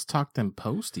 Or? Let's talk them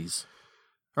posties.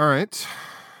 All right.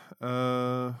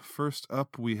 First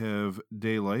up, we have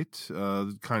Daylight,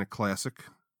 kind of classic.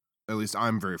 At least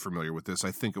I'm very familiar with this.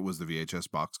 I think it was the VHS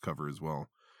box cover as well.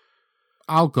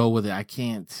 I'll go with it. I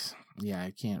can't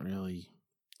really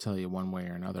tell you one way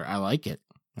or another. I like it,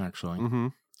 actually. Mm-hmm.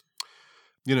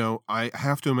 I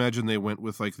have to imagine they went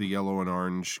with, like, the yellow and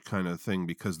orange kind of thing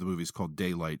because the movie's called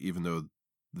Daylight, even though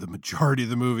the majority of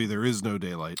the movie there is no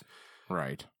daylight.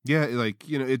 Right. Yeah, like,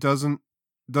 it doesn't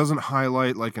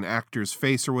highlight, like, an actor's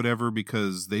face or whatever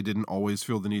because they didn't always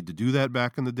feel the need to do that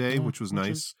back in the day, which was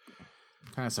nice.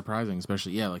 Kind of surprising,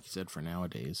 especially, like you said, for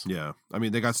nowadays. Yeah. I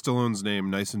mean, they got Stallone's name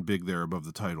nice and big there above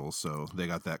the title, so they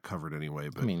got that covered anyway.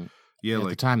 But I mean, yeah, at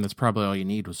the time, that's probably all you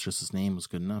need was just his name was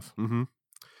good enough. Mm-hmm.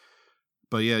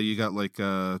 But yeah, you got, like,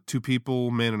 two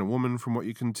people, man and a woman, from what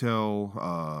you can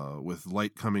tell, with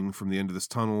light coming from the end of this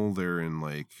tunnel. They're in,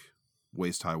 like,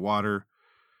 waist-high water.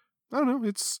 I don't know.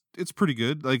 It's pretty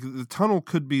good. Like, the tunnel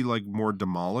could be, like, more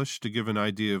demolished to give an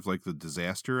idea of, like, the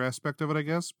disaster aspect of it, I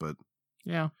guess. But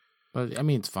yeah, But I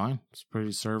mean, it's fine. It's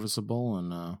pretty serviceable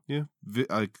and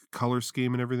color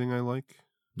scheme and everything I like.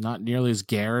 Not nearly as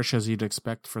garish as you'd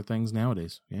expect for things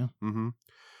nowadays. Yeah. Mm-hmm.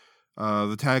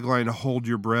 The tagline, "Hold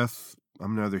your breath."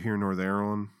 I'm neither here nor there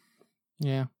on.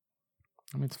 Yeah.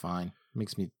 I mean, it's fine.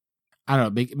 Makes me, I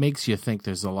don't know, it makes you think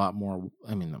there's a lot more.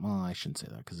 I mean, well, I shouldn't say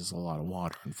that because there's a lot of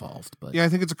water involved. But yeah, I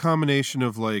think it's a combination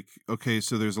of like, okay,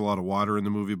 so there's a lot of water in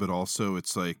the movie, but also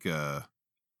it's like, this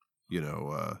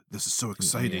is so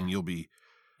exciting. You'll be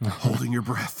holding your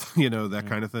breath, that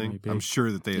kind of thing. Maybe. I'm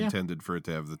sure that they intended for it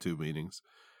to have the two meanings.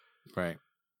 Right.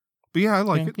 But yeah, I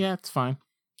like it. Yeah, it's fine.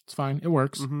 It's fine. It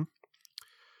works. Mm-hmm.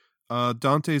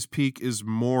 Dante's Peak is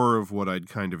more of what I'd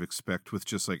kind of expect with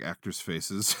just like actors'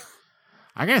 faces.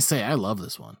 I gotta say, I love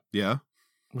this one. Yeah.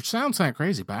 Which sounds kind of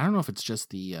crazy, but I don't know if it's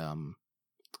just the,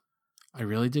 I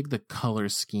really dig the color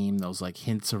scheme, those like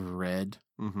hints of red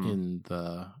in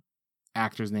the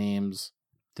actors' names.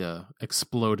 The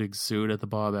exploding suit at the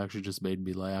bottom actually just made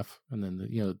me laugh. And then,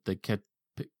 they get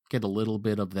a little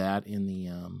bit of that in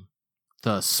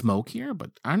the smoke here,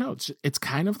 but I don't know. It's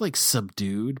kind of like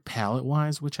subdued palette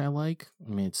wise, which I like.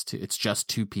 I mean, it's just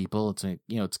two people. It's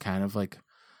it's kind of like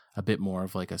a bit more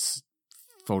of like a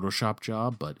Photoshop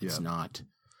job, but it's not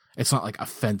like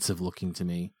offensive looking to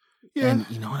me. Yeah. And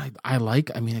you know what I like?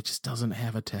 I mean, it just doesn't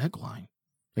have a tagline.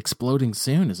 Exploding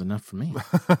soon is enough for me.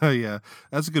 Yeah,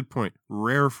 that's a good point.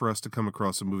 Rare for us to come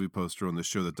across a movie poster on this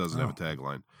show that doesn't have a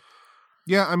tagline.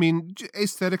 Yeah, I mean,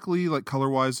 aesthetically, like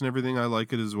color-wise and everything, I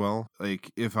like it as well.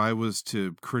 Like, if I was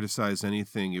to criticize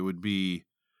anything, it would be,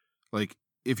 like,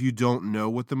 if you don't know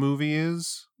what the movie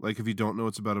is, like, if you don't know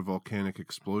it's about a volcanic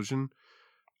explosion,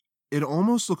 it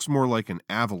almost looks more like an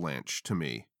avalanche to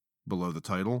me below the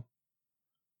title.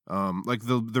 Like,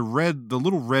 the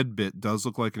little red bit does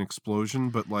look like an explosion,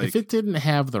 but, like... If it didn't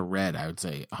have the red, I would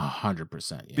say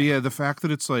 100%. Yeah. But yeah, the fact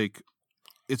that it's like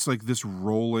this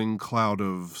rolling cloud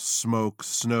of smoke,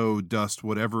 snow, dust,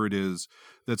 whatever it is,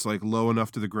 that's like low enough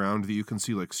to the ground that you can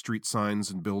see like street signs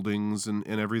and buildings and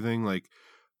everything. Like,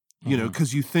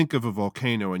 because you think of a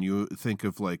volcano and you think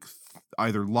of like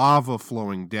either lava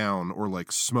flowing down or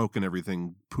like smoke and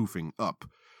everything poofing up.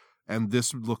 And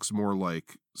this looks more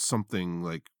like something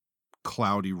like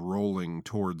cloudy rolling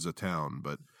towards a town,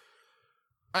 but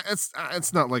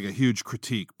it's not like a huge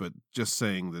critique, but just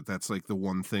saying that that's like the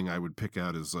one thing I would pick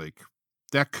out is like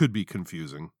that could be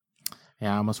confusing.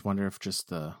 Yeah, I almost wonder if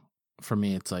just for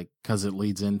me it's like because it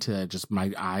leads into just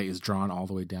my eye is drawn all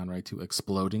the way down right to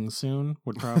exploding soon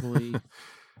would probably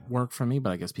work for me,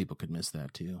 but I guess people could miss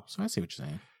that too. So I see what you're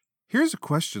saying. Here's a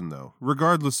question though,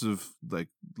 regardless of like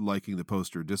liking the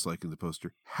poster, disliking the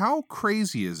poster, how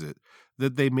crazy is it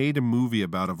that they made a movie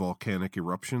about a volcanic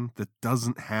eruption that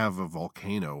doesn't have a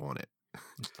volcano on it?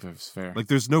 That's fair. Like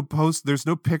there's no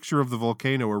picture of the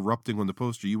volcano erupting on the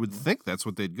poster. You would think that's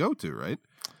what they'd go to, right?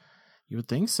 You would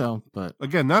think so, but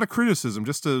again, not a criticism,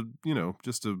 just a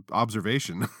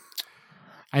observation.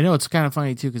 I know it's kind of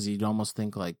funny too, because you'd almost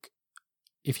think like,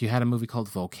 if you had a movie called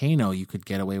Volcano, you could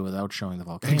get away without showing the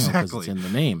volcano because it's in the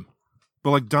name. But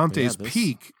like Dante's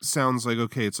Peak sounds like,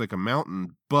 okay, it's like a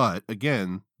mountain, but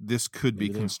again, this could be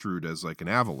construed as like an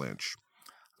avalanche.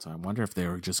 So I wonder if they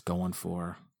were just going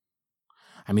for...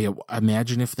 I mean,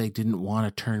 imagine if they didn't want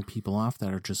to turn people off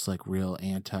that are just like real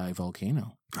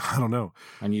anti-volcano. I don't know.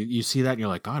 And you see that and you're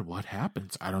like, God, what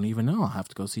happens? I don't even know. I'll have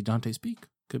to go see Dante's Peak.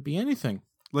 Could be anything.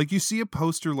 Like, you see a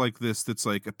poster like this that's,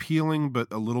 like, appealing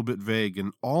but a little bit vague,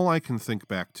 and all I can think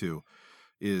back to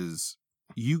is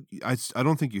I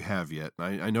don't think you have yet.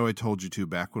 I know I told you to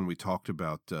back when we talked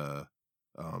about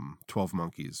 12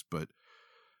 Monkeys, but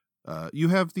you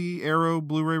have the Arrow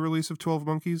Blu-ray release of 12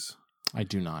 Monkeys? I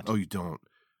do not. Oh, you don't?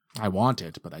 I want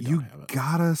it, but I don't have it. You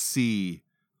gotta see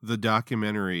the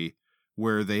documentary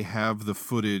where they have the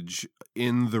footage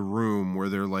in the room where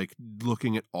they're like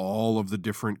looking at all of the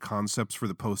different concepts for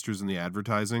the posters and the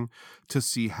advertising to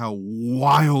see how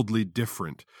wildly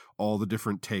different all the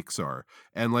different takes are.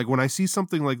 And like when I see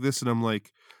something like this and I'm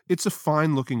like, it's a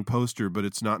fine looking poster, but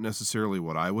it's not necessarily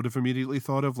what I would have immediately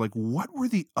thought of. Like, what were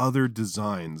the other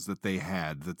designs that they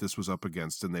had that this was up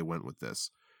against and they went with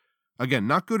this? Again,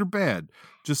 not good or bad,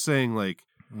 just saying like,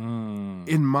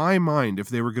 in my mind, if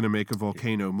they were going to make a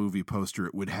volcano movie poster,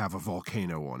 it would have a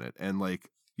volcano on it. And like,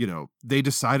 they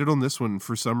decided on this one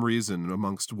for some reason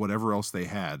amongst whatever else they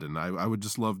had. And I would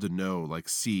just love to know, like,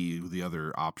 see the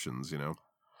other options,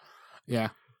 Yeah.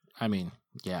 I mean,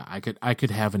 yeah, I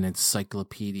could have an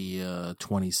encyclopedia,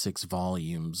 26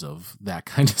 volumes of that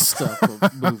kind of stuff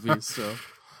of movies. So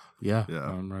yeah,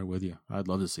 I'm right with you. I'd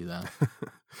love to see that.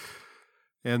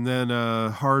 And then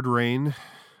Hard Rain.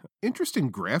 Interesting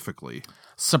graphically.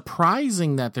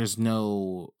 Surprising that there's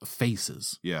no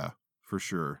faces. Yeah, for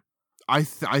sure. I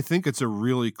think it's a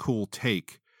really cool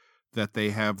take that they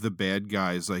have the bad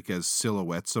guys like as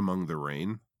silhouettes among the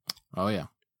rain. Oh yeah.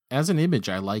 As an image,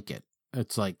 I like it.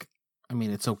 It's like, I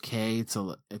mean, it's okay. It's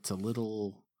a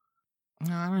little.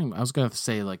 No, I don't even, I was gonna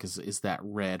say like, is that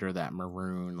red or that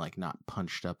maroon like not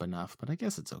punched up enough? But I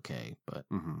guess it's okay. But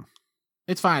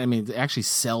it's fine. I mean, it actually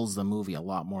sells the movie a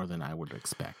lot more than I would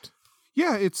expect.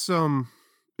 Yeah, it's a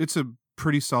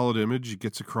pretty solid image. It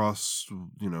gets across,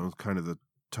 kind of the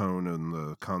tone and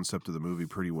the concept of the movie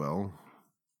pretty well.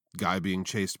 Guy being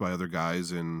chased by other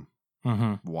guys in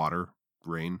water,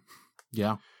 rain.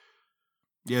 Yeah.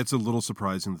 Yeah, it's a little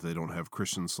surprising that they don't have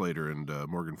Christian Slater and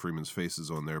Morgan Freeman's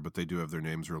faces on there, but they do have their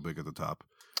names real big at the top.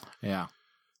 Yeah.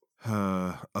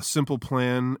 A simple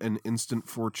plan, an instant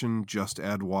fortune, just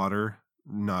add water.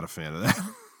 Not a fan of that.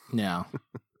 No.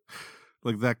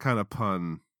 Like that kind of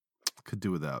pun could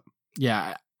do without.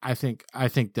 Yeah, I think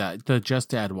that the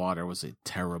just add water was a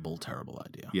terrible, terrible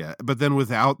idea. Yeah, but then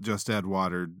without just add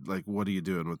water, like what are you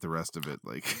doing with the rest of it?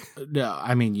 Like, no,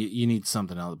 I mean you need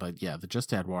something else. But yeah, the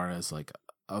just add water is like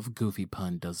a goofy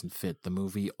pun doesn't fit the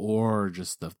movie or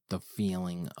just the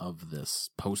feeling of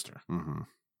this poster. Mm-hmm.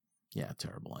 Yeah,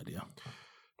 terrible idea.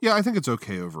 Yeah, I think it's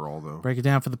okay overall though. Break it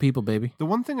down for the people, baby. The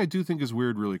one thing I do think is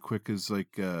weird, really quick, is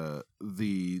like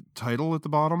the title at the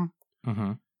bottom.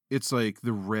 Mm-hmm. It's like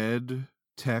the red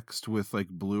text with like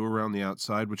blue around the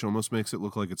outside, which almost makes it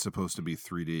look like it's supposed to be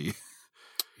 3D.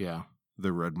 Yeah.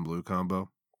 The red and blue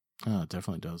combo. Oh, it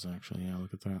definitely does, actually. Yeah,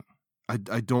 look at that.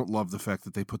 I don't love the fact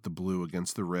that they put the blue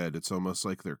against the red. It's almost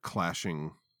like they're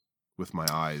clashing with my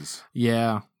eyes.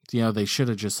 Yeah. They should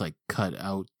have just like cut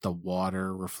out the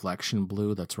water reflection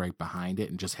blue that's right behind it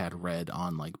and just had red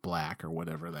on like black or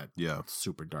whatever that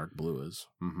super dark blue is.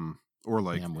 Mm-hmm. Or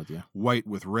like I'm with you. White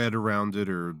with red around it,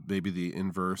 or maybe the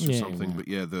inverse or something. Yeah. But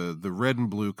yeah, the red and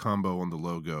blue combo on the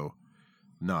logo,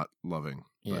 not loving.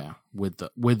 Yeah, with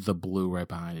the blue right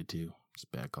behind it too. It's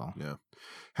a bad call. Yeah.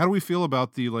 How do we feel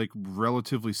about the like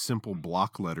relatively simple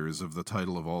block letters of the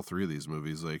title of all three of these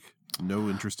movies? Like no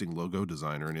interesting logo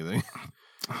design or anything.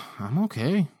 I'm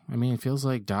okay. I mean, it feels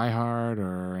like Die Hard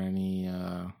or any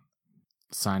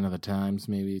Sign of the Times.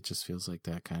 Maybe it just feels like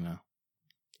that kind of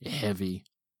heavy.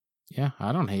 Yeah,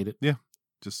 I don't hate it. Yeah,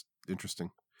 just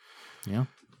interesting. Yeah.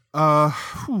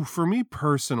 For me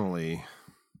personally,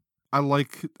 I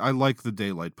like the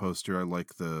daylight poster. I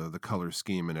like the color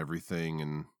scheme and everything,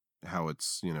 and how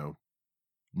it's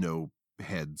no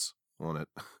heads on it.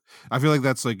 I feel like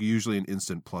that's like usually an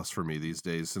instant plus for me these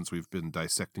days since we've been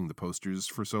dissecting the posters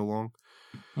for so long.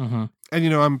 Mm-hmm.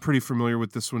 And I'm pretty familiar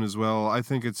with this one as well. I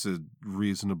think it's a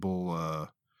reasonable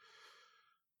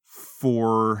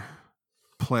 4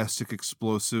 plastic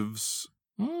explosives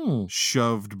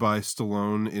shoved by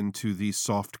Stallone into the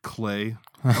soft clay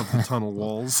of the tunnel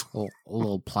walls. A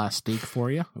little plastique for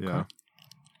you. Okay.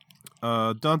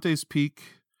 Yeah. Dante's Peak,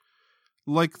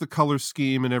 like the color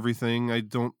scheme and everything. I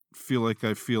don't feel like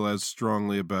I feel as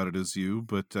strongly about it as you,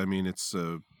 but I mean, it's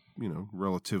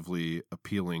relatively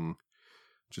appealing,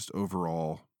 just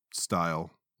overall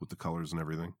style with the colors and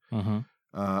everything. Mm-hmm.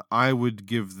 I would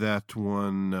give that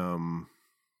one,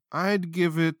 I'd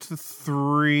give it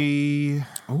 3.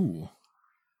 Ooh.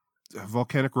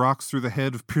 Volcanic rocks through the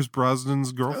head of Pierce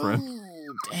Brosnan's girlfriend.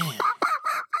 Oh, damn.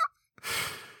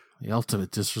 The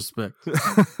ultimate disrespect.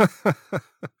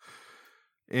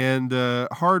 And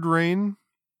Hard Rain.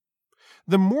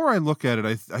 The more I look at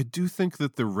it, I do think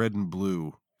that the red and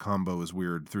blue combo is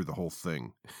weird through the whole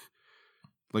thing.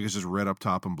 Like it's just red up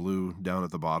top and blue down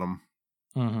at the bottom.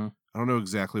 Mm-hmm. I don't know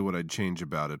exactly what I'd change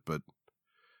about it, but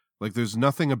like there's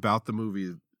nothing about the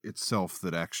movie itself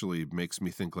that actually makes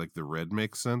me think like the red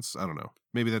makes sense. I don't know.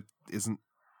 Maybe that isn't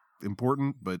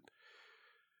important, but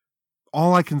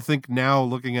all I can think now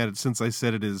looking at it since I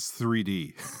said it is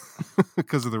 3D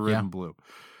because of the red and blue.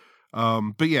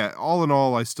 But yeah, all in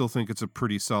all, I still think it's a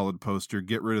pretty solid poster.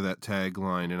 Get rid of that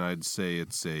tagline, and I'd say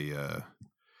it's a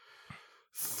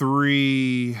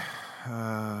 3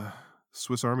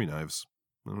 Swiss Army knives.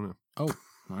 I don't know. Oh,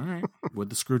 all right. With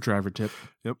the screwdriver tip.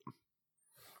 Yep.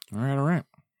 All right.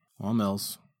 Well,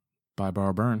 Mills, buy,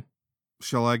 borrow, burn.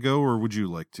 Shall I go, or would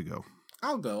you like to go?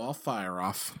 I'll go. I'll fire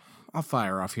off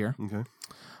here. Okay.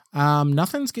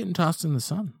 Nothing's getting tossed in the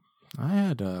sun. I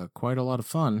had quite a lot of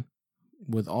fun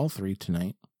with all 3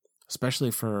 tonight,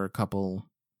 especially for a couple.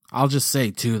 I'll just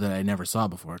say 2 that I never saw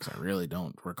before because I really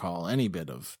don't recall any bit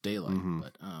of Daylight. Mm-hmm.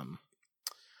 But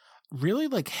really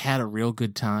like had a real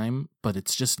good time, but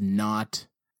it's just not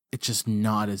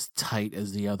as tight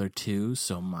as the other 2.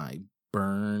 So my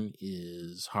burn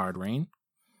is Hard Rain.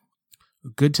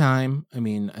 Good time. I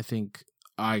mean, I think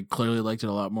I clearly liked it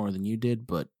a lot more than you did,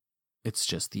 but it's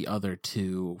just the other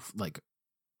two, like,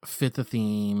 fit the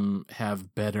theme,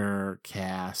 have better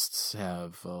casts,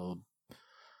 have,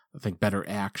 I think, better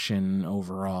action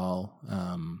overall.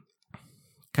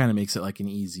 Kind of makes it like an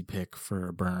easy pick for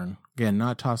a burn. Again,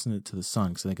 not tossing it to the sun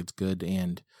because I think it's good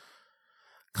and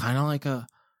kind of like a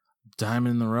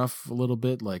diamond in the rough a little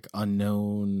bit, like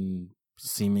unknown,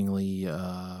 seemingly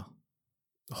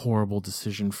horrible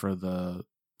decision for the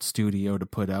studio to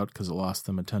put out because it lost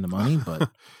them a ton of money. But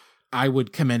I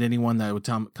would commend anyone that would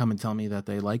come and tell me that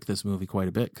they like this movie quite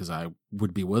a bit because I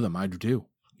would be with them. I do,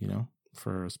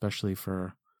 especially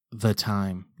for the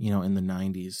time, in the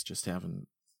 90s, just having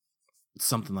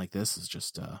something like this is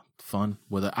just fun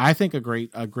with it. I think a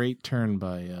great turn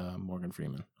by Morgan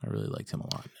Freeman. I really liked him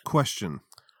a lot. Question.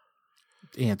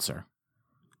 Answer.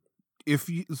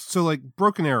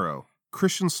 Broken Arrow,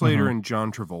 Christian Slater and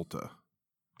John Travolta.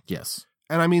 Yes.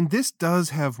 And I mean, this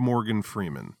does have Morgan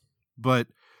Freeman, but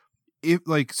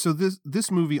this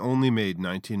movie only made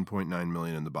 $19.9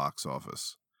 million in the box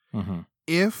office. Mm-hmm.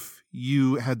 If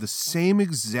you had the same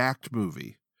exact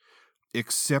movie,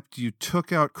 except you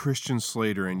took out Christian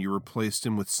Slater and you replaced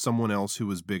him with someone else who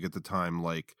was big at the time,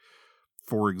 like,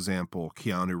 for example,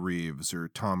 Keanu Reeves or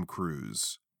Tom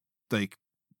Cruise,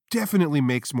 definitely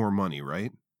makes more money,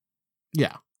 right?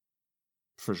 Yeah,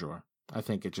 for sure. I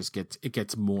think it just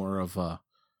gets more of a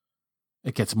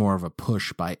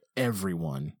push by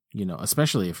everyone,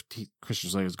 especially if Christian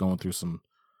Slater is going through some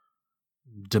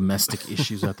domestic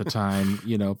issues at the time,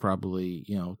 probably,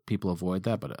 people avoid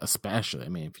that, but especially, I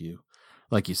mean, if you,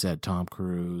 like you said, Tom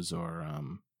Cruise or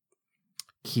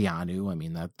Keanu, I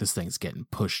mean, that this thing's getting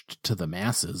pushed to the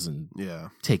masses and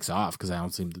takes off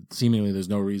because seemingly there's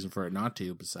no reason for it not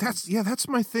to. Besides, that's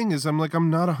my thing is I'm not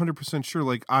 100%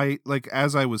 sure.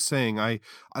 As I was saying, I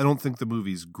don't think the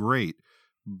movie's great,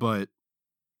 but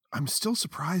I'm still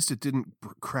surprised it didn't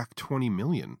crack 20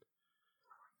 million.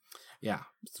 Yeah,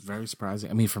 it's very surprising.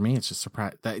 I mean, for me, it's just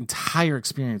surprising. That entire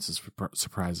experience is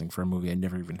surprising for a movie I'd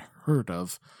never even heard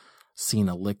of, seen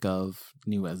a lick of,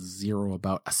 knew as zero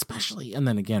about, especially, and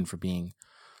then again, for being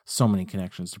so many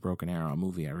connections to Broken Arrow, a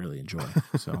movie I really enjoy.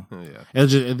 So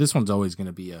this one's always going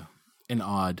to be an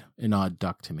odd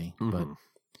duck to me, but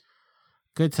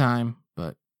good time,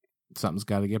 but something's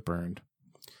got to get burned.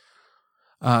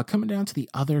 Coming down to the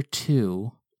other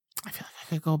two, I feel like I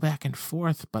could go back and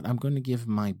forth, but I'm going to give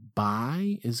my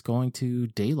buy is going to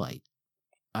Daylight.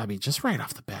 I mean, just right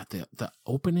off the bat, the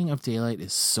opening of Daylight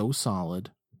is so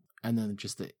solid, and then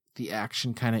just the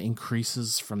action kind of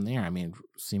increases from there. I mean,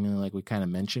 seemingly like we kind of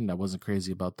mentioned, I wasn't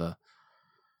crazy about the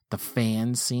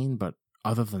fan scene, but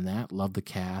other than that, love the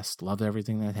cast, love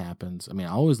everything that happens. I mean,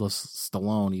 I always love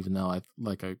Stallone, even though I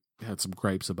had some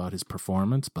gripes about his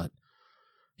performance, but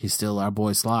he's still our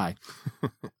boy Sly.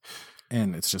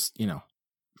 And it's just,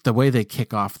 the way they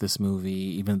kick off this movie,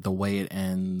 even the way it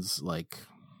ends,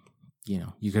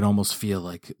 you could almost feel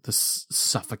like this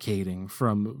suffocating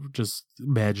from just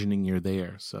imagining you're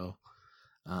there. So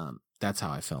that's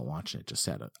how I felt watching it. Just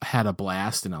had a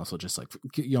blast, and also just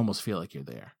you almost feel like you're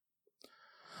there.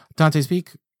 Dante's Peak,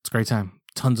 it's a great time.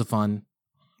 Tons of fun.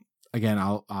 Again,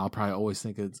 I'll probably always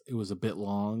think it was a bit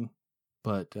long,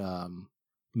 but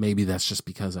maybe that's just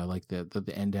because I like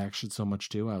the end action so much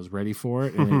too. I was ready for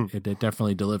it, and it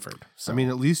definitely delivered. So. I mean,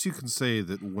 at least you can say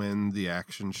that when the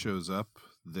action shows up,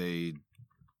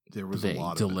 there was a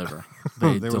lot deliver. of it.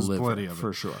 They there deliver was plenty of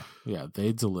for it. sure. Yeah,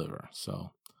 they deliver.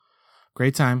 So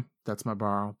great time. That's my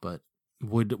borrow, but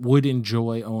would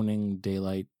enjoy owning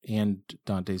Daylight and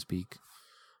Dante's Peak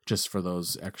just for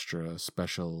those extra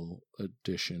special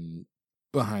edition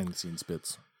behind the scenes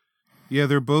bits. Yeah,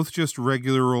 they're both just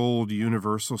regular old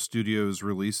Universal Studios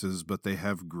releases, but they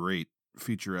have great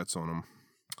featurettes on them.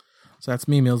 So that's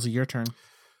me, Millsy. Your turn.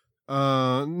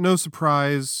 No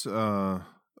surprise.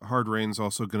 Hard Rain's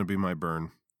also going to be my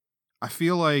burn. I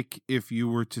feel like if you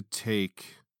were to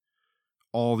take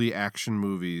all the action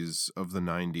movies of the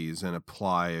 90s and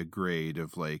apply a grade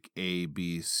of A,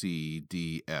 B, C,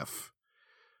 D, F,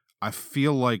 I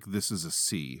feel like this is a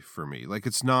C for me.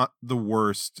 It's not the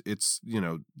worst. It's,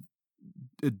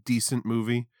 a decent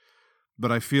movie,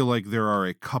 but I feel like there are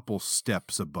a couple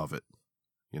steps above it,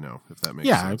 if that makes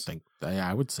sense.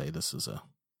 I would say this is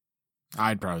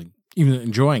I'd probably, even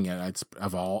enjoying it,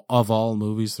 of all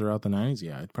movies throughout the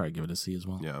 90s, I'd probably give it a C as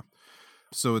well. Yeah.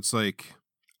 So it's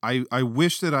I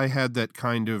wish that I had that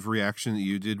kind of reaction that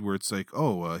you did where it's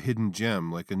a hidden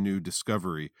gem, a new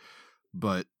discovery,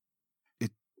 but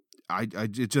it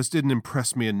just didn't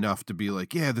impress me enough to be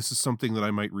this is something that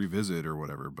I might revisit or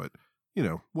whatever, but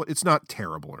it's not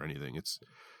terrible or anything. It's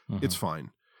It's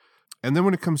fine. And then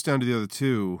when it comes down to the other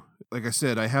two, like I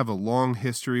said, I have a long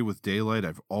history with Daylight.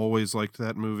 I've always liked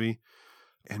that movie.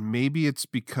 And maybe it's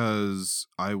because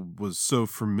I was so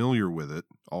familiar with it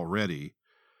already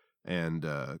and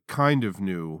kind of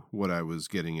knew what I was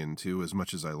getting into as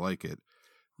much as I like it.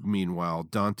 Meanwhile,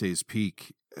 Dante's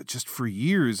Peak, just for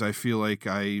years, I feel like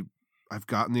I've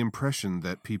gotten the impression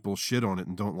that people shit on it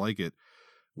and don't like it.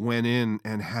 Went in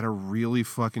and had a really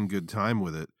fucking good time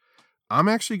with it. I'm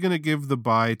actually going to give the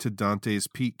bye to Dante's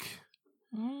Peak.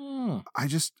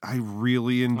 I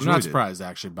really enjoyed it. I'm not surprised,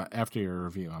 actually, but after your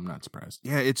review, I'm not surprised.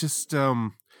 Yeah, it just,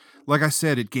 like I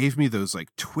said, it gave me those,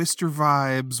 like, Twister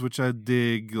vibes, which I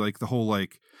dig. Like, the whole,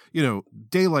 like, you know,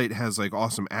 Daylight has, like,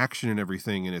 awesome action and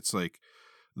everything, and it's, like,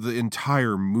 the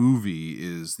entire movie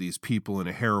is these people in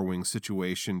a harrowing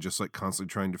situation, just, like,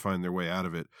 constantly trying to find their way out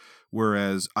of it.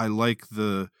 Whereas I like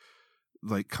the,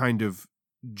 like, kind of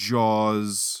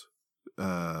Jaws,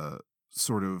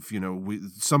 sort of, you know,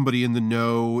 somebody in the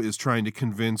know is trying to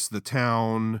convince the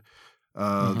town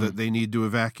that they need to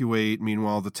evacuate.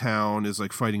 Meanwhile, the town is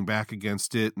like fighting back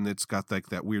against it, and it's got like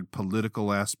that weird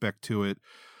political aspect to it,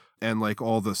 and like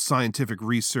all the scientific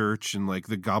research and like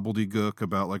the gobbledygook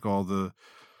about like all the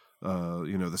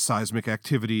you know, the seismic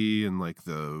activity and like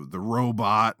the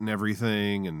robot and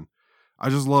everything. And I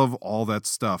just love all that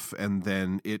stuff. And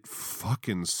then it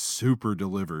fucking super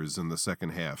delivers in the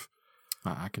second half.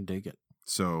 I can dig it.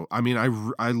 So, I mean,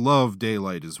 I love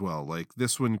Daylight as well. Like,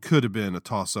 this one could have been a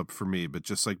toss-up for me, but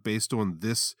just, like, based on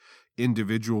this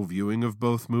individual viewing of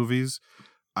both movies,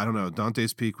 I don't know,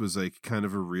 Dante's Peak was, like, kind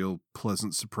of a real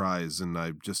pleasant surprise, and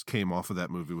I just came off of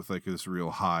that movie with, like, this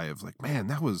real high of, like, man,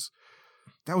 that was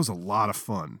a lot of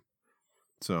fun.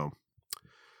 So.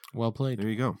 Well played. There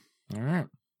you go. All right.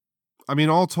 I mean,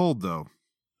 all told, though,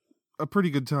 a pretty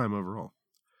good time overall.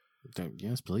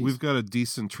 Yes, please. We've got a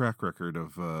decent track record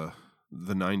of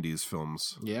the 90s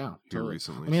films here totally.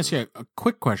 Recently. Let me ask you a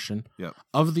quick question. Yep.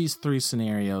 Of these three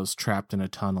scenarios, trapped in a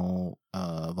tunnel,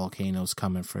 volcanoes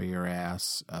coming for your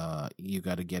ass, you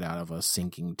got to get out of a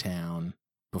sinking town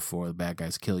before the bad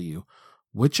guys kill you,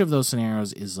 which of those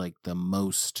scenarios is like the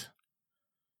most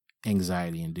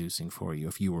anxiety inducing for you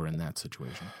if you were in that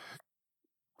situation?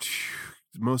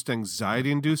 Most anxiety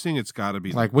inducing, it's got to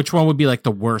be like which one would be like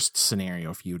the worst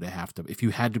scenario if you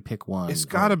had to pick one? It's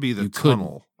got to be the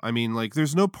tunnel. I mean, like,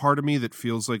 there's no part of me that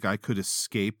feels like I could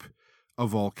escape a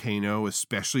volcano,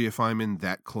 especially if I'm in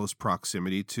that close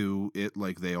proximity to it,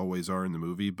 like they always are in the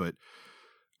movie. But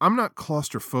I'm not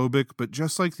claustrophobic, but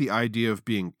just like the idea of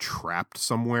being trapped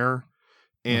somewhere,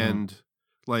 and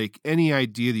like any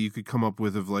idea that you could come up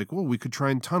with of like, well, we could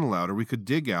try and tunnel out or we could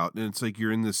dig out, and it's like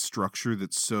you're in this structure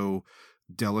that's so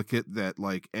delicate that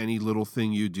like any little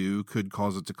thing you do could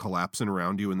cause it to collapse in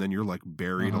around you, and then you're like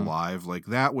buried alive. Like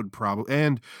that would probably,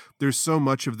 and there's so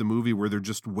much of the movie where they're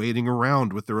just waiting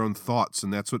around with their own thoughts,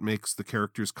 and that's what makes the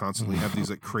characters constantly have these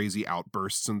like crazy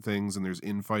outbursts and things, and there's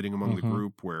infighting among the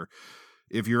group, where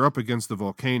if you're up against the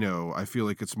volcano, I feel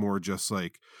like it's more just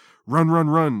like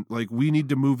run, like we need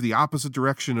to move the opposite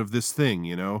direction of this thing,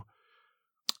 you know?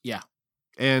 Yeah.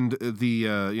 And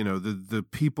the you know, the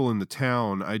people in the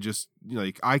town, I just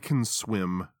like, I can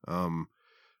swim,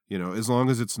 you know, as long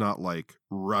as it's not like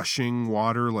rushing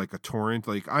water like a torrent.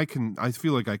 Like I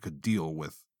feel like I could deal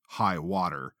with high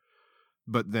water,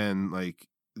 but then like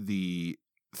the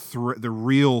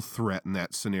real threat in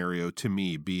that scenario to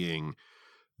me being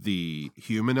the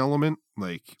human element.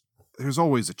 Like there's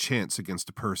always a chance against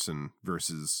a person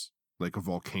versus like a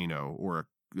volcano or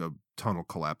a tunnel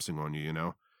collapsing on you, you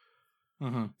know?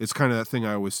 It's kind of that thing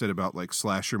I always said about like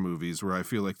slasher movies where I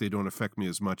feel like they don't affect me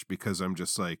as much because I'm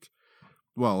just like,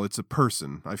 well, it's a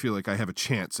person. I feel like I have a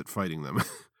chance at fighting them.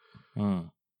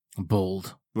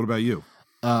 Bold. What about you?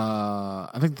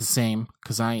 I think the same,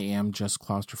 because I am just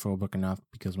claustrophobic enough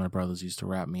because my brothers used to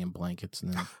wrap me in blankets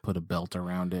and then put a belt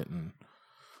around it, and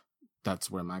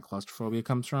that's where my claustrophobia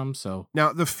comes from. So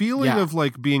now the feeling of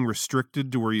like being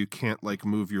restricted to where you can't like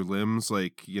move your limbs,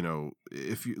 like, you know,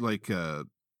 if you like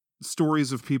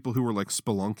stories of people who were like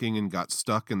spelunking and got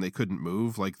stuck and they couldn't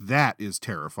move, like that is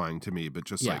terrifying to me. But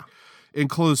just like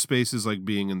enclosed spaces, like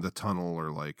being in the tunnel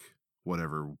or like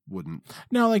whatever wouldn't.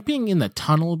 No, like being in the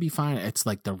tunnel would be fine. It's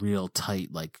like the real tight,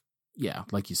 like,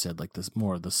 like you said, like this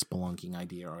more of the spelunking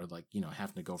idea, or like, you know,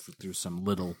 having to go through some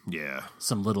little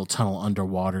tunnel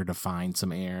underwater to find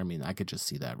some air. I mean, I could just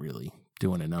see that really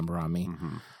doing a number on me.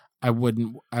 I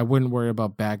wouldn't worry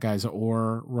about bad guys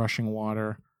or rushing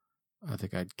water. I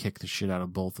think I'd kick the shit out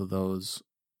of both of those.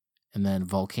 And then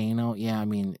volcano, I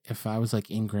mean, if I was like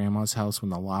in grandma's house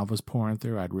when the lava was pouring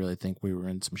through, I'd really think we were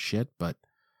in some shit, but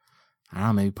I don't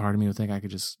know, maybe part of me would think I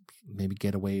could just maybe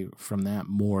get away from that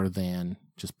more than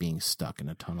just being stuck in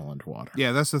a tunnel underwater.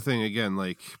 Yeah, that's the thing. Again,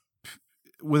 like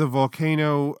with a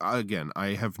volcano, again, I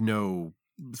have no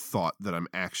thought that I'm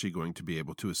actually going to be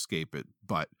able to escape it,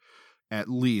 but at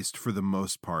least for the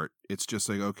most part, it's just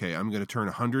like, okay, I'm going to turn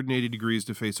 180 degrees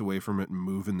to face away from it and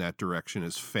move in that direction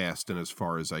as fast and as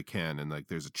far as I can. And like,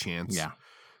 there's a chance. Yeah.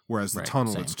 Whereas the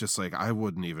tunnel, it's just like, I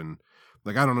wouldn't even,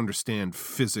 like, I don't understand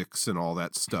physics and all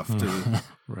that stuff to,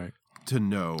 right. to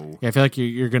know. Yeah. I feel like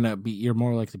you're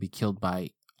more likely to be killed by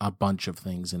a bunch of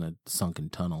things in a sunken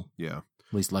tunnel. Yeah.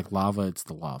 At least like lava, it's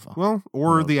the lava. Well,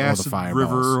 or the acid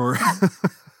river or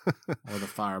or the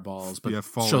fireballs. But yeah,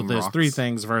 so there's rocks. 3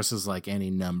 things versus like any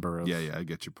number of Yeah, I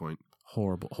get your point.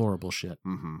 Horrible shit.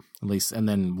 Mm-hmm. At least, and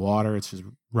then water, it's just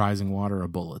rising water or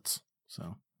bullets.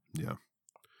 So yeah.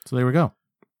 So there we go.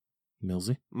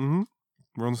 Millsy. Mm-hmm.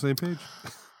 We're on the same page.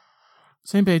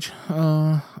 Same page.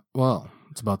 Well,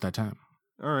 it's about that time.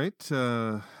 All right.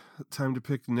 Time to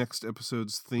pick next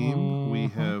episode's theme. We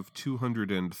have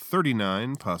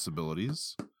 239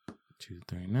 possibilities.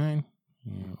 239.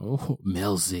 Yeah. Oh,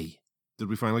 Millsy. Did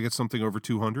we finally get something over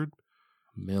 200?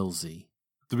 Millsy.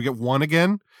 Did we get one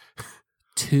again?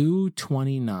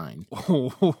 229.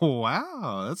 Oh,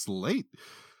 wow. That's late.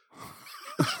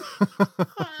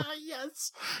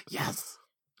 Yes. Yes.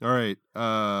 All right.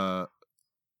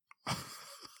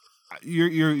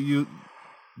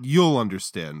 You'll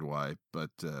understand why, but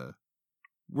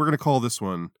we're going to call this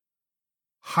one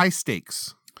High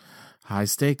Stakes. High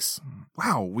Stakes.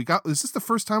 Wow, is this the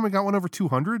first time we got one over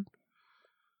 200?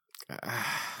 I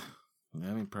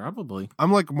mean, probably.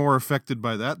 I'm like more affected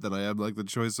by that than I am like the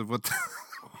choice of what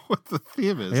the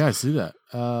theme is. Yeah, I see that.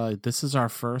 This is our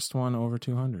first one over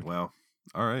 200. Wow.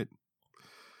 All right.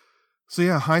 So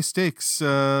yeah, High Stakes.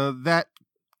 That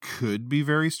could be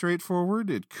very straightforward.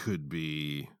 It could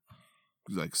be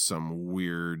like some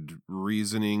weird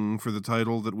reasoning for the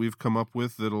title that we've come up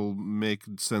with that'll make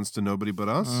sense to nobody but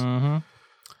us. Mm-hmm.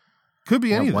 Could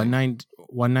be anything.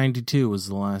 192 was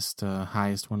the last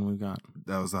highest one we got.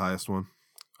 That was the highest one.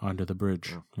 Under the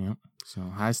bridge. Yeah. So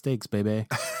high stakes, baby.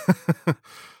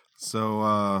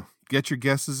 So get your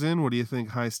guesses in. What do you think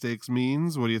High Stakes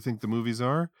means? What do you think the movies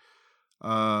are?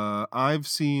 I've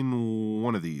seen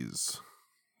one of these.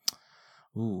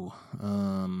 Ooh.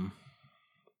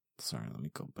 Sorry, let me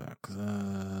go back.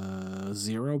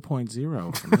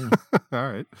 0.0 for me.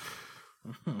 All right.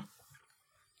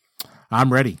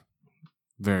 I'm ready.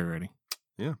 Very ready.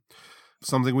 Yeah.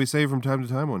 Something we say from time to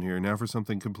time on here. Now for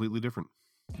something completely different.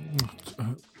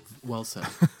 Well said.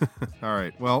 All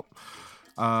right. Well,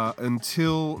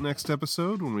 until next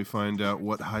episode when we find out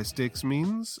what high stakes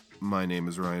means, my name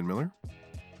is Ryan Miller.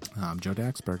 I'm Joe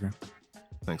Daxberger.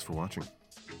 Thanks for watching.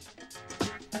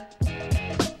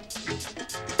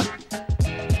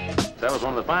 That was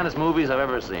one of the finest movies I've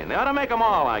ever seen. They ought to make them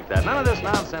all like that. None of this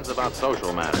nonsense about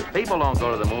social matters. People don't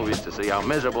go to the movies to see how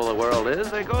miserable the world is.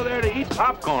 They go there to eat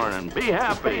popcorn and be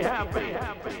happy. Happy.